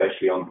 So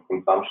especially on the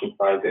consumption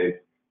side,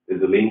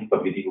 there's a link,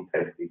 but we didn't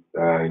test it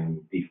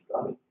in this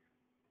study.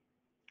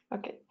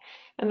 Okay,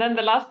 and then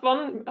the last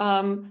one,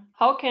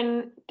 how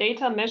can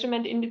data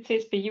measurement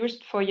indices be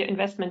used for your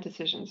investment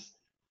decisions?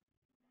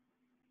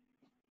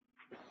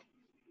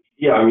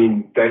 Yeah, I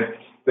mean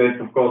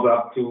that's of course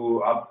up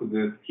to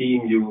the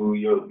scheme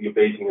you're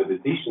basing your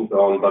decisions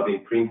on, but in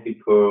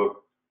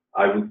principle,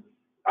 I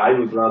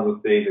would rather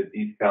say that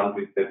these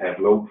countries that have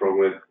low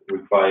progress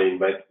require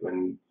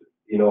investment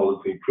in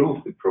order to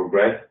improve the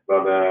progress,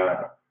 but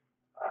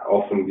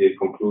often the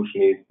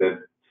conclusion is that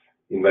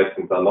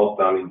investments are not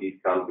done in these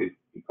countries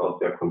because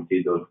they're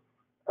considered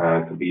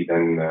to be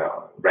then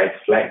red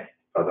flags.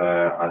 But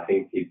I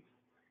think it's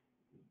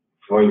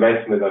for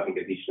investment, I think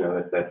additional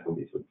assessment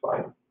is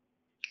required.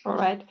 All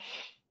right.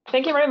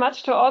 Thank you very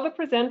much to all the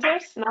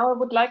presenters. Now I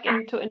would like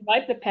to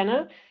invite the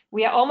panel.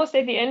 We are almost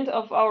at the end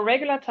of our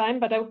regular time,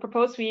 but I would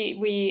propose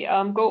we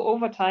go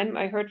over time.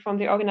 I heard from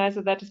the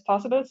organizer that is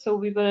possible, so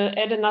we will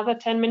add another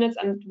 10 minutes,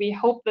 and we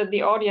hope that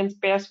the audience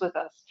bears with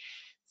us.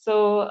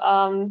 So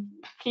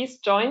please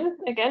join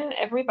again,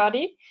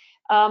 everybody.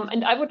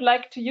 And I would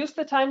like to use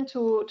the time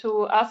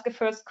to ask a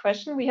first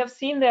question. We have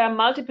seen there are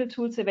multiple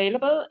tools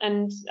available,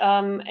 and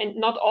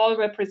not all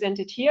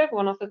represented here.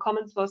 One of the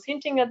comments was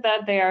hinting at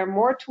that there are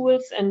more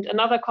tools, and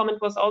another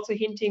comment was also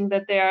hinting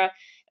that there are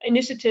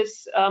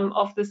initiatives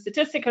of the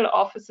statistical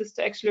offices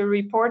to actually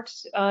report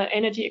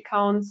energy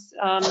accounts,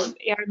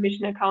 air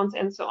emission accounts,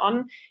 and so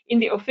on in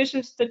the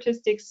official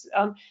statistics.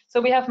 So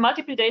we have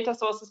multiple data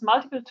sources,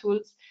 multiple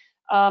tools.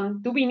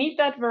 Do we need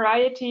that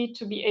variety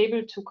to be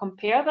able to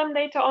compare them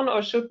later on,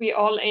 or should we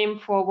all aim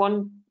for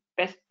one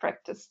best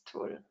practice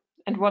tool?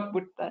 And what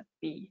would that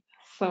be?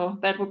 So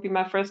that would be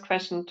my first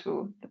question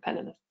to the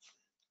panelists.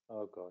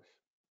 Oh gosh.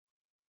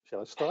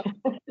 Shall I start?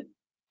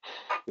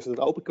 Is it an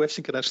open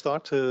question? Can I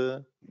start?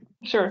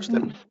 Sure.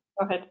 Go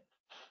ahead.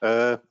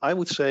 I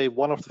would say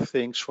one of the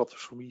things what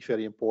for me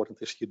very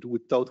important is you do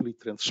it totally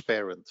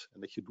transparent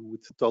and that you do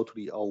it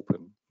totally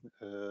open.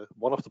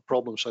 One of the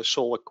problems, I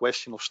saw a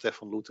question of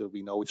Stefan Luther,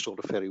 we know each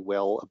other very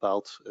well,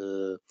 about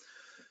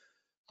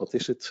what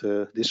is it,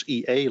 this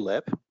EA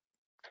lab.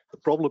 The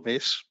problem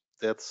is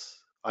that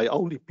I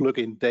only plug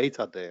in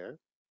data there.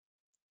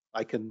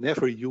 I can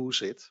never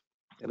use it,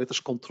 and it is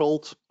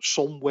controlled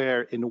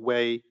somewhere in a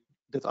way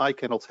that I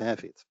cannot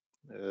have it.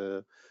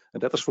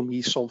 And that is for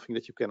me something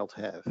that you cannot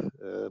have.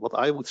 What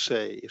I would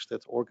say is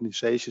that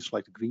organizations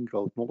like the Green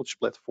Growth Knowledge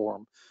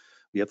Platform,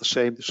 we had the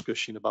same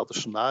discussion about the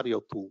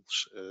scenario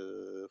tools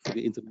for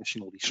the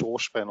International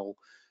Resource Panel.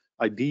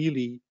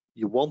 Ideally,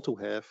 you want to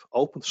have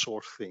open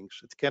source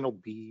things. It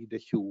cannot be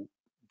that you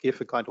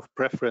give a kind of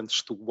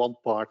preference to one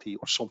party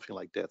or something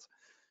like that.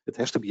 It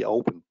has to be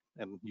open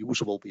and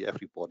usable by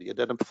everybody, and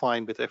then I'm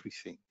fine with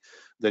everything.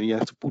 Then you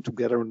have to put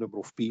together a number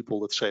of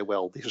people that say,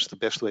 well, this is the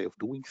best way of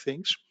doing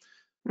things.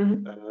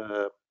 Mm-hmm.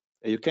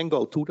 And you can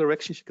go two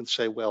directions. You can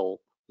say, well,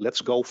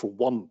 let's go for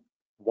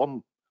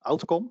one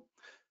outcome.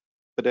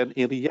 But then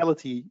in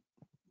reality,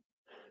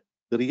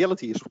 the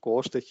reality is, of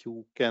course, that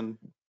you can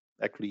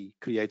actually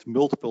create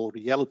multiple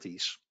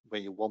realities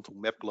when you want to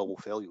map global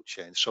value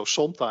chains. So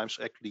sometimes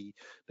actually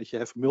that you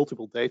have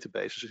multiple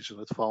databases is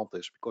an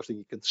advantage, because then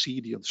you can see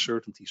the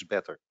uncertainties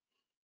better.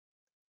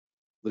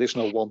 There is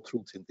no one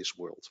truth in this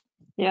world.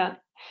 Yeah.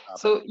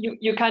 So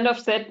you kind of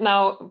said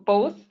now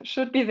both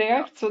should be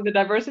there, so the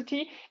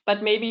diversity,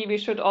 but maybe we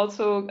should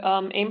also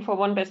aim for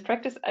one best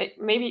practice.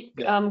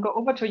 Go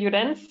over to you,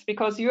 Jens,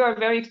 because you are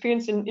very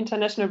experienced in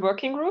international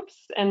working groups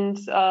and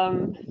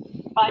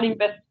finding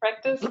best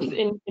practice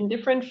in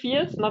different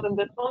fields, not in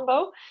this one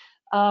though.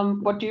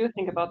 What do you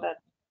think about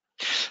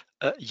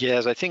that?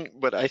 Yes, I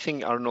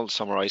think Arnold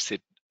summarized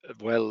it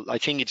well. I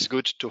think it's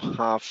good to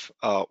have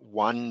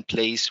one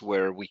place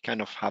where we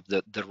kind of have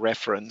the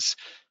reference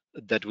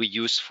that we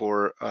use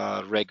for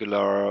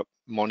regular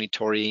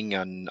monitoring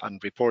and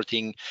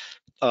reporting,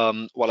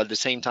 while at the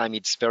same time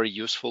it's very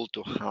useful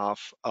to have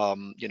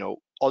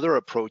other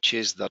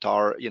approaches that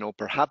are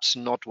perhaps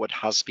not what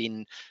has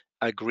been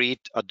agreed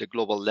at the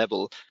global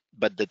level,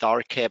 but that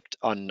are kept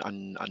on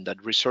and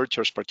that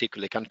researchers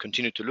particularly can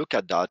continue to look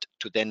at that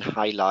to then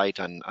highlight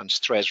and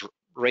stress,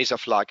 raise a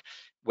flag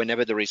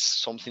whenever there is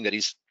something that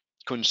is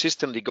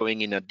consistently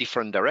going in a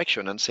different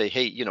direction, and say,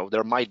 hey,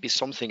 there might be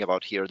something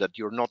about here that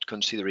you're not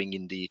considering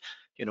in the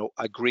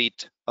agreed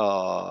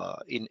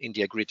in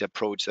the agreed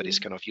approach that is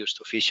kind of used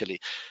officially.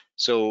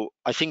 So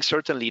I think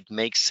certainly it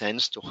makes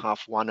sense to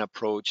have one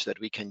approach that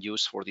we can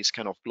use for these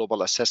kind of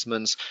global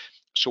assessments,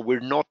 so we're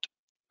not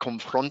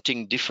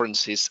confronting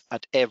differences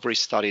at every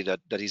study that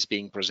is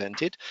being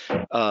presented,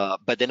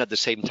 but then at the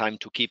same time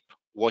to keep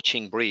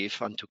watching brief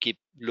and to keep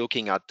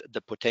looking at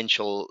the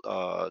potential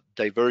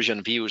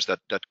divergent views that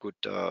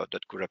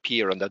could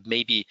appear and that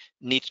maybe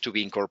need to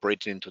be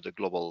incorporated into the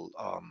global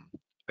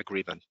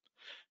agreement.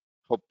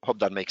 Hope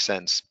that makes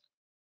sense.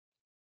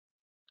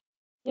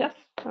 Yes.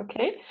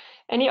 Okay.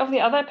 Any of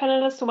the other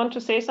panelists who want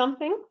to say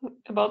something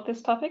about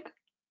this topic?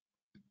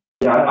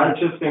 Yeah, I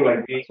just think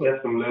like we have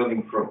some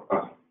learning from.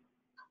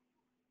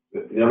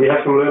 We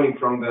have some learning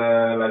from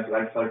the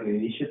life cycle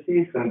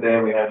initiatives, and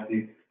there we have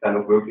these kind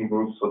of working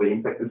groups for the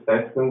impact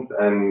assessment,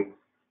 and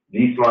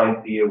these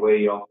might be a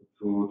way also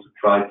to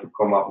try to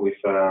come up with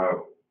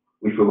a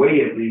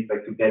way, at least,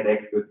 like to get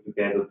experts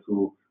together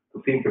to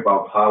think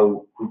about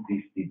how could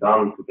this be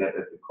done to get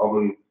at a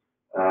common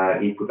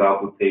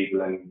input-output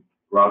table, and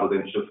rather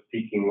than just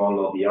picking one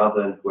or the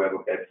other, and whoever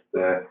gets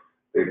the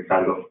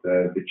kind of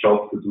the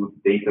job to do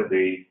the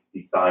database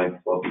decides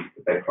what is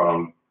the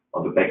background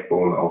or the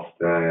backbone of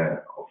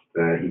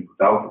the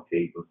input-output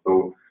table.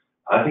 So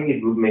I think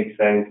it would make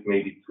sense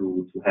maybe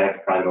to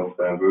have kind of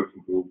a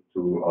working group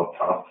or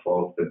task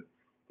force that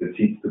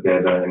sits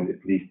together and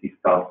at least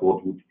discuss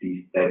what would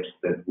be steps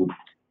that would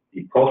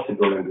be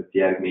possible, and at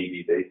the end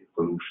maybe there is a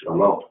solution or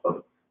not,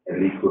 but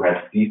at least to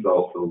have these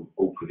also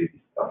openly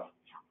discussed.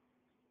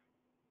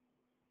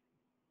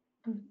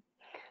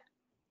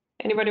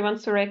 Anybody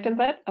wants to react on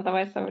that?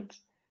 Otherwise, I would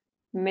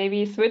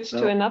maybe switch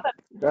to another.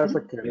 That's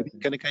okay.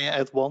 Can I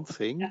add one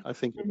thing? Yeah. I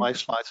think in my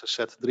slides I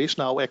said there is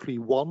now actually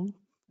one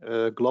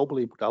global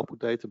input-output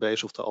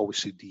database of the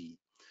OECD.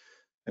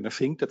 And I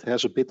think that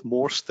has a bit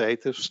more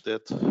status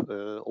that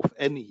of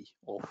any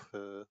of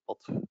what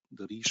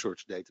the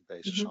research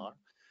databases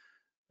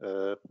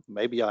are.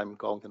 Maybe I'm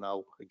going to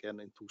now again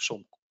into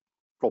some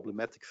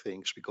problematic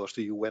things, because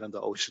the UN and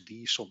the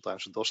OECD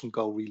sometimes it doesn't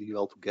go really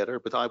well together.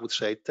 But I would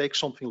say take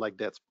something like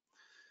that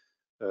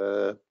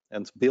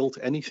and build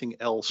anything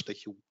else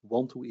that you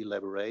want to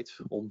elaborate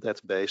on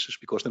that basis,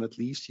 because then at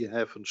least you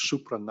have a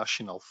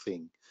supranational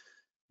thing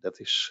that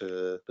is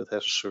that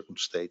has a certain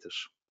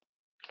status.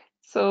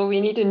 So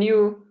we need a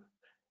new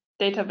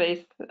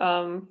database.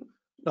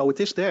 No, it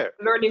is there.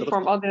 Learning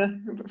from other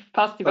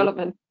past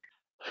development.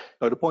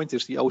 No, the point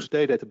is the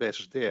OECD database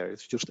is there.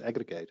 It's just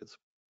aggregated.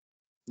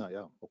 No,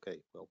 yeah,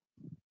 okay, well.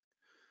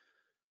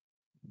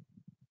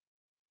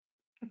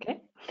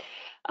 Okay.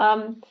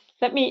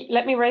 Let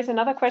me raise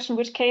another question,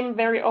 which came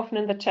very often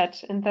in the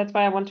chat, and that's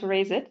why I want to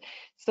raise it.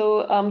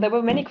 So there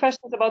were many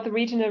questions about the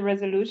regional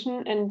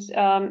resolution, and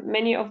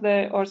many of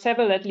the, or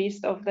several at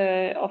least, of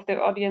the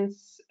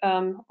audience,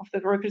 of the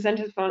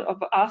representatives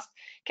of asked,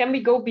 can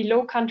we go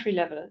below country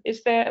level?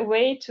 Is there a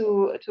way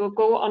to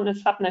go on a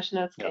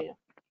subnational scale?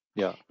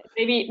 Yeah.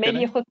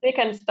 Maybe Jose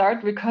can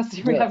start, because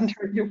we haven't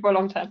heard you for a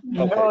long time.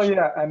 Okay. Oh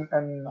yeah,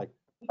 and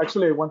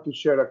actually I want to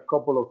share a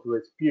couple of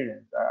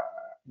experience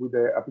with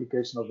the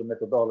application of the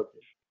methodology.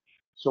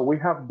 So we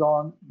have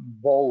done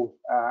both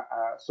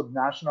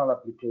subnational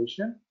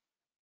application.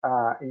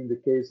 In the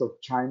case of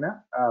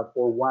China,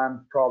 for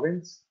one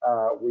province,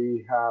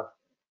 we have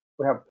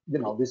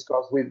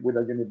discussed with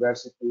a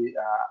university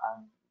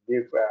and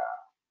give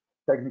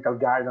technical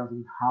guidance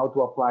on how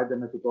to apply the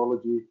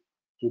methodology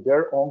to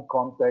their own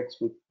context,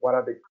 with what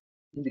are the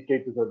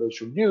indicators that they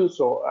should use.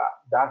 So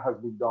that has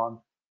been done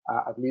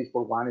at least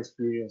for one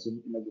experience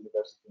in a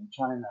university in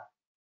China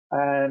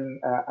and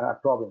a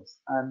province.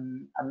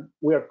 And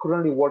we are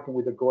currently working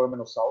with the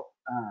government of South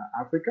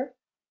Africa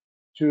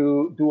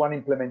to do an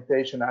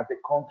implementation at the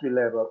country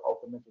level of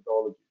the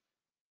methodology.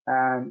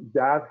 And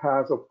that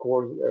has, of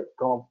course,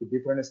 come up to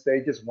different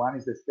stages. One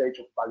is the stage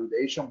of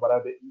validation. What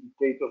are the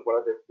indicators? What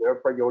are their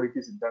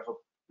priorities in terms of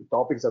the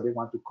topics that they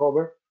want to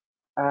cover?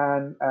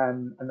 And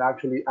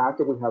actually,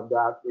 after we have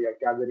that, we are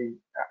gathering,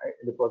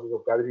 in the process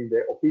of gathering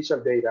the official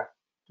data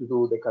to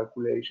do the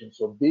calculation.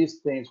 So these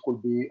things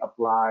could be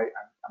applied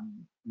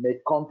and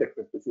make context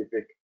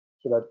specific,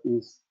 so that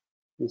is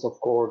of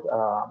course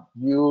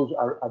used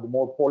at the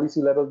more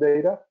policy level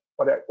data.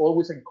 But I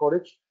always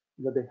encourage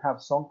that they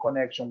have some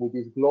connection with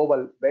this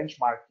global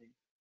benchmarking,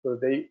 so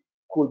that they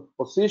could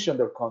position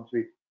their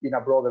country in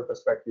a broader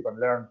perspective and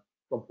learn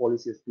from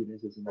policy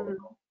experiences in other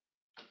countries.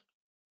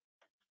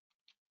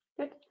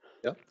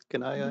 Yeah,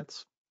 can I add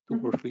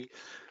 2 or 3?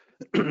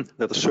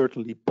 That is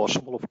certainly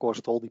possible. Of course,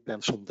 it all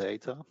depends on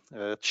data.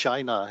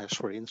 China has,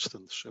 for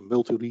instance, a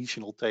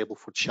multi-regional table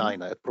for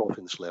China at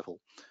province level.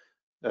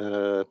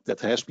 That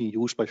has been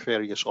used by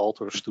various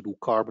authors to do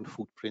carbon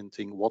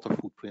footprinting, water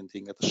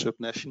footprinting at the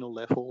subnational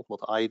level.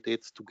 What I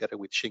did together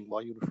with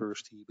Tsinghua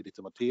University, we did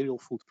the material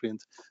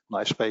footprint,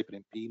 nice paper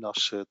in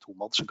PNAS 2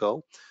 months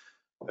ago.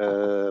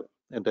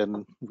 And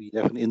then we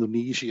have an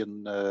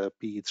Indonesian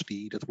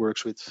PhD that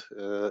works with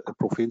a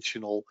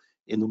provincial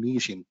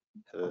Indonesian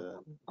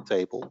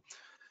table.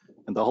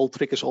 And the whole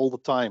trick is all the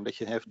time that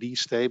you have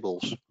these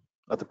tables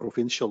at the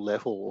provincial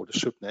level or the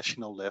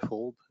subnational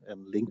level,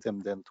 and link them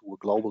then to a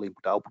global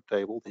input-output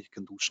table that you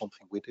can do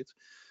something with it.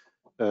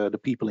 The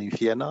people in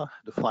Vienna,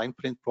 the fine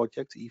print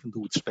project, even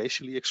do it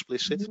spatially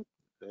explicit.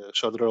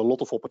 So there are a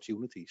lot of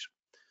opportunities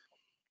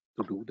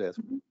to do that.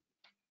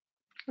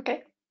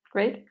 Okay,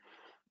 great.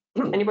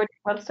 Anybody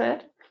wants to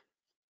add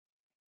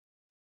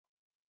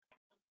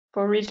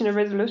for regional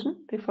resolution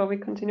before we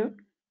continue?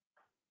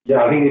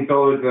 Yeah, I think it's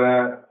always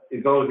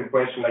a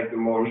question, like the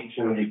more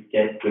regional you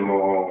get, the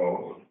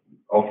more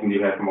often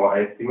you have more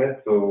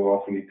estimates. So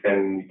often you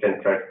can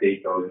track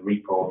data or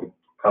recall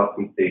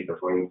customs data,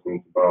 for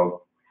instance,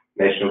 about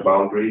national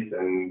boundaries,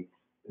 and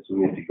as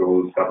soon as you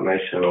go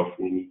subnational,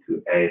 often you need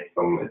to add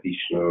some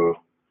additional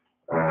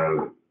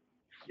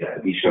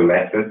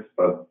methods.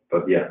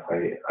 But yeah,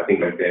 I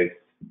think like there's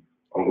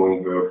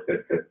ongoing work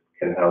that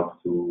can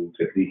help to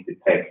at least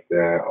detect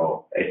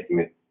or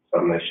estimate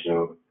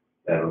subnational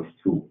levels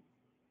too.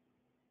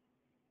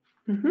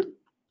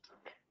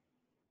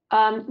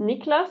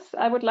 Niklas,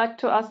 I would like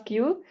to ask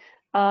you,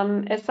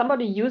 as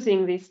somebody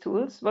using these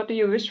tools, what do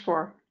you wish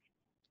for?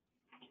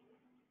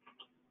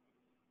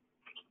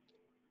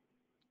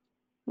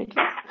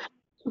 Niklas?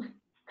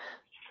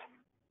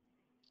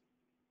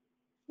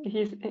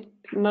 He's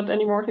not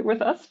anymore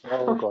with us.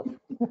 Oh God.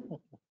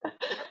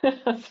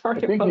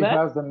 Sorry I think for he that.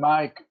 has the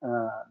mic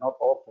not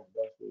open.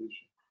 That's the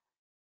issue.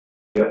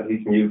 Yeah,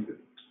 he's muted.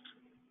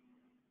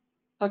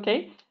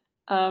 Okay.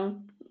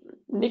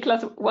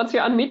 Niklas, once you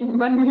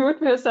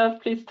unmute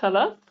yourself, please tell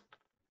us.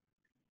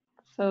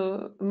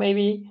 So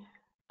maybe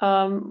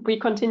we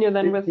continue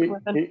then with.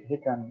 He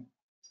can.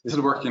 Is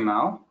it working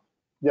now?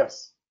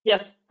 Yes.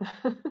 Yes.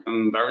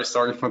 I'm very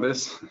sorry for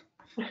this.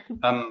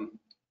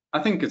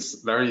 I think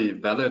it's very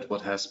valid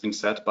what has been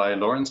said by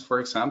Lawrence,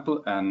 for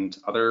example, and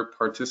other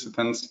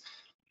participants,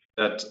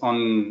 that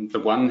on the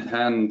one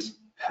hand,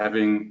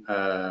 having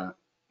a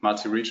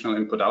multi-regional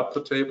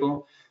input-output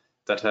table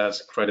that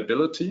has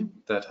credibility,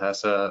 that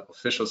has an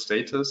official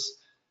status,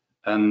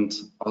 and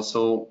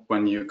also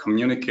when you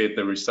communicate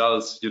the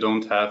results, you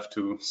don't have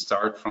to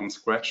start from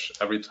scratch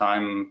every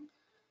time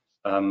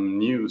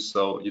new.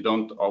 So you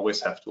don't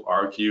always have to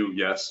argue,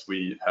 yes,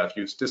 we have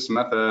used this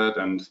method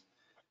and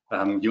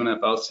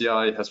UNEP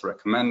LCI has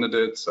recommended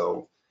it.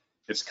 So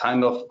it's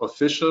kind of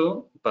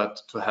official,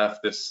 but to have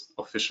this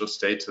official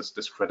status,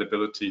 this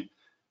credibility.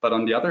 But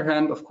on the other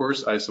hand, of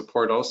course, I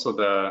support also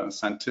the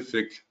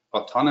scientific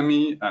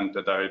autonomy and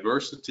the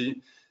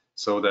diversity,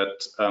 so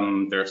that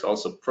there's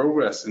also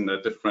progress in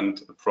the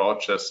different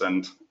approaches.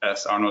 And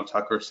as Arnold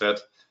Tucker said,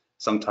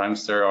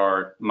 sometimes there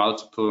are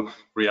multiple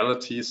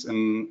realities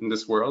in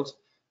this world,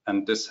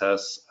 and this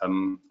has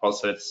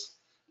also its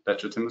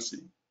legitimacy.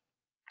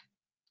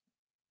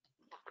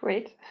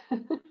 Great.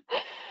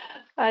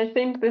 I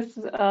think this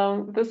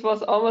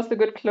was almost a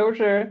good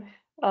closure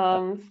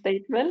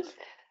statement.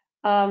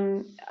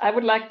 I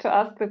would like to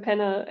ask the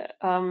panel,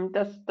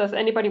 does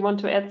anybody want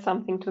to add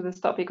something to this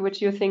topic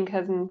which you think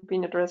hasn't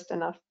been addressed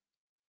enough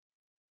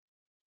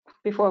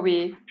before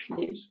we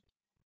leave?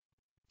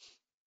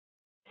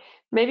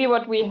 Maybe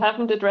what we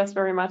haven't addressed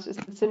very much is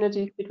the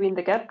synergy between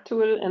the GAP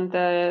tool and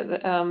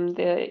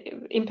the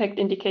impact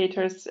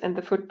indicators and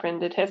the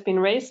footprint. It has been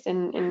raised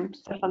in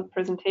Stefan's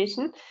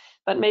presentation,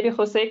 but maybe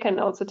Jose can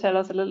also tell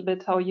us a little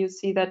bit how you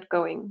see that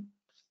going.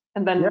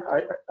 And then,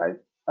 yeah,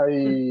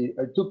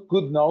 I took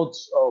good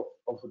notes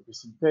of the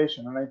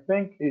presentation, and I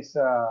think it's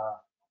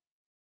a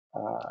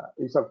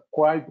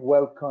quite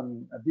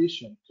welcome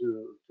addition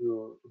to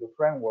the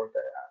framework.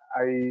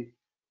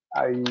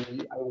 I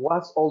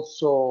was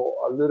also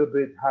a little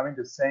bit having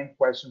the same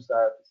questions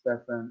that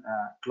Stefan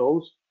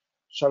closed.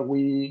 Shall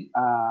we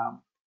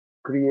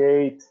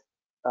create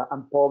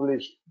and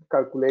publish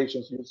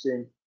calculations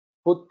using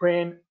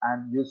footprint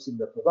and using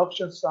the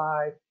production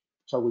side?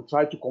 Shall we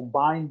try to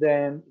combine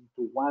them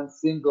into one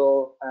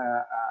single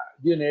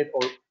unit,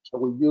 or shall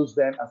we use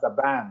them as a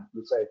band?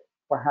 You say,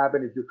 what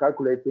happens if you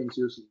calculate things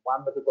using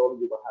one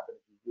methodology? What happens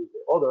if you use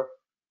the other?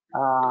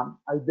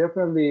 I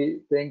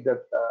definitely think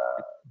that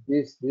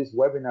this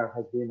webinar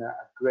has been a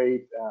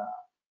great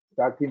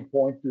starting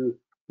point to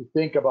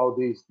think about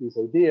these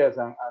ideas,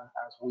 and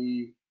as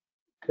we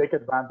take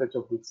advantage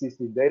of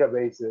existing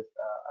databases,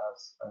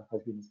 as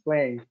has been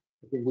explained,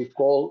 I think we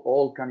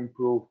all can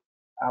improve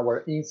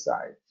our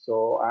insight.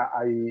 So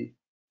I'm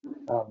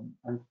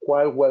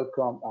quite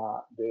welcome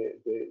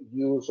the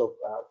use of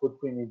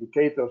footprint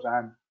indicators,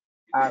 and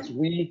as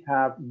we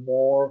have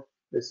more,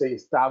 let's say,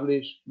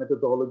 established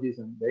methodologies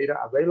and data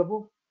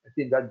available, I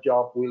think that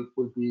job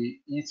will be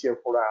easier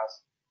for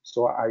us.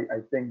 So I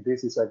think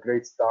this is a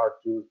great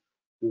start to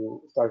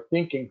start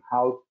thinking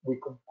how we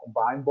can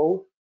combine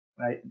both.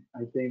 I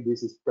think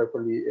this is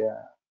perfectly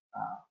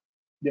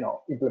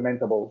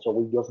implementable. So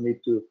we just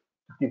need to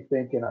keep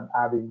thinking and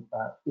adding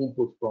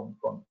input from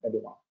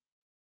everyone.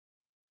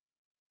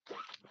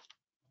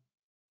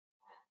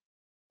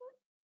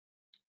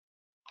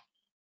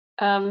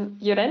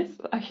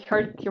 Jens, I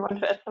heard you want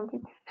to add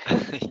something.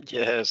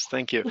 Yes,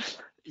 thank you.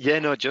 Yeah,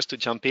 no, just to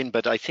jump in,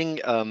 but I think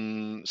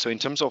so. In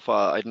terms of,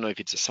 I don't know if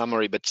it's a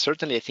summary, but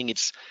certainly I think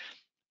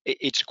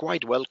it's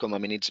quite welcome. I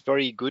mean, it's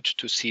very good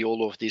to see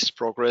all of this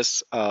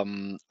progress.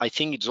 I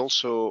think it's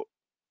also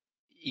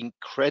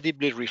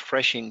incredibly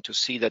refreshing to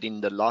see that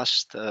in the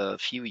last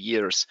few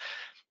years,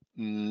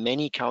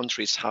 many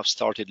countries have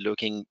started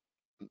looking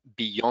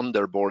beyond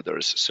their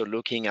borders. So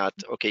looking at,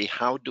 okay,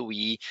 how do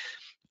we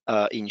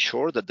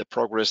ensure that the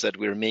progress that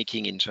we're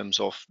making in terms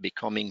of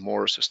becoming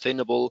more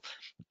sustainable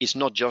is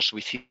not just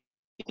within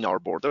our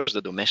borders,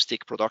 the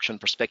domestic production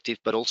perspective,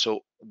 but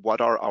also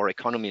what are our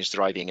economies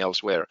driving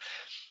elsewhere.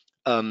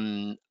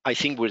 I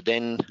think we're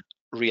then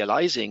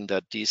realizing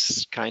that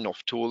these kind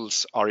of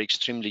tools are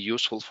extremely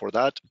useful for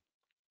that,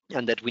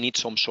 and that we need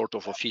some sort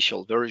of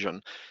official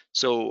version.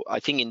 So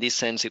I think in this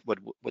sense, what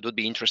would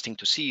be interesting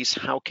to see is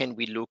how can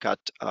we look at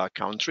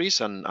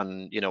countries and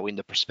in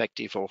the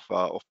perspective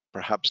of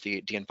perhaps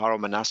the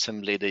Environment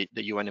Assembly,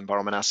 the UN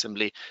Environment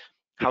Assembly,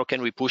 how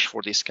can we push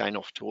for this kind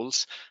of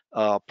tools?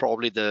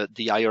 Probably the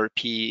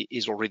IRP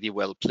is already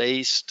well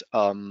placed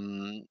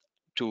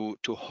to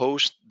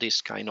host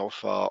this kind of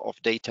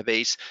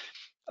database.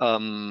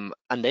 And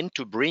then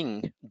to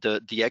bring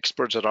the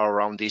experts that are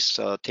around this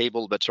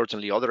table, but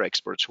certainly other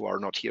experts who are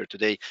not here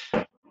today,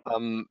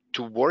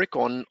 to work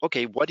on,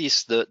 okay, what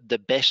is the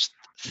best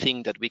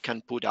thing that we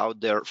can put out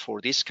there for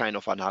this kind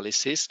of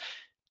analysis,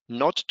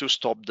 not to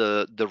stop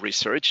the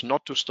research,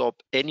 not to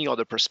stop any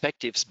other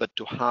perspectives, but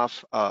to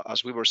have,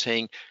 as we were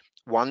saying,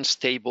 one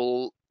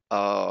stable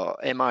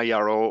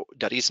MIRO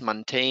that is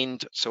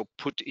maintained, so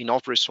put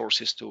enough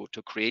resources to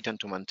create and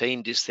to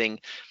maintain this thing,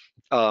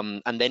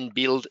 and then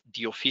build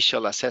the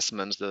official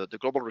assessments, the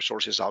global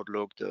resources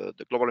outlook,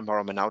 the global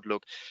environment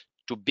outlook,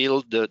 to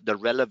build the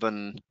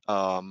relevant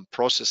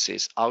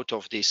processes out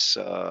of this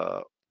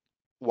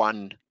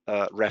one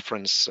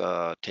reference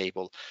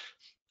table.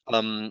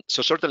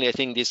 So certainly I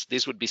think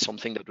this would be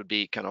something that would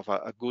be kind of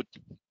a good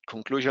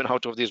conclusion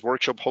out of this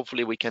workshop.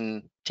 Hopefully we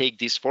can take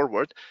this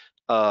forward,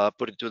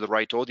 put it to the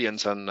right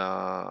audience,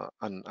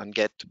 and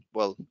get,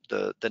 well,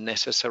 the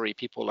necessary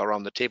people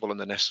around the table and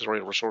the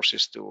necessary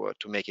resources to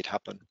make it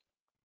happen.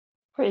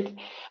 Great.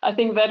 I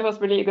think that was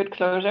really a good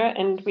closure,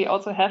 and we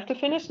also have to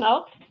finish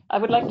now. I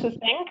would like to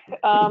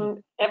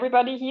thank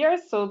everybody here,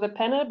 so the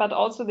panel, but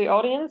also the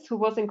audience who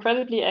was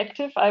incredibly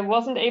active. I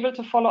wasn't able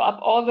to follow up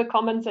all the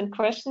comments and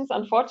questions,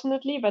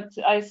 unfortunately, but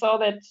I saw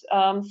that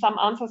some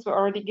answers were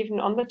already given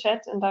on the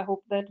chat, and I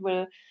hope that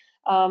will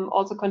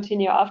also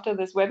continue after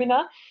this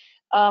webinar.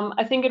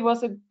 I think it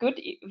was a good,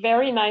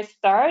 very nice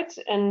start,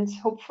 and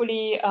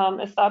hopefully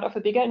a start of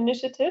a bigger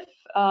initiative.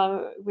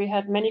 We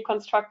had many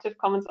constructive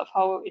comments of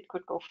how it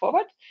could go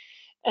forward,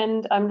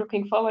 and I'm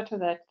looking forward to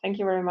that. Thank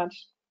you very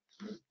much.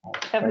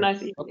 Have a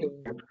nice evening. Okay.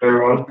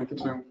 Everyone. Thank you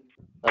too.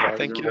 Bye-bye.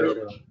 Thank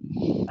you.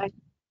 Bye.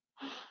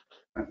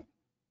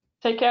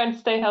 Take care and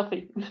stay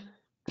healthy.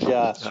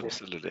 Yeah, sure.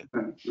 Absolutely.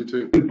 You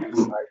too.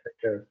 Bye,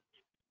 take care.